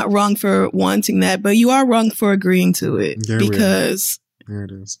 You're not wrong for wanting that, but you are wrong for agreeing to it. Yeah, because there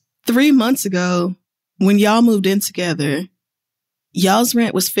it is. 3 months ago, when y'all moved in together, y'all's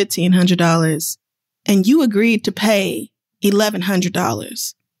rent was $1,500 and you agreed to pay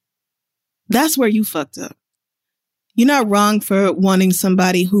 $1,100. That's where you fucked up. You're not wrong for wanting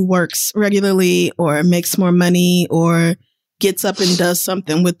somebody who works regularly or makes more money or gets up and does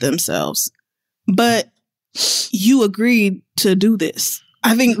something with themselves. But you agreed to do this.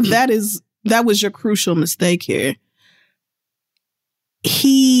 I think that was your crucial mistake here.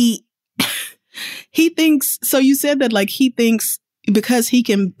 He thinks, so you said that like he thinks because he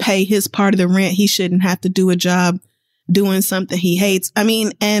can pay his part of the rent, he shouldn't have to do a job doing something he hates. I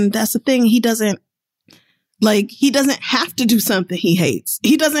mean, and that's the thing. He doesn't have to do something he hates.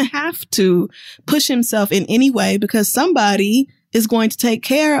 He doesn't have to push himself in any way because somebody is going to take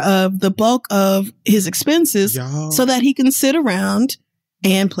care of the bulk of his expenses so that he can sit around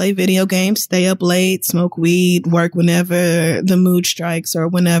and play video games, stay up late, smoke weed, work whenever the mood strikes or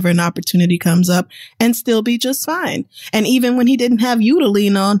whenever an opportunity comes up and still be just fine. And even when he didn't have you to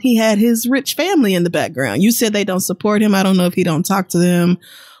lean on, he had his rich family in the background. You said they don't support him. I don't know if he don't talk to them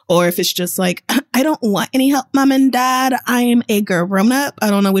or if it's just like, I don't want any help, mom and dad. I am a grown up. I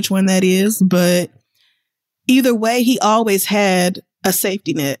don't know which one that is, but either way, he always had a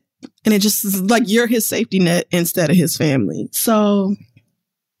safety net and it just is like you're his safety net instead of his family. So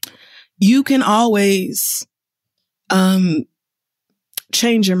you can always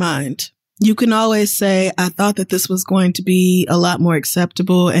change your mind. You can always say, I thought that this was going to be a lot more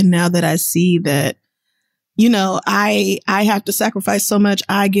acceptable. And now that I see that, you know, I have to sacrifice so much.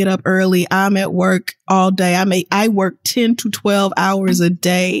 I get up early. I'm at work all day. I work 10 to 12 hours a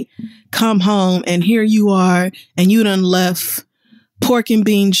day, come home, and here you are, and you done left pork and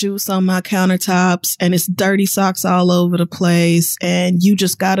bean juice on my countertops and it's dirty socks all over the place. And you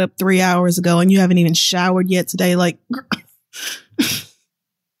just got up 3 hours ago and you haven't even showered yet today. Like,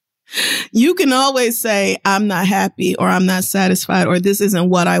 you can always say, I'm not happy or I'm not satisfied or this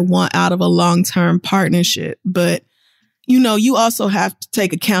isn't what I want out of a long-term partnership. But, you know, you also have to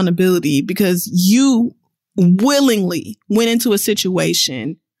take accountability because you willingly went into a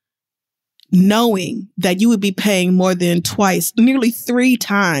situation knowing that you would be paying more than twice, nearly 3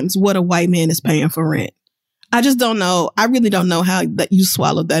 times what a white man is paying for rent. I just don't know. I really don't know how that you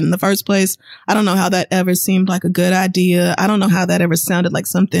swallowed that in the first place. I don't know how that ever seemed like a good idea. I don't know how that ever sounded like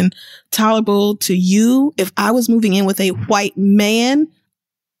something tolerable to you. If I was moving in with a white man,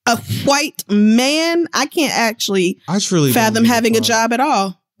 I can't actually fathom having a job at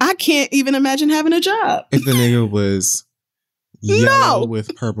all. I can't even imagine having a job. If the nigga was yellow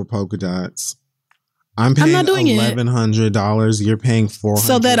with purple polka dots. I'm not doing $1,100. You're paying $400.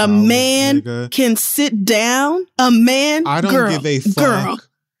 So that a man can sit down. A man. I don't give a fuck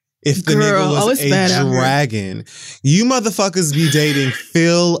if the nigga was a dragon. You motherfuckers be dating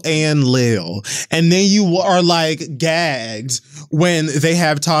Phil and Lil, and then you are like gagged when they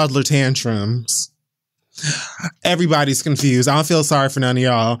have toddler tantrums. Everybody's confused. I don't feel sorry for none of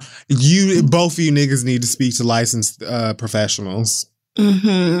y'all. Both of you niggas need to speak to licensed professionals.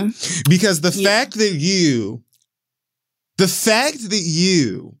 Mm-hmm. Because the fact that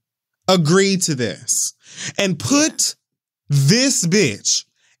you agreed to this and put this bitch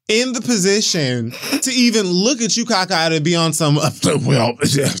in the position to even look at you cockeyed and be on some, well,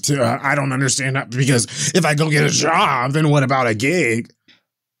 I don't understand that because if I go get a job, then what about a gig?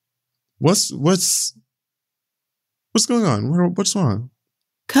 What's going on? What's wrong?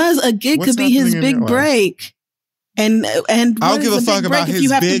 Because a gig could be his big break. And I don't give a fuck about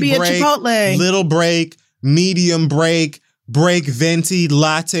his big break, little break, medium break, venti,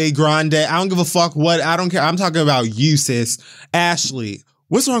 latte, grande. I don't give a fuck what. I don't care. I'm talking about you, sis. Ashley,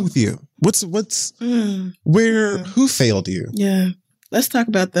 what's wrong with you? Who failed you? Yeah. Let's talk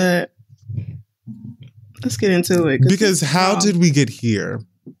about that. Let's get into it. Because how did we get here?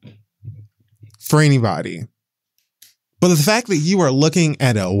 For anybody. But the fact that you are looking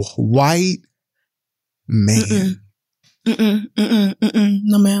at a white man. No,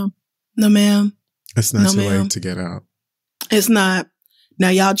 ma'am. It's not too late to get out. It's not. Now,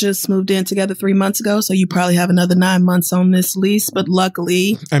 y'all just moved in together 3 months ago, so you probably have another 9 months on this lease. But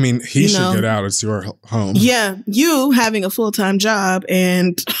luckily, I mean, he should get out. It's your home. Yeah, you having a full-time job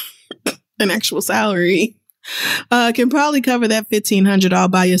and an actual salary can probably cover that $1,500 all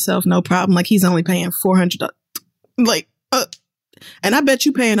by yourself, no problem. Like he's only paying $400. Like, and I bet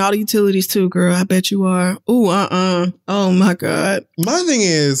you paying all the utilities too, girl. I bet you are. Ooh, oh my God. My thing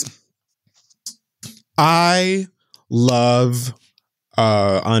is, I love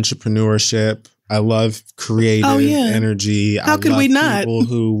entrepreneurship. I love creative energy. How could we not? People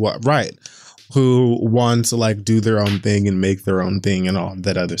who want to like do their own thing and make their own thing and all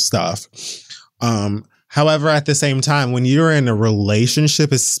that other stuff. However, at the same time, when you're in a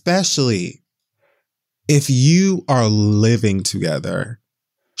relationship, especially if you are living together,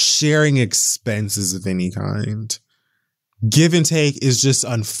 sharing expenses of any kind, give and take is just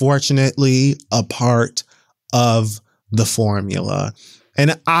unfortunately a part of the formula.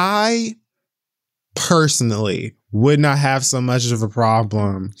 And I personally would not have so much of a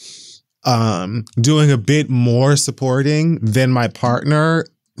problem doing a bit more supporting than my partner,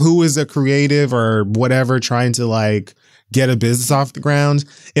 who is a creative or whatever, trying to like get a business off the ground.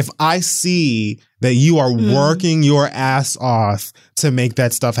 If I see that you are working your ass off to make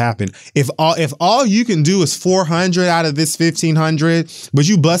that stuff happen, if all you can do is 400 out of this 1,500, but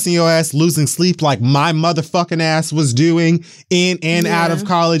you busting your ass, losing sleep like my motherfucking ass was doing in and out of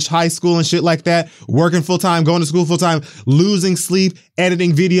college, high school and shit like that, working full time, going to school full time, losing sleep,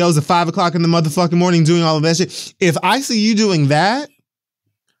 editing videos at 5 o'clock in the motherfucking morning, doing all of that shit. If I see you doing that,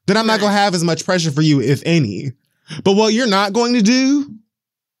 then I'm not going to have as much pressure for you, if any. But what you're not going to do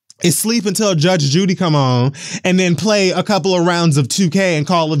is sleep until Judge Judy come on and then play a couple of rounds of 2K and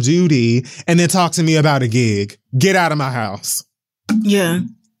Call of Duty and then talk to me about a gig. Get out of my house. Yeah.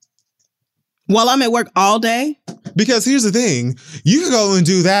 While I'm at work all day? Because here's the thing. You can go and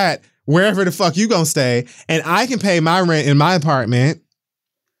do that wherever the fuck you gonna stay, and I can pay my rent in my apartment.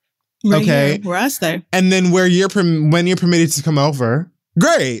 Right okay. Here, where I stay. And then when you're permitted to come over,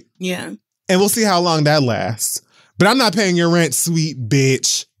 great. Yeah. And we'll see how long that lasts. But I'm not paying your rent, sweet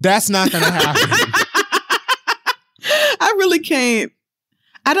bitch. That's not going to happen. I really can't.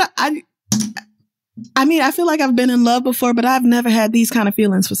 I mean, I feel like I've been in love before, but I've never had these kind of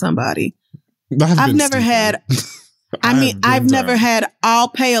feelings for somebody. I've never had, I've never had, I'll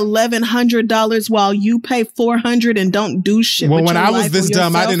pay $1,100 while you pay $400 and don't do shit. Well, with when your I was life this or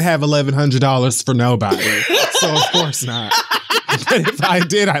dumb, I yourself. didn't have $1,100 for nobody. So of course not. But if I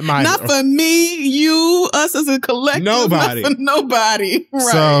did, I might. Not for me, you, us as a collective. Nobody. Not for nobody. Right.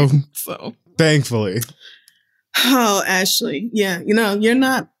 So thankfully. Oh, Ashley. Yeah. You know, you're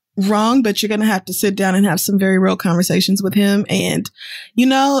not wrong, but you're going to have to sit down and have some very real conversations with him. And, you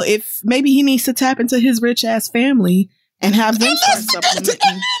know, if maybe he needs to tap into his rich ass family and have them start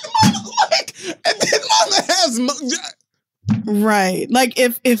supplementing. And then mama has right. Like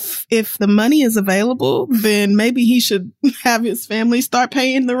if the money is available, then maybe he should have his family start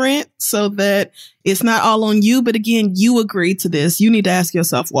paying the rent so that it's not all on you. But again, you agreed to this. You need to ask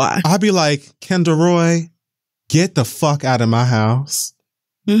yourself why. I'd be like, Kendall Roy, get the fuck out of my house.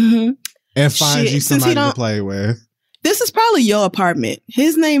 Mm-hmm. And find you somebody to play with. This is probably your apartment.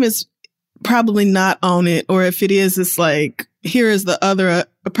 His name is probably not on it. Or if it is, it's like, here is the other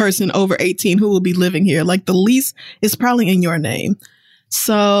person over 18 who will be living here. Like the lease is probably in your name.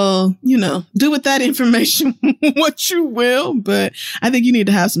 So, you know, do with that information what you will. But I think you need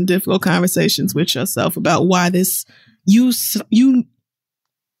to have some difficult conversations with yourself about why this, you saw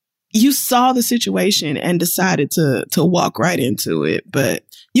the situation and decided to walk right into it. But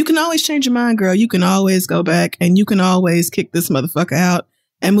you can always change your mind, girl. You can always go back and you can always kick this motherfucker out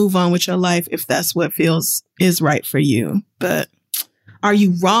and move on with your life if that's what is right for you. But are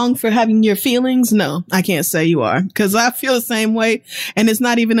you wrong for having your feelings? No, I can't say you are, because I feel the same way. And it's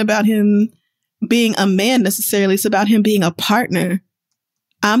not even about him being a man necessarily. It's about him being a partner.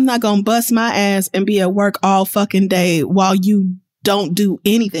 I'm not going to bust my ass and be at work all fucking day while you don't do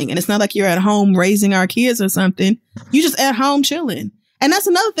anything. And it's not like you're at home raising our kids or something. You just at home chilling. And that's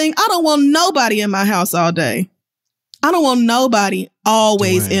another thing. I don't want nobody in my house all day. I don't want nobody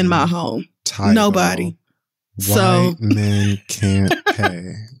always in my home. Typo. Nobody. White men can't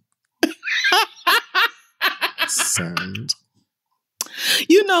pay. Send.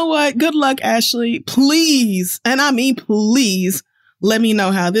 You know what? Good luck, Ashley. Please, and I mean please, let me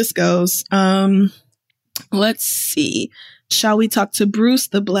know how this goes. Let's see. Shall we talk to Bruce,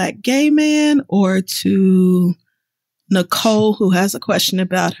 the black gay man, or to Nicole, who has a question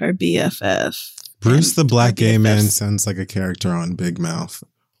about her BFF? Bruce, the black gay man, sounds like a character on Big Mouth.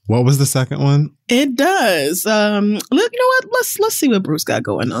 What was the second one? It does. Look, you know what? Let's see what Bruce got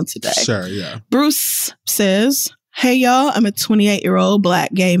going on today. Sure, yeah. Bruce says, "Hey y'all, I'm a 28-year-old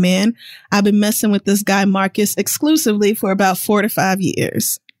black gay man. I've been messing with this guy Marcus exclusively for about 4 to 5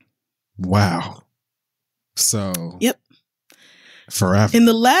 years." Wow. So. Yep. Forever. In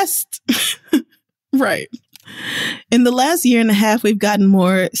the last, right. In the last year and a half, we've gotten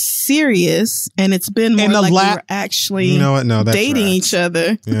more serious, and it's been more like we're actually you know what? No, that's dating each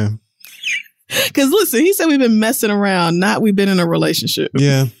other. Yeah. Because listen, he said we've been messing around, not we've been in a relationship.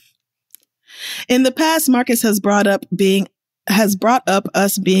 Yeah. In the past, Marcus has brought up being has brought up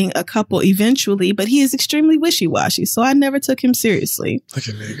us being a couple eventually, but he is extremely wishy-washy, so I never took him seriously. Look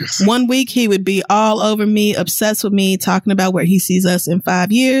at niggas. One week he would be all over me, obsessed with me, talking about where he sees us in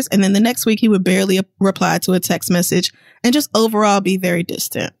 5 years, and then the next week he would barely reply to a text message and just overall be very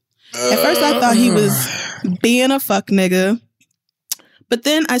distant. At first I thought he was being a fuck nigga, but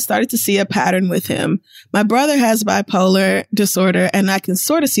then I started to see a pattern with him. My brother has bipolar disorder and I can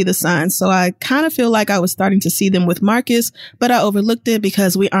sort of see the signs. So I kind of feel like I was starting to see them with Marcus, but I overlooked it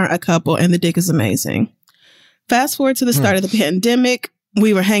because we aren't a couple and the dick is amazing. Fast forward to the start of the pandemic.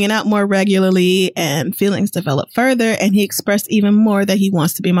 We were hanging out more regularly and feelings developed further. And he expressed even more that he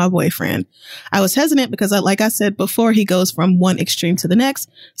wants to be my boyfriend. I was hesitant because like I said before, he goes from one extreme to the next.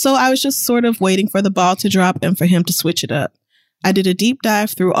 So I was just sort of waiting for the ball to drop and for him to switch it up. I did a deep dive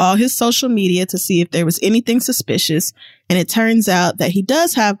through all his social media to see if there was anything suspicious, and it turns out that he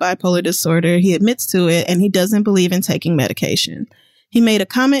does have bipolar disorder. He admits to it, and he doesn't believe in taking medication. He made a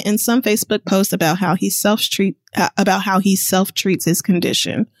comment in some Facebook post about how he self-treats his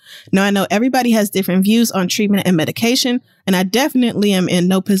condition. Now, I know everybody has different views on treatment and medication, and I definitely am in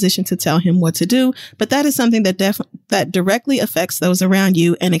no position to tell him what to do, but that is something that directly affects those around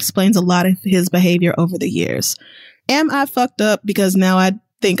you and explains a lot of his behavior over the years. Am I fucked up because now I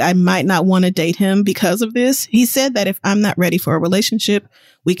think I might not want to date him because of this? He said that if I'm not ready for a relationship,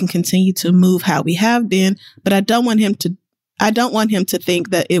 we can continue to move how we have been, but I don't want him to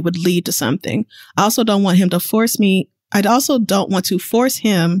think that it would lead to something. I also don't want him to force him,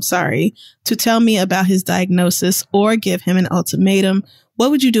 to tell me about his diagnosis or give him an ultimatum.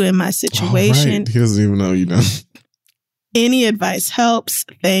 What would you do in my situation? Right. He doesn't even know, you know. Any advice helps.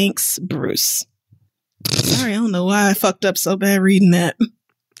 Thanks, Bruce. Sorry, I don't know why I fucked up so bad reading that.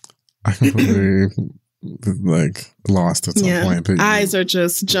 I completely lost at some point. Eyes are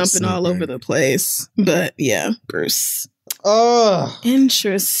just jumping all over the place. But yeah, Bruce. Oh,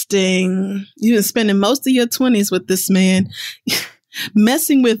 interesting. You've been spending most of your 20s with this man,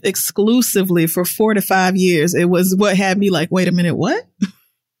 messing with exclusively for 4 to 5 years. It was what had me like, wait a minute, what?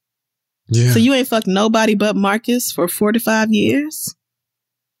 Yeah. So you ain't fucked nobody but Marcus for 4 to 5 years?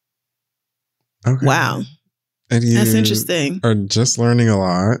 Okay. Wow. And that's interesting. Are just learning a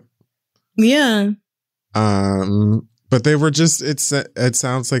lot. Yeah. But they were just, it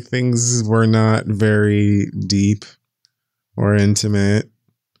sounds like things were not very deep or intimate.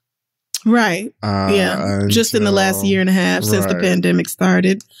 Right. Yeah. Just in the last year and a half since the pandemic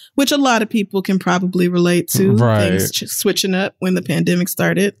started, which a lot of people can probably relate to. Right. Things switching up when the pandemic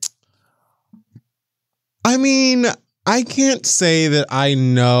started. I mean, I can't say that I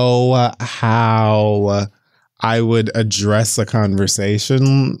know how I would address a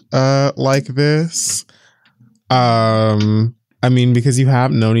conversation like this. I mean, because you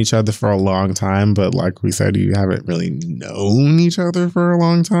have known each other for a long time, but like we said, you haven't really known each other for a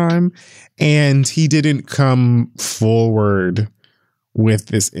long time. And he didn't come forward with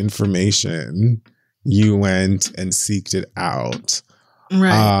this information. You went and seeked it out.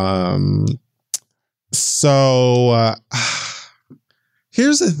 Right. So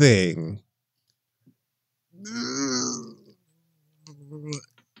here's the thing.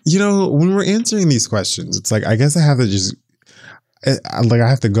 You know, when we're answering these questions, it's like, I guess I have to just, I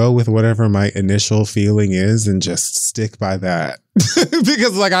have to go with whatever my initial feeling is and just stick by that.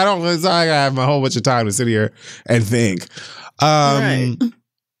 Because like, it's not like I have a whole bunch of time to sit here and think. Right.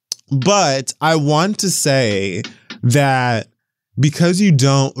 But I want to say that because you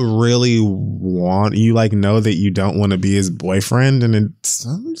don't really know that you don't want to be his boyfriend, and it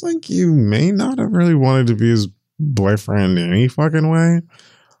sounds like you may not have really wanted to be his boyfriend in any fucking way.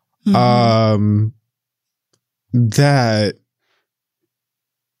 Mm-hmm. That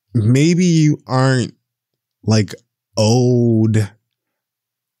maybe you aren't like owed,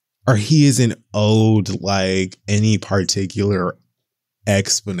 or he isn't owed like any particular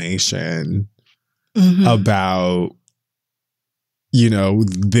explanation about, you know,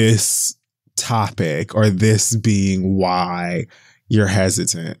 this topic or this being why you're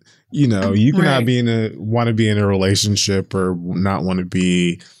hesitant. You know, you cannot want to be in a relationship or not want to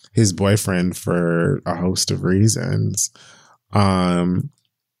be his boyfriend for a host of reasons.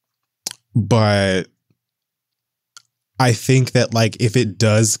 But I think that like, if it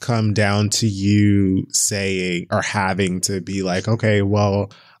does come down to you saying or having to be like, okay, well,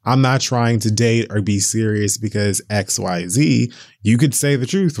 I'm not trying to date or be serious because X, Y, Z, you could say the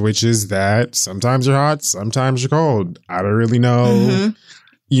truth, which is that sometimes you're hot, sometimes you're cold. I don't really know,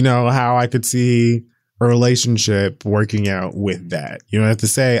 you know, how I could see a relationship working out with that. You don't have to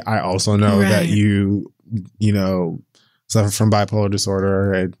say, I also know that you know, suffer from bipolar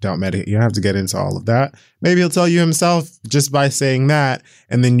disorder and don't medicate. You don't have to get into all of that. Maybe he'll tell you himself just by saying that,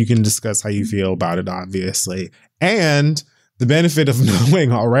 and then you can discuss how you feel about it, obviously. And the benefit of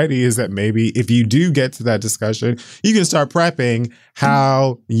knowing already is that maybe if you do get to that discussion, you can start prepping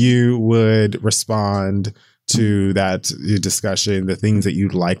how you would respond to that discussion, the things that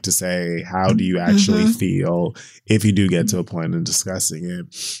you'd like to say. How do you actually feel if you do get to a point of discussing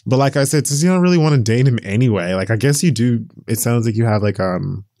it? But like I said, since you don't really want to date him anyway, like I guess you do. It sounds like you have like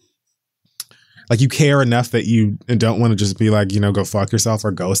you care enough that you don't want to just be like, go fuck yourself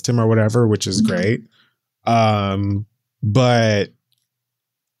or ghost him or whatever, which is great. But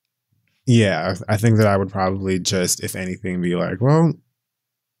yeah, I think that I would probably just, if anything, be like, well,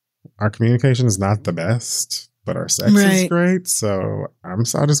 our communication is not the best, but our sex is great. So I'm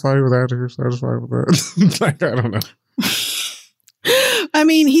satisfied with that. You're satisfied with that. Like, I don't know. I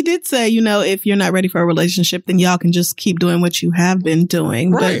mean, he did say, if you're not ready for a relationship, then y'all can just keep doing what you have been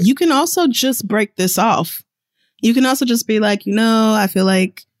doing. Right. But you can also just break this off. You can also just be like, I feel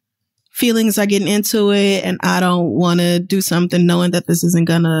like feelings are getting into it and I don't want to do something knowing that this isn't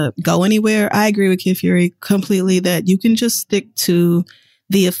going to go anywhere. I agree with Kid Fury completely that you can just stick to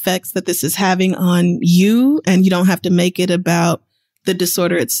the effects that this is having on you and you don't have to make it about the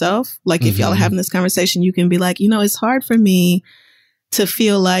disorder itself. Like if y'all are having this conversation, you can be like, it's hard for me to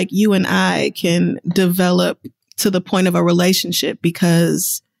feel like you and I can develop to the point of a relationship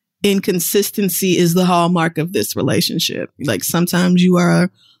because inconsistency is the hallmark of this relationship. Like sometimes you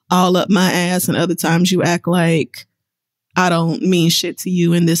are all up my ass and other times you act like I don't mean shit to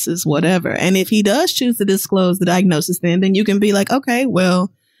you and this is whatever. And if he does choose to disclose the diagnosis, then you can be like, okay,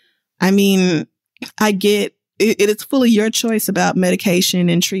 well, I mean, I get it. It's fully your choice about medication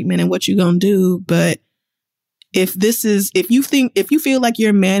and treatment and what you're going to do. But if you feel like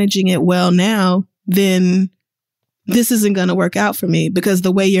you're managing it well now, then this isn't going to work out for me because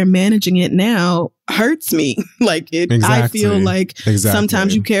the way you're managing it now hurts me. I feel like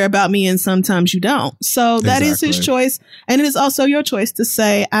sometimes you care about me and sometimes you don't. So that is his choice. And it is also your choice to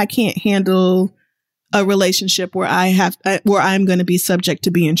say, I can't handle a relationship where I'm going to be subject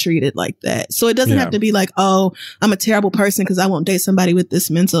to being treated like that. So it doesn't have to be like, oh, I'm a terrible person because I won't date somebody with this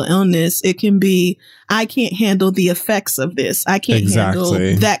mental illness. It can be, I can't handle the effects of this. I can't handle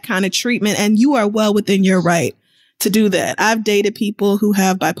that kind of treatment. And you are well within your right to do that. I've dated people who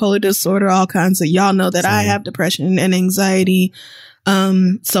have bipolar disorder, all kinds of, y'all know that I have depression and anxiety.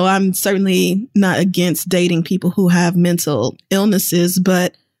 So I'm certainly not against dating people who have mental illnesses,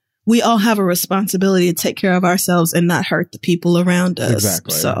 but we all have a responsibility to take care of ourselves and not hurt the people around us.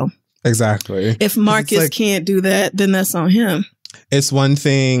 Exactly. So exactly. If Marcus can't do that, then that's on him. It's one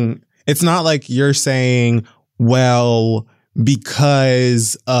thing. It's not like you're saying, well,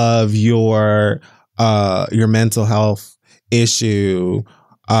 because of your mental health issue,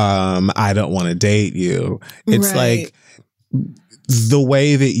 I don't want to date you. It's like the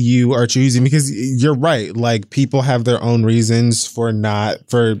way that you are choosing, because you're right. Like people have their own reasons for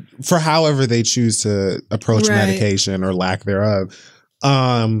however they choose to approach medication or lack thereof.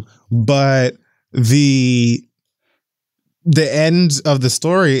 But the end of the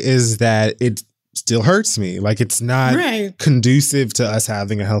story is that it still hurts me. Like it's not conducive to us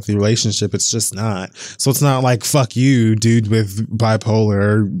having a healthy relationship. It's just not. So it's not like, fuck you, dude with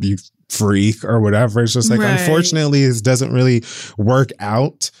bipolar, you freak or whatever. It's just like, unfortunately, this doesn't really work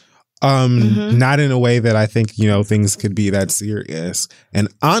out. Not in a way that I think, things could be that serious. And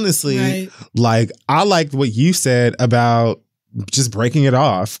honestly, like I liked what you said about just breaking it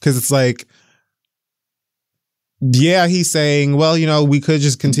off. Cause it's like, yeah, he's saying, well, we could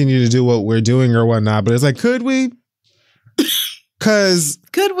just continue to do what we're doing or whatnot. But it's like, could we? Because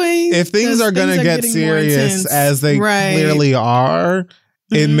could we? If things are going to get serious as they clearly are,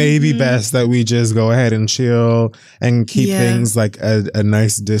 it may be best that we just go ahead and chill and keep things like a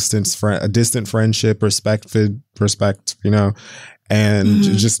nice distant friendship, respect, and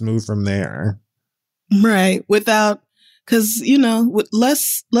just move from there. Right. Without, because,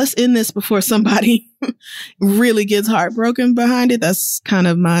 let's end this before somebody really gets heartbroken behind it. That's kind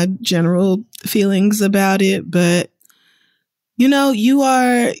of my general feelings about it. But, you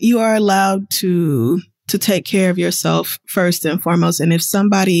are allowed to take care of yourself first and foremost. And if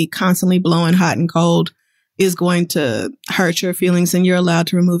somebody constantly blowing hot and cold is going to hurt your feelings, then you're allowed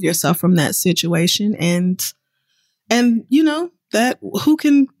to remove yourself from that situation. And that who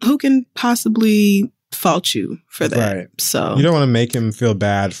can possibly fault you for that? Right. So you don't want to make him feel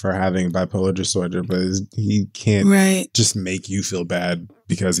bad for having bipolar disorder, but he can't just make you feel bad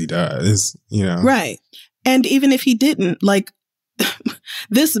because he does, Right. And even if he didn't, like,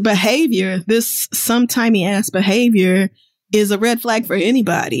 This behavior, this sometimey ass behavior is a red flag for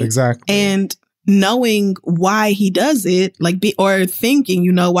anybody. Exactly. And knowing why he does it, or thinking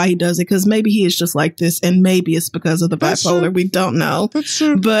you know why he does it, because maybe he is just like this and maybe it's because of the bipolar. We don't know. That's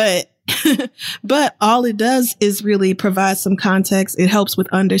true. But all it does is really provide some context. It helps with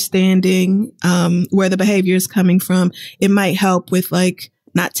understanding where the behavior is coming from. It might help with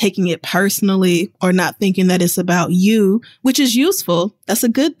not taking it personally or not thinking that it's about you, which is useful. That's a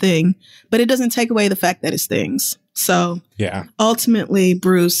good thing, but it doesn't take away the fact that it stings. So yeah, ultimately,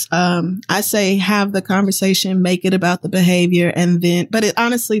 Bruce, I say have the conversation, make it about the behavior, but it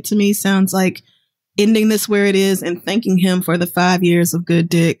honestly to me sounds like ending this where it is and thanking him for the 5 years of good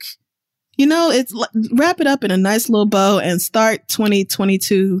dick. It's wrap it up in a nice little bow and start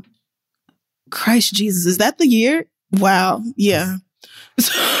 2022. Christ Jesus, is that the year? Wow. Yeah.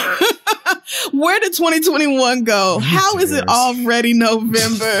 Where did 2021 go? How is it already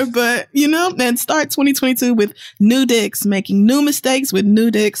November? But, and start 2022 with new dicks. Making new mistakes with new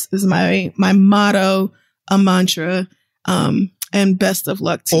dicks is my motto, a mantra. And best of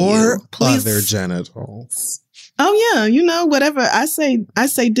luck to you. Or other genitals. Oh yeah, whatever. I say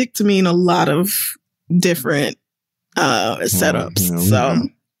dick to mean a lot of different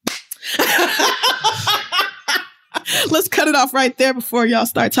setups. Let's cut it off right there before y'all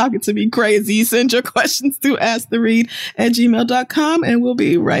start talking to me crazy. Send your questions to asktheread@gmail.com and we'll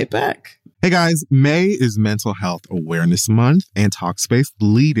be right back. Hey guys, May is Mental Health Awareness Month, and Talkspace, the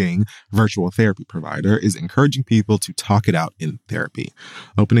leading virtual therapy provider, is encouraging people to talk it out in therapy.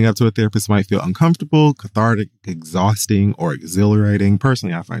 Opening up to a therapist might feel uncomfortable, cathartic, exhausting, or exhilarating.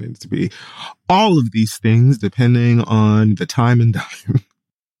 Personally, I find it to be all of these things depending on the time and dime.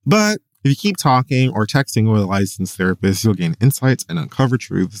 But if you keep talking or texting with a licensed therapist, you'll gain insights and uncover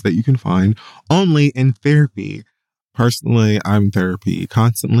truths that you can find only in therapy. Personally, I'm in therapy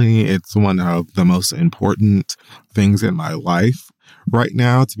constantly. It's one of the most important things in my life right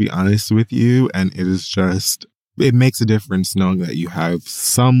now, to be honest with you. And it makes a difference knowing that you have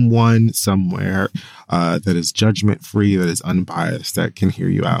someone somewhere that is judgment-free, that is unbiased, that can hear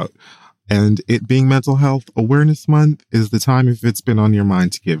you out. And it being Mental Health Awareness Month is the time, if it's been on your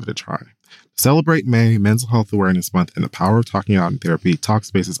mind, to give it a try. Celebrate May, Mental Health Awareness Month, and the power of talking out in therapy.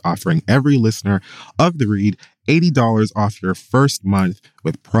 Talkspace is offering every listener of The Read $80 off your first month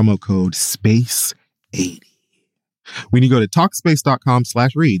with promo code SPACE80. When you go to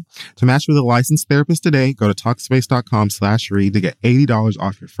Talkspace.com/read to match with a licensed therapist today, go to Talkspace.com/read to get $80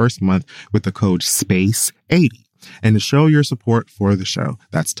 off your first month with the code SPACE80. And to show your support for the show,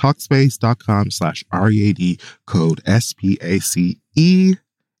 that's Talkspace.com/READ, code SPACE80.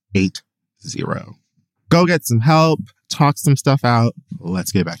 Go get some help, talk some stuff out.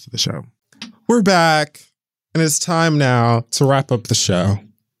 Let's get back to the show. We're back, and it's time now to wrap up the show.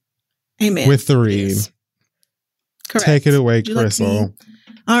 Amen. With The Read. Yes. Correct. Take it away, Crystal.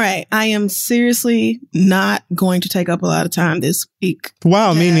 All right. I am seriously not going to take up a lot of time this week.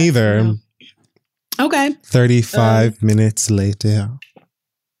 Wow, me neither. Okay. 35 minutes later.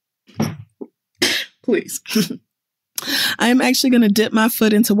 Please. I am actually going to dip my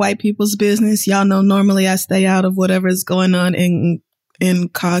foot into white people's business. Y'all know normally I stay out of whatever is going on in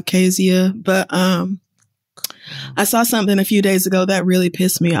Caucasia, but I saw something a few days ago that really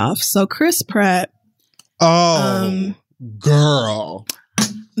pissed me off. So Chris Pratt. Oh, girl.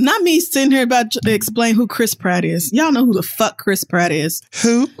 Not me sitting here about to explain who Chris Pratt is. Y'all know who the fuck Chris Pratt is.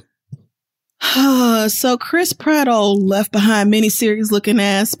 Who? So Chris Pratt, old Left Behind miniseries looking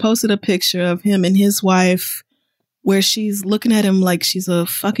ass, posted a picture of him and his wife where she's looking at him like she's a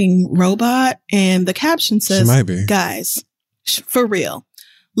fucking robot. And the caption says, she might be. Guys, for real,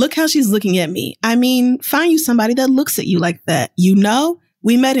 look how she's looking at me. I mean, find you somebody that looks at you like that.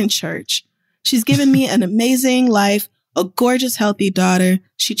 We met in church. She's given me an amazing life, a gorgeous, healthy daughter.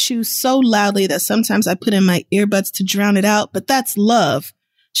 She chews so loudly that sometimes I put in my earbuds to drown it out, but that's love.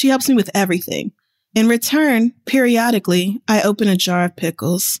 She helps me with everything. In return, periodically, I open a jar of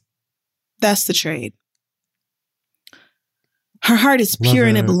pickles. That's the trade. Her heart is pure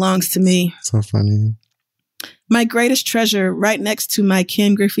and it belongs to me. So funny. My greatest treasure right next to my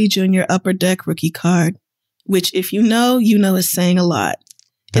Ken Griffey Jr. Upper Deck rookie card, which if you know is saying a lot.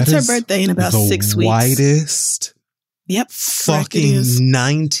 It's her birthday in about 6 weeks. Whitest. Yep. Fucking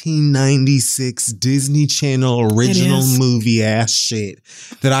 1996 Disney Channel original movie ass shit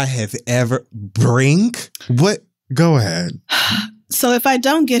that I have ever. Brink? What? Go ahead. So if I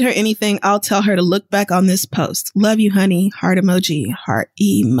don't get her anything, I'll tell her to look back on this post. Love you, honey. Heart emoji. Heart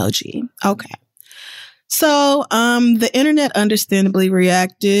emoji. Okay. So the internet understandably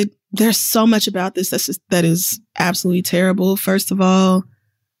reacted. There's so much about this that is absolutely terrible. First of all,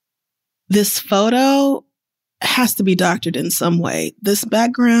 this photo has to be doctored in some way. This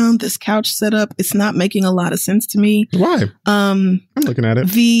background, this couch setup, it's not making a lot of sense to me. Why? I'm looking at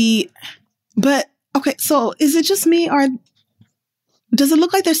it. But okay, so is it just me, or does it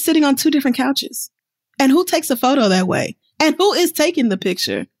look like they're sitting on two different couches? And who takes a photo that way? And who is taking the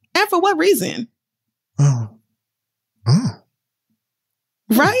picture? And for what reason? Oh.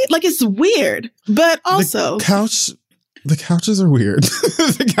 Right? Like, it's weird. But also, the couches are weird.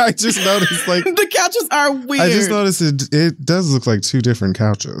 I just noticed, like, the couches are weird. I just noticed it does look like two different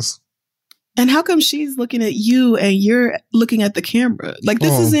couches. And how come she's looking at you and you're looking at the camera? Like,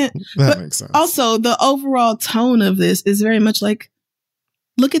 this isn't. That makes sense. Also, the overall tone of this is very much like,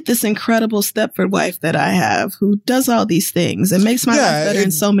 look at this incredible Stepford wife that I have who does all these things and makes my life better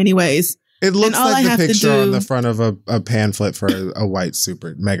in so many ways. It looks like the picture on the front of a pamphlet for a white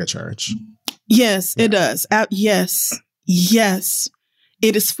super mega church. Yes, it does. Yes.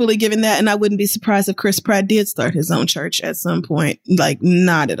 It is fully given that. And I wouldn't be surprised if Chris Pratt did start his own church at some point. Like,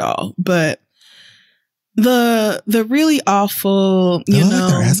 not at all. But the really awful,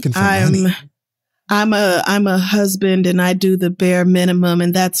 they're asking for money. I'm a husband and I do the bare minimum,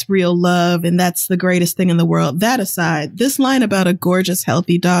 and that's real love, and that's the greatest thing in the world. That aside, this line about a gorgeous,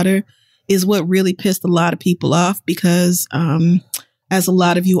 healthy daughter is what really pissed a lot of people off because, as a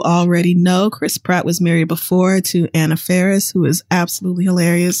lot of you already know, Chris Pratt was married before to Anna Faris, who is absolutely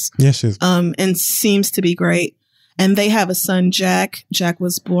hilarious. Yes, she is. And seems to be great. And they have a son, Jack. Jack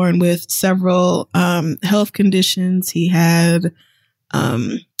was born with several health conditions. He had,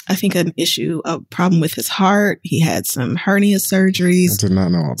 I think, a problem with his heart. He had some hernia surgeries. I did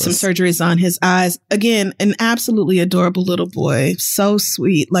not know all this. Some surgeries on his eyes. Again, an absolutely adorable little boy. So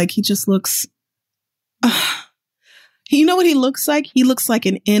sweet. Like, he just looks... you know what he looks like? He looks like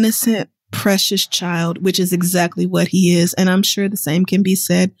an innocent, precious child, which is exactly what he is. And I'm sure the same can be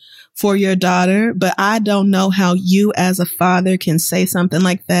said for your daughter. But I don't know how you as a father can say something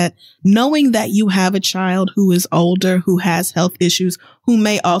like that, knowing that you have a child who is older, who has health issues, who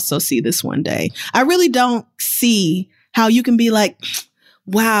may also see this one day. I really don't see how you can be like,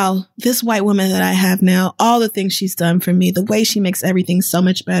 wow, this white woman that I have now, all the things she's done for me, the way she makes everything so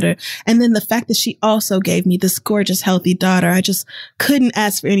much better. And then the fact that she also gave me this gorgeous, healthy daughter. I just couldn't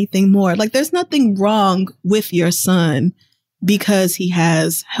ask for anything more. Like, there's nothing wrong with your son because he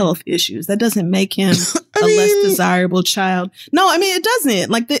has health issues. That doesn't make him less desirable child. No, I mean, it doesn't.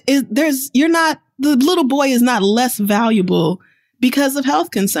 Like, the little boy is not less valuable because of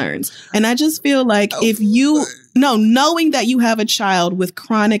health concerns. And I just feel like knowing that you have a child with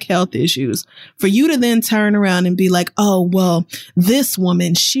chronic health issues, for you to then turn around and be like, oh, well, this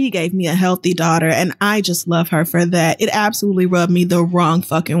woman, she gave me a healthy daughter and I just love her for that. It absolutely rubbed me the wrong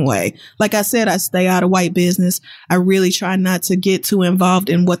fucking way. Like I said, I stay out of white business. I really try not to get too involved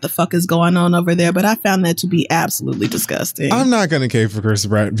in what the fuck is going on over there, but I found that to be absolutely disgusting. I'm not going to cape for Chris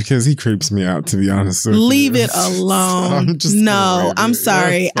Pratt because he creeps me out, to be honest with you. Leave it alone. I'm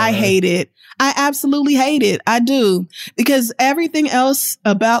sorry. I hate it. I absolutely hate it. I do. Because everything else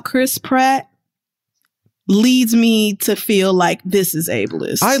about Chris Pratt leads me to feel like this is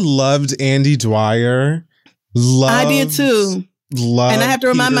ableist. I loved Andy Dwyer. I did too. And I have to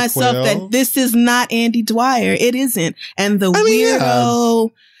remind myself that this is not Andy Dwyer. It isn't. And the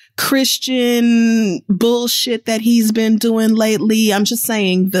weirdo Christian bullshit that he's been doing lately. I'm just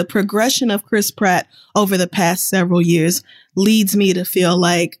saying the progression of Chris Pratt over the past several years leads me to feel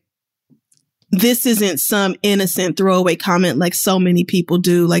like this isn't some innocent throwaway comment like so many people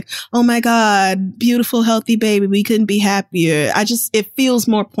do. Like, oh my God, beautiful, healthy baby. We couldn't be happier. It feels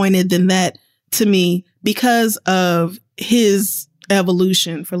more pointed than that to me because of his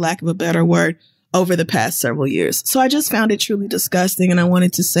evolution, for lack of a better word, over the past several years. So I just found it truly disgusting. And I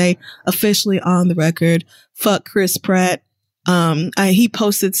wanted to say officially on the record, fuck Chris Pratt. He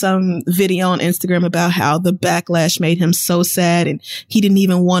posted some video on Instagram about how the backlash made him so sad and he didn't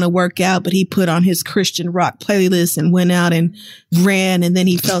even want to work out, but he put on his Christian rock playlist and went out and ran, and then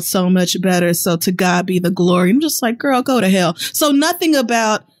he felt so much better. So to God be the glory. I'm just like, girl, go to hell. So nothing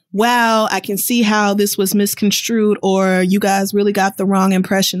about, wow, I can see how this was misconstrued, or you guys really got the wrong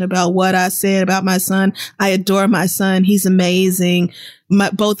impression about what I said about my son. I adore my son. He's amazing.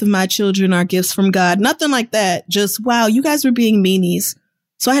 Both of my children are gifts from God. Nothing like that. Just, wow, you guys were being meanies.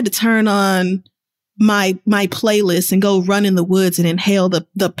 So I had to turn on my playlist and go run in the woods and inhale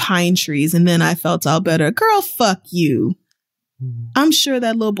the pine trees. And then I felt all better. Girl, fuck you. I'm sure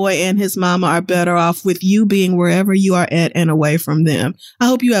that little boy and his mama are better off with you being wherever you are at and away from them. I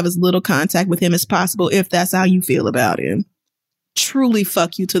hope you have as little contact with him as possible if that's how you feel about him. Truly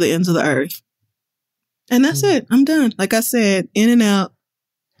fuck you to the ends of the earth. And that's it. I'm done. Like I said, in and out.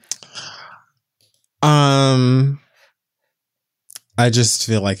 I just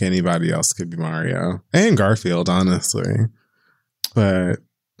feel like anybody else could be Mario and Garfield, honestly. But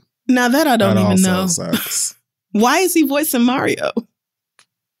now that I don't even know. Sucks. Why is he voicing Mario?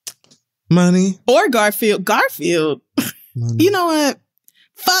 Money. Or Garfield. Money. You know what?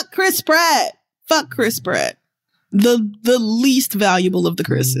 Fuck Chris Pratt. The least valuable of the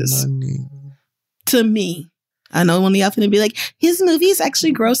Chris's. Money. To me. I know when the outfit would be like, his movie is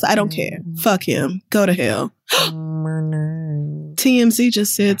actually gross. I don't care. Fuck him. Go to hell. TMZ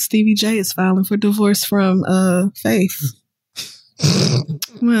just said Stevie J is filing for divorce from Faith.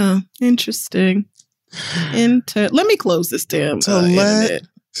 Well, interesting. Let me close this damn internet.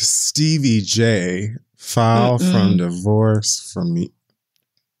 Stevie J file from divorce from me.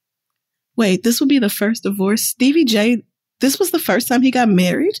 Wait, this would be the first divorce? Stevie J, this was the first time he got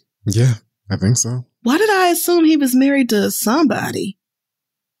married? Yeah, I think so. Why did I assume he was married to somebody?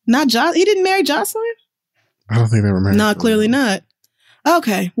 Not Jocelyn? He didn't marry Jocelyn? I don't think they were married. No, clearly not.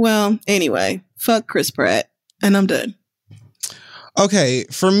 Okay, well, anyway, fuck Chris Pratt, and I'm done. Okay,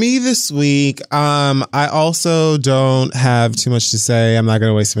 for me this week, I also don't have too much to say. I'm not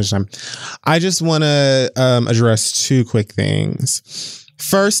going to waste too much time. I just want to address two quick things.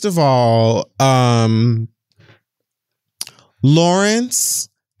 First of all, Lawrence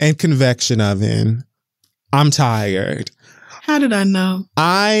and Convection Oven. I'm tired. How did I know?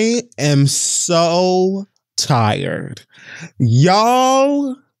 I am so tired.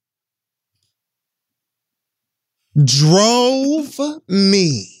 Y'all drove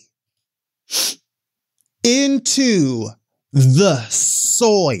me into the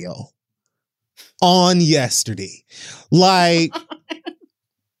soil on yesterday. Like,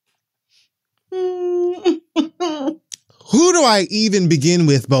 who do I even begin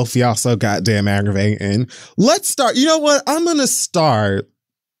with? Both y'all so goddamn aggravating. Let's start. You know what? I'm going to start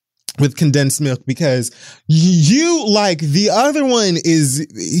with condensed milk because you, like, the other one is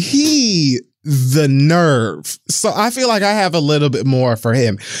the nerve. So I feel like I have a little bit more for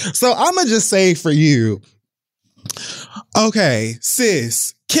him. So I'm going to just say for you, okay,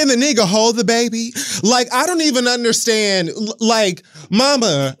 sis, can the nigga hold the baby? Like, I don't even understand. Like,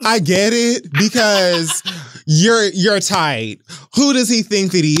 mama, I get it because you're tight. Who does he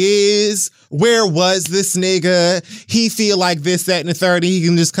think that he is? Where was this nigga? He feel like this, that, and the 30. He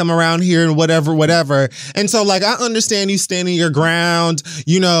can just come around here and whatever. And so, like, I understand you standing your ground.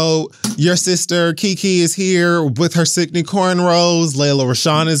 You know, your sister Kiki is here with her Sickney cornrows. Layla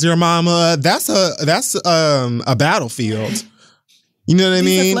Rashawn is your mama. That's a battlefield. You know what I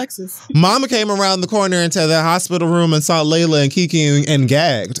mean? Mama came around the corner into the hospital room and saw Layla and Kiki and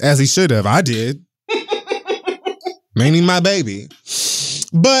gagged, as he should have. I did. Meaning my baby.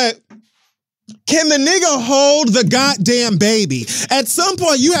 But can the nigga hold the goddamn baby? At some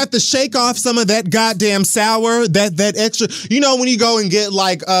point, you have to shake off some of that goddamn sour, that extra. You know, when you go and get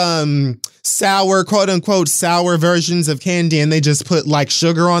like sour, quote unquote, sour versions of candy and they just put like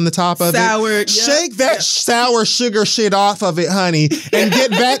sugar on the top of it. Shake that sour sugar shit off of it, honey, and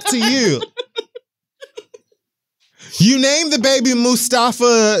get back to you. You name the baby Mustafa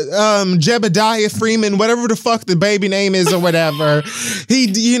Jebediah Freeman, whatever the fuck the baby name is or whatever.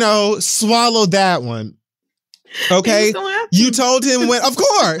 He, you know, swallowed that one. Okay? You told him when, of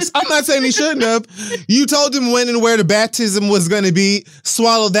course, I'm not saying he shouldn't have. You told him when and where the baptism was going to be.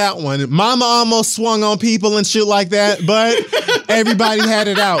 Swallow that one. Mama almost swung on people and shit like that, but everybody had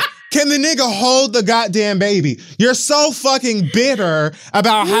it out. Can the nigga hold the goddamn baby? You're so fucking bitter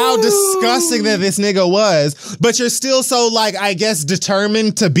about how disgusting that this nigga was, but you're still so, like, I guess,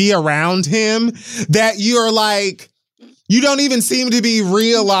 determined to be around him that you're like, you don't even seem to be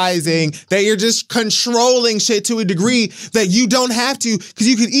realizing that you're just controlling shit to a degree that you don't have to, because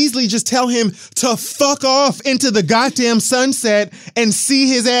you could easily just tell him to fuck off into the goddamn sunset and see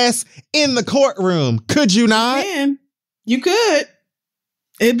his ass in the courtroom. Could you not? Man, you could.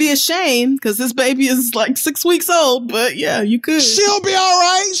 It'd be a shame because this baby is like 6 weeks old, but yeah, you could. She'll be all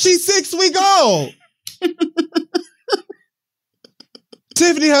right. She's 6 weeks old.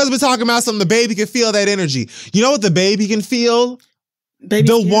 Tiffany husband talking about something. The baby can feel that energy. You know what the baby can feel?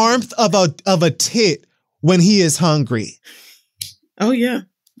 The warmth of a tit when he is hungry. Oh yeah,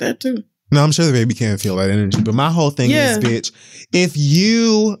 that too. No, I'm sure the baby can't feel that energy. But my whole thing is, bitch, if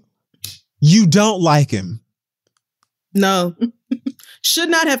you don't like him, no. Should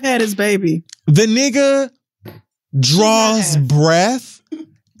not have had his baby. The nigga draws breath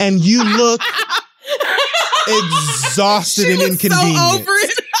and you look exhausted and inconvenient. So over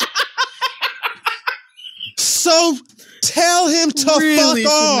it. So tell him to fuck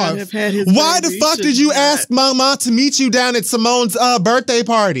off. Why the fuck did you ask Mama to meet you down at Simone's birthday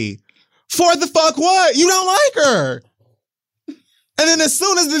party? For the fuck what? You don't like her. And then as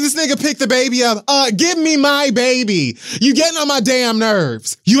soon as this nigga picked the baby up, give me my baby. You getting on my damn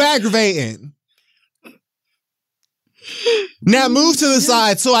nerves. You aggravating. Now move to the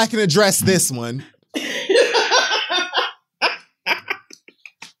side so I can address this one.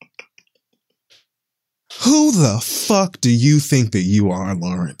 Who the fuck do you think that you are,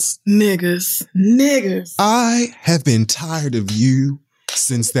 Lawrence? Niggas. I have been tired of you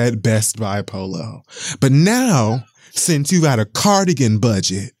since that Best Buy polo. But now, since you got a cardigan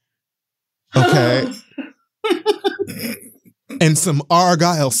budget, okay, and some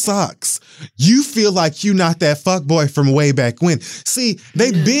Argyle socks, you feel like you not that fuckboy from way back when. See,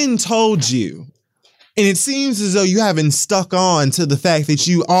 they've been told you. And it seems as though you haven't stuck on to the fact that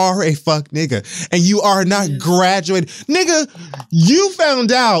you are a fuck nigga and you are not graduated. Nigga, you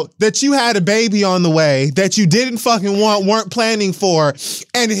found out that you had a baby on the way that you didn't fucking want, weren't planning for,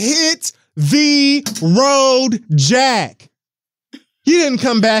 and hit the road jack. You didn't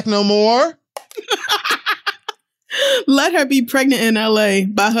come back no more. Let her be pregnant in LA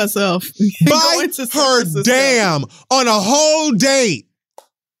by herself. By her damn on a whole date.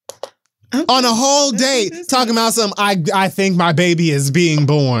 Okay. On a whole date, talking about some, I think my baby is being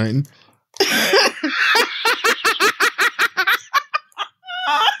born.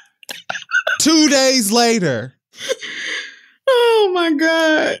 2 days later. Oh my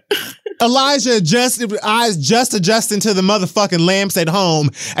God. Elijah eyes just adjusting to the motherfucking lamps at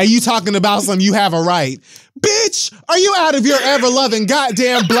home, and you talking about some you have a right. Bitch, are you out of your ever-loving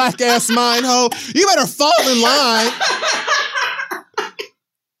goddamn black-ass mind, ho? You better fall in line.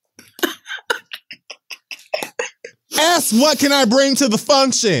 Ask what can I bring to the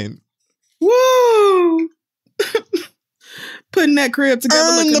function? Woo! Putting that crib together.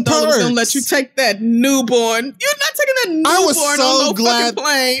 Earn the perks. Gonna let you take that newborn. You're not taking that newborn. I was so on no glad. Fucking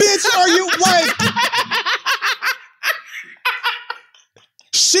plane. Bitch, are you like?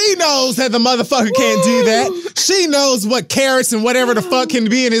 She knows that the motherfucker can't do that. She knows what carrots and whatever the fuck can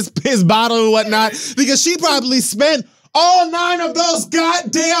be in his bottle and whatnot, because she probably spent all 9 of those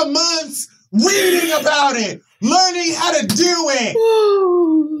goddamn months reading about it. Learning how to do it.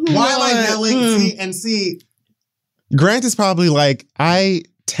 Ooh, why am I yelling? See, Grant is probably like, I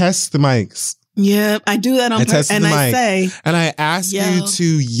test the mics. Yep, I do that on purpose. And I say, and I ask you to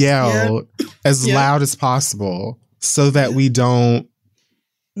yell as loud as possible so that we don't.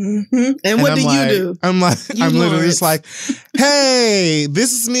 Mm-hmm. And what do you do? I'm literally just like, hey,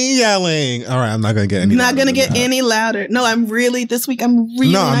 this is me yelling. All right, I'm not gonna get any. Not gonna get any louder. No, this week I'm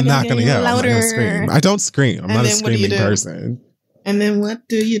really. No, I'm not gonna yell. Louder. I'm not gonna scream. I don't scream. I'm not a screaming person. And then what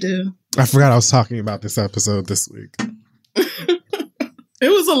do you do? I forgot I was talking about this episode this week. It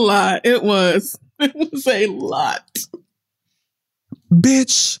was a lot. It was a lot.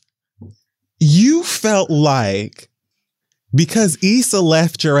 Bitch, you felt like, because Issa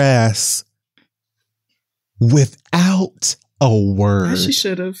left your ass without a word. As she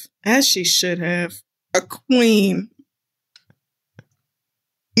should have. As she should have. A queen.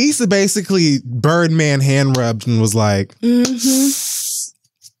 Issa basically Birdman hand rubbed and was like, I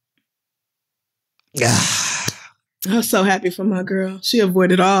was so happy for my girl. She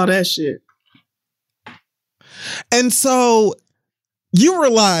avoided all that shit. And so you were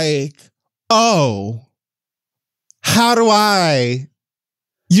like, oh, how do I,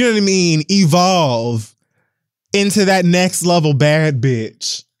 you know what I mean, evolve into that next level bad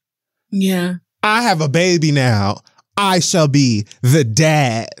bitch? Yeah. I have a baby now. I shall be the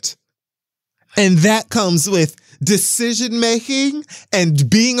dad. And that comes with decision making and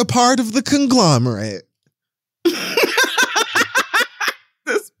being a part of the conglomerate.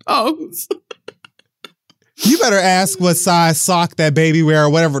 This pose. You better ask what size sock that baby wear or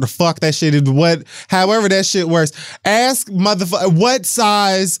whatever the fuck that shit is. However that shit works. Ask motherfucker what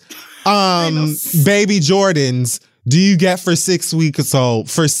size baby Jordans do you get for 6 weeks old?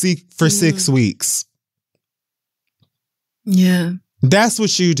 For 6 weeks. Yeah. That's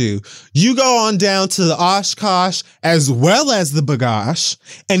what you do. You go on down to the Oshkosh as well as the Bagash,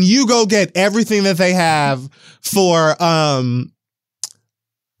 and you go get everything that they have for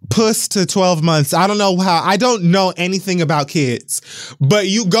puss to 12 months. I don't know anything about kids, but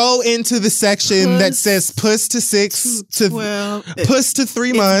you go into the section that says puss to 6 to puss to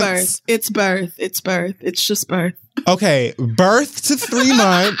 3 months. It's birth. It's just birth. Okay, birth to 3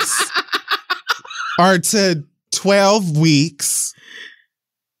 months or to 12 weeks.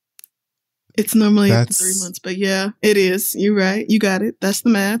 It's normally 3 months, but yeah, it is. You're right. You got it. That's the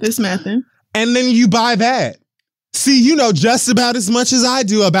math. It's mathing. And then you buy that. See, you know just about as much as I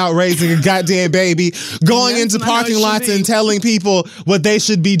do about raising a goddamn baby, going into parking lots and telling people what they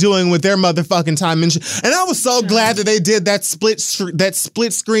should be doing with their motherfucking time. And I was so glad that they did that split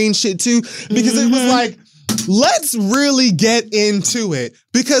screen shit too, because it was like, let's really get into it.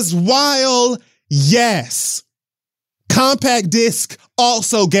 Because while, yes, compact disc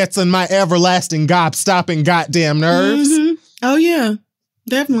also gets on my everlasting stopping goddamn nerves. Mm-hmm. Oh, yeah.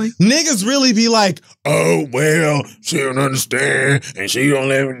 Definitely. Niggas really be like, oh, well, she don't understand, and she don't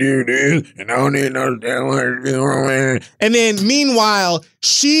let me do this, and I don't even understand what she's doing. And then, meanwhile,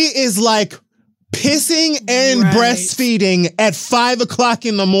 she is like pissing and breastfeeding at 5 o'clock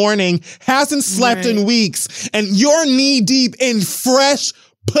in the morning, hasn't slept in weeks, and you're knee deep in fresh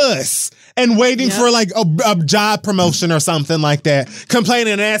puss and waiting for like a job promotion or something like that,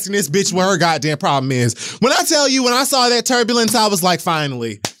 complaining and asking this bitch what her goddamn problem is. When I tell you, when I saw that turbulence, I was like,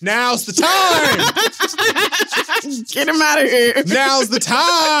 finally, now's the time. Get him out of here. Now's the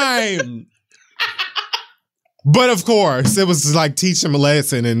time. But of course, it was like teach him a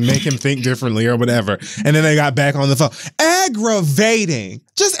lesson and make him think differently or whatever. And then they got back on the phone. Aggravating.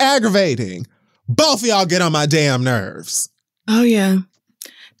 Just aggravating. Both of y'all get on my damn nerves. Oh, yeah.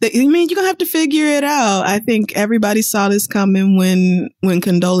 I mean, you're going to have to figure it out. I think everybody saw this coming when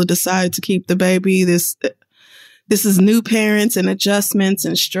Condola decided to keep the baby. This is new parents and adjustments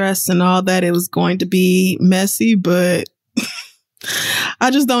and stress and all that. It was going to be messy, but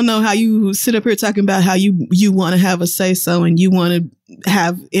I just don't know how you sit up here talking about how you want to have a say-so and you want to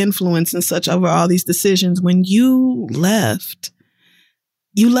have influence and such over all these decisions when you left.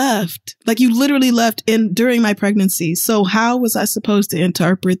 You left. Like, you literally left during my pregnancy. So how was I supposed to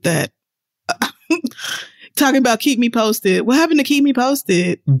interpret that? Talking about keep me posted. What happened to keep me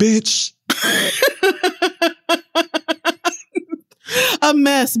posted? Bitch. A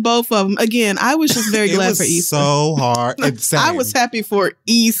mess, both of them. Again, I was just very glad for Issa. So hard. I was happy for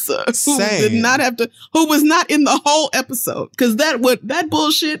Issa, who was not in the whole episode, because that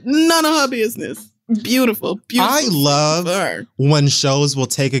bullshit, none of her business. Beautiful. I love when shows will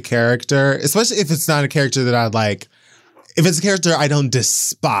take a character, especially if it's not a character that I like, if it's a character I don't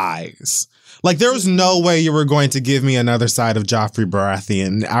despise. Like, there was no way you were going to give me another side of Joffrey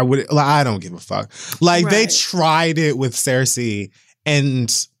Baratheon. I don't give a fuck. Like, they tried it with Cersei and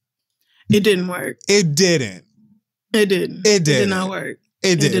it didn't work. It didn't. It didn't. It did not work.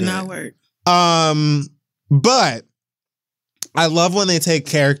 It did not work. But I love when they take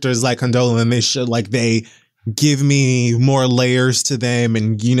characters like Condola and they give me more layers to them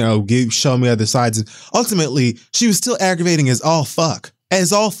and, you know, show me other sides. And ultimately, she was still aggravating as all fuck.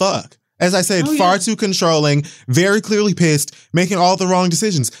 As I said, far too controlling, very clearly pissed, making all the wrong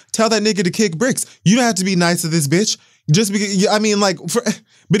decisions. Tell that nigga to kick bricks. You don't have to be nice to this bitch. Just because, I mean, like,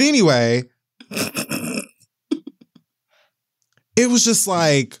 but anyway, it was just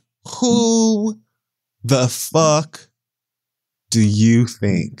like, who the fuck do you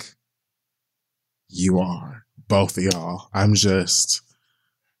think you are? Both of y'all.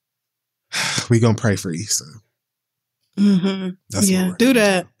 We gonna pray for Issa. Mm-hmm. Yeah, do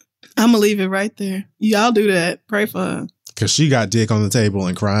that. I'm gonna leave it right there. Y'all do that. Pray for her. Because she got dick on the table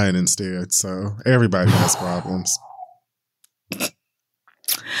and crying instead. So everybody has problems.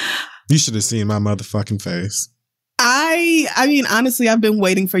 You should have seen my motherfucking face. I mean, honestly, I've been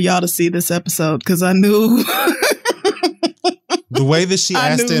waiting for y'all to see this episode because I knew. The way that she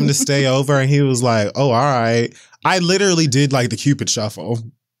asked him to stay over and he was like, oh, all right. I literally did like the Cupid shuffle.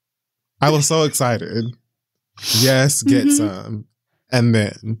 I was so excited. Yes, get some. And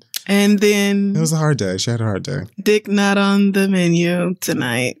then it was a hard day. She had a hard day. Dick not on the menu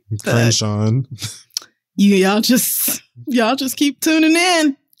tonight. Crenshaw. Y'all just keep tuning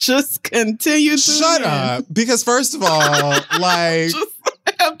in. Just continue to shut up. Because first of all, like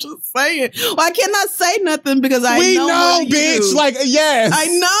I'm just saying. Well, I cannot say nothing because we know bitch. Like, yes. I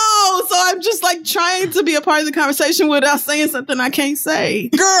know. So I'm just like trying to be a part of the conversation without saying something I can't say.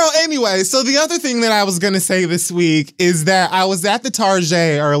 Girl, anyway, so the other thing that I was gonna say this week is that I was at the Target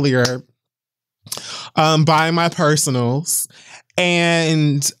earlier buying my personals.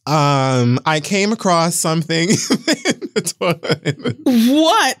 And I came across something in the toilet.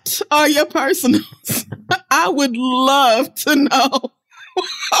 What are your personals? I would love to know.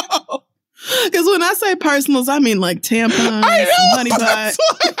 Because when I say personals, I mean like tampons, honey pot. That's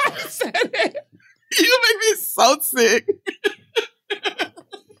why I said it. You make me so sick.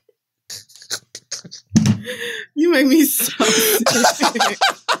 You make me so sick.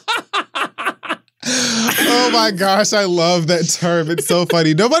 Oh my gosh, I love that term. It's so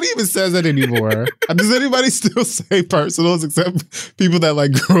funny. Nobody even says that anymore. Does anybody still say personals except people that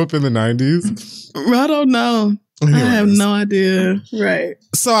like grew up in the 90s? I don't know. Anyways. I have no idea. Right.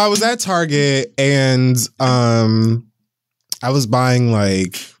 So I was at Target and I was buying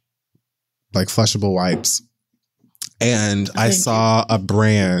like flushable wipes. And I saw a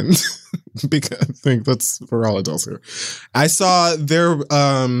brand because I think we're all adults here. I saw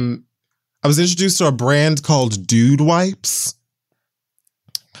I was introduced to a brand called Dude Wipes.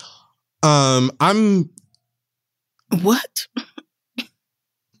 What?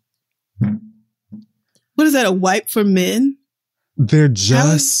 What is that, a wipe for men? They're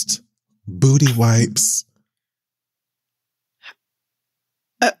just booty wipes.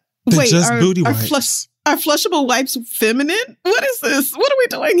 Wait, just booty wipes. Are flushable wipes feminine? What is this? What are we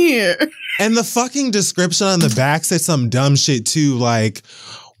doing here? And the fucking description on the back said some dumb shit too, like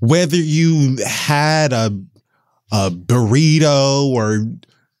whether you had a burrito or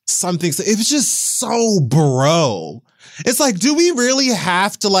something. It was just so bro. It's like, do we really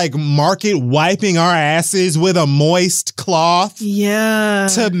have to like market wiping our asses with a moist cloth? Yeah.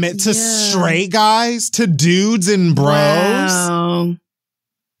 To straight guys, to dudes and bros? Wow.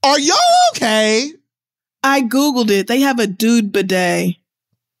 Are y'all okay? I Googled it. They have a dude bidet.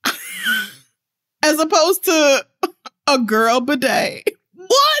 As opposed to a girl bidet.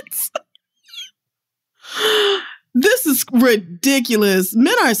 What? This is ridiculous.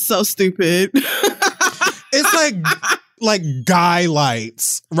 Men are so stupid. It's like guy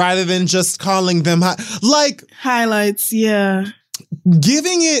lights rather than just calling them like highlights. Yeah.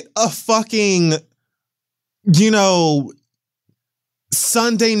 Giving it a fucking,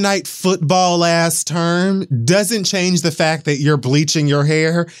 Sunday night football ass term doesn't change the fact that you're bleaching your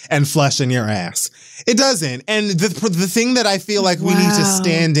hair and flushing your ass. It doesn't. And the thing that I feel like we need to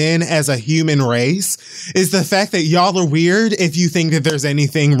stand in as a human race is the fact that y'all are weird if you think that there's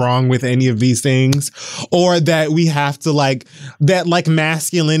anything wrong with any of these things, or that we have to that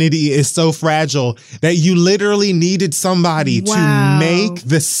masculinity is so fragile that you literally needed somebody to make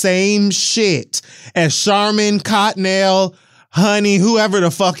the same shit as Charmin, Cottonelle, Honey, whoever the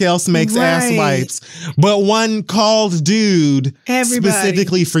fuck else makes ass wipes, but one called Dude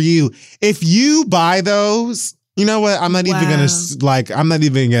specifically for you. If you buy those, you know what? I'm not even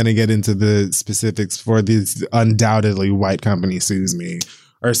gonna get into the specifics for these undoubtedly white company sues me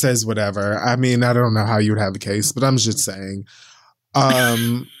or says whatever. I mean, I don't know how you would have a case, but I'm just saying,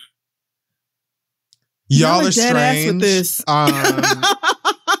 y'all are strange. With this.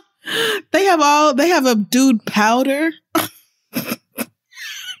 They have a dude powder.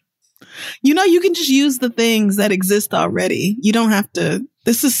 You can just use the things that exist already. You don't have to.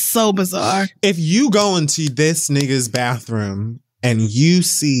 This is so bizarre. If you go into this nigga's bathroom and you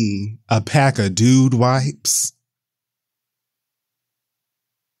see a pack of Dude Wipes,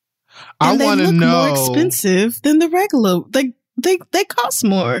 I want to know. More expensive than the regular. They cost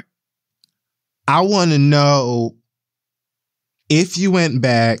more. I want to know if you went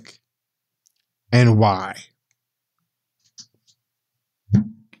back and why.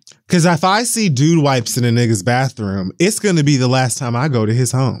 Because if I see Dude Wipes in a nigga's bathroom, it's going to be the last time I go to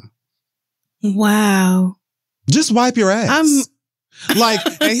his home. Wow. Just wipe your ass. And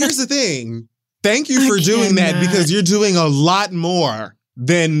here's the thing. Thank you for doing that, because you're doing a lot more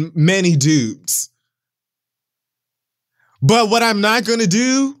than many dudes. But what I'm not going to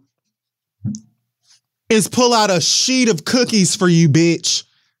do is pull out a sheet of cookies for you, bitch.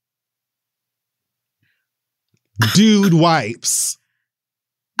 Dude Wipes.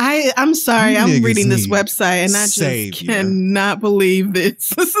 I'm sorry. I'm reading this website and I just cannot believe this.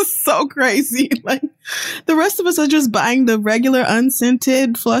 This is so crazy. Like, the rest of us are just buying the regular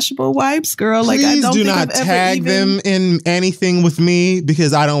unscented flushable wipes, girl. Please I don't do not tag them in anything with me,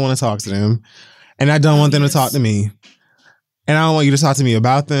 because I don't want to talk to them, and I don't want them to talk to me, and I don't want you to talk to me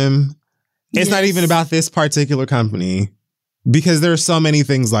about them. It's not even about this particular company, because there are so many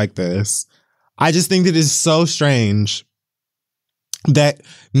things like this. I just think that it's so strange that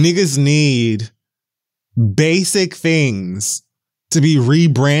niggas need basic things to be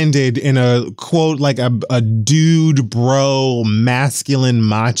rebranded in a quote, like a dude bro masculine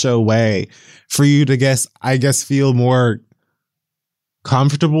macho way for you to I guess feel more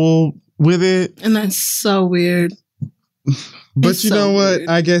comfortable with it. And that's so weird. But it's you know what? Weird.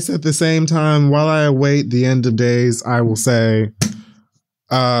 I guess at the same time, while I await the end of days, I will say,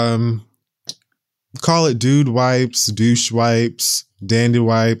 call it Dude Wipes, Douche Wipes, Dandy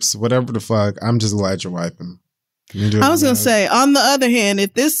Wipes, whatever the fuck. I'm just glad you're wiping. I was going to say, on the other hand,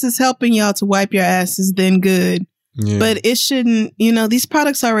 if this is helping y'all to wipe your asses, then good. Yeah. But it shouldn't, these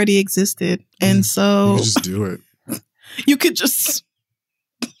products already existed. And so you could just do it. You could just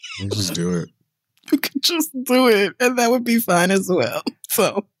do it. You could just do it. And that would be fine as well.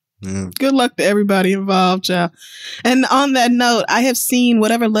 So good luck to everybody involved, child. And on that note, I have seen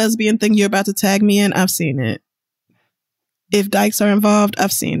whatever lesbian thing you're about to tag me in. I've seen it. If dykes are involved,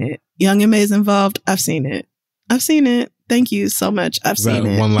 I've seen it. Young M.A.'s involved, I've seen it. Thank you so much. I've seen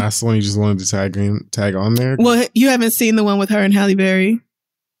it. One last one you just wanted to tag on there? Well, you haven't seen the one with her and Halle Berry?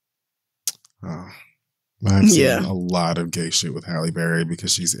 Oh, I've seen a lot of gay shit with Halle Berry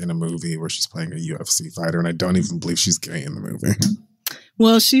because she's in a movie where she's playing a UFC fighter, and I don't even believe she's gay in the movie.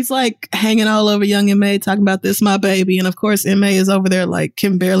 Well, she's like hanging all over young M.A. talking about this, my baby. And of course, M.A. is over there like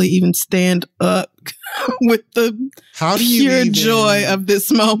can barely even stand up with the pure joy of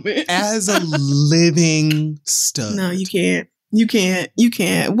this moment. As a living stud. No, you can't. You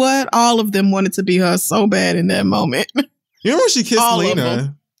can't. What? All of them wanted to be her so bad in that moment. You remember she kissed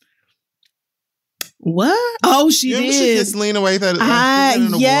Lena? What? Oh, she did. She kissed Lena Waithe at an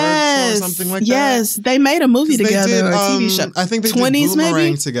award show or something like that. Yes, they made a movie together, or a TV show. I think they 20s did Boomerang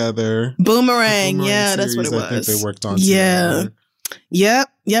maybe? Together. Boomerang, yeah, that's what it was. I think they worked on together.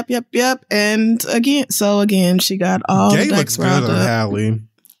 Yep. And again, she got all Gay the looks decks round good on up. Halle.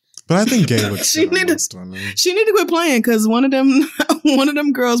 But I think Gay looks She good on most women. She need to quit playing because one of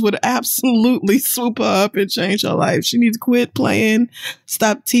them girls would absolutely swoop her up and change her life. She needs to quit playing,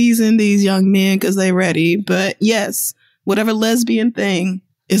 stop teasing these young men because they're ready. But yes, whatever lesbian thing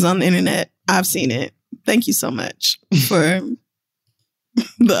is on the internet, I've seen it. Thank you so much for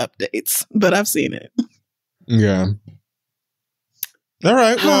the updates, but I've seen it. Yeah. All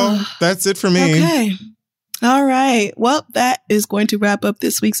right. Well, that's it for me. Okay. All right. Well, that is going to wrap up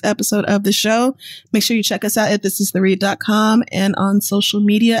this week's episode of the show. Make sure you check us out at thisistheread.com and on social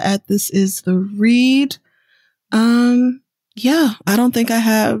media at thisistheread. Yeah, I don't think I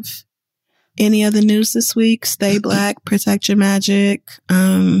have any other news this week. Stay black, protect your magic.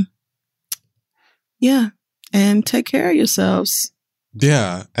 Yeah, and take care of yourselves.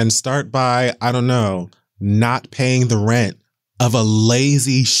 Yeah, and start by, I don't know, not paying the rent of a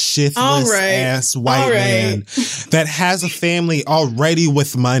lazy, shiftless ass white man that has a family already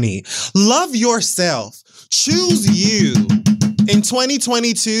with money. Love yourself. Choose you. In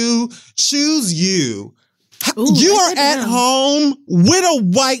 2022, choose you. Ooh, you are at home with a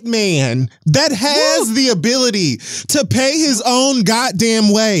white man that has the ability to pay his own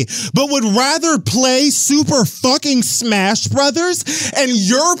goddamn way, but would rather play Super fucking Smash Brothers, and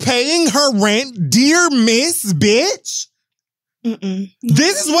you're paying her rent, dear Miss Bitch?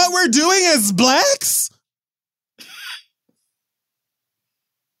 This is what we're doing as blacks?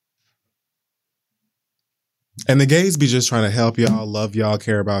 And the gays be just trying to help y'all, love y'all,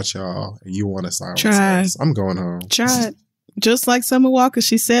 care about y'all, and you want to silence us. I'm going home. Tried. Just like Summer Walker,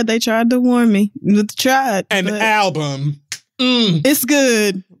 she said they tried to warn me. Tried. An album. It's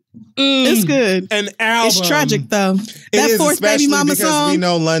good. It's good. An album. It's tragic though. That fourth Baby Mama song. We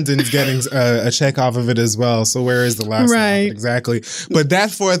know London's getting a check off of it as well. So where is the last one? Exactly. But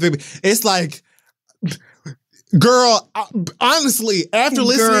that fourth baby, it's like, girl, honestly, after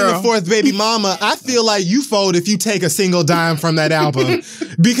listening to Fourth Baby Mama, I feel like you fold if you take a single dime from that album.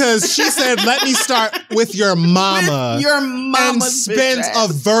 Because she said, let me start with your mama. With your mama. And spends a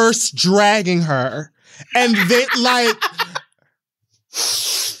verse dragging her. And then like...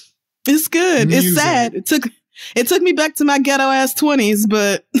 It's good. Music. It's sad. It took me back to my ghetto ass 20s,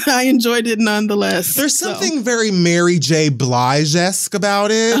 but I enjoyed it nonetheless. There's something very Mary J. Blige-esque about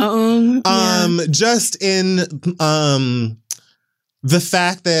it. Just in the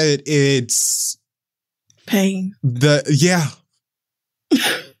fact that it's pain. And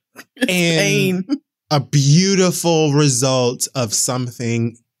pain. A beautiful result of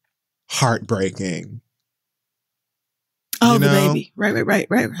something heartbreaking. Oh, the baby. Right.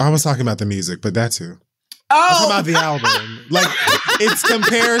 I was talking about the music, but that too. Oh, I'm talking about the album. Like, it's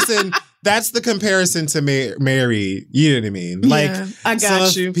comparison. That's the comparison to Mary. You know what I mean? Like, I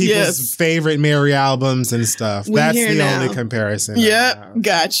got you. People's favorite Mary albums and stuff. That's the only comparison. Yep,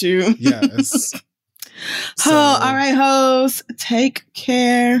 got you. Yes. All right, hoes. Take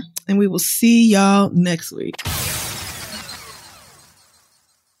care, and we will see y'all next week.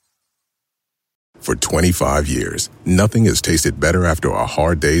 For 25 years, nothing has tasted better after a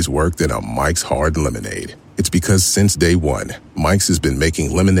hard day's work than a Mike's Hard Lemonade. It's because since day one, Mike's has been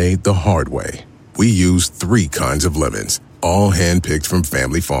making lemonade the hard way. We use 3 kinds of lemons, all handpicked from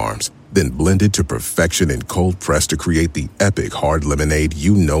family farms, then blended to perfection and cold pressed to create the epic hard lemonade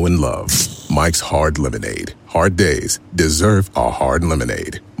you know and love. Mike's Hard Lemonade. Hard days deserve a hard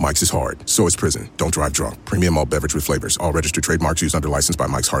lemonade. Mike's is hard, so is prison. Don't drive drunk. Premium malt beverage with flavors. All registered trademarks used under license by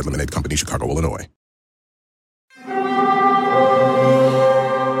Mike's Hard Lemonade Company, Chicago, Illinois.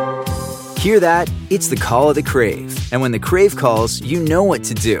 Hear that? It's the call of the Crave. And when the Crave calls, you know what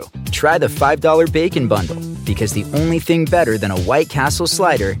to do. Try the $5 Bacon Bundle, because the only thing better than a White Castle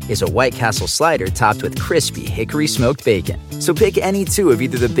slider is a White Castle slider topped with crispy hickory smoked bacon. So pick any two of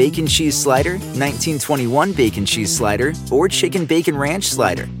either the Bacon Cheese Slider, 1921 Bacon Cheese Slider, or Chicken Bacon Ranch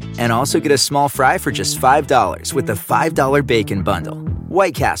Slider. And also get a small fry for just $5 with the $5 Bacon Bundle.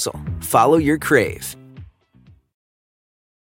 White Castle. Follow your Crave.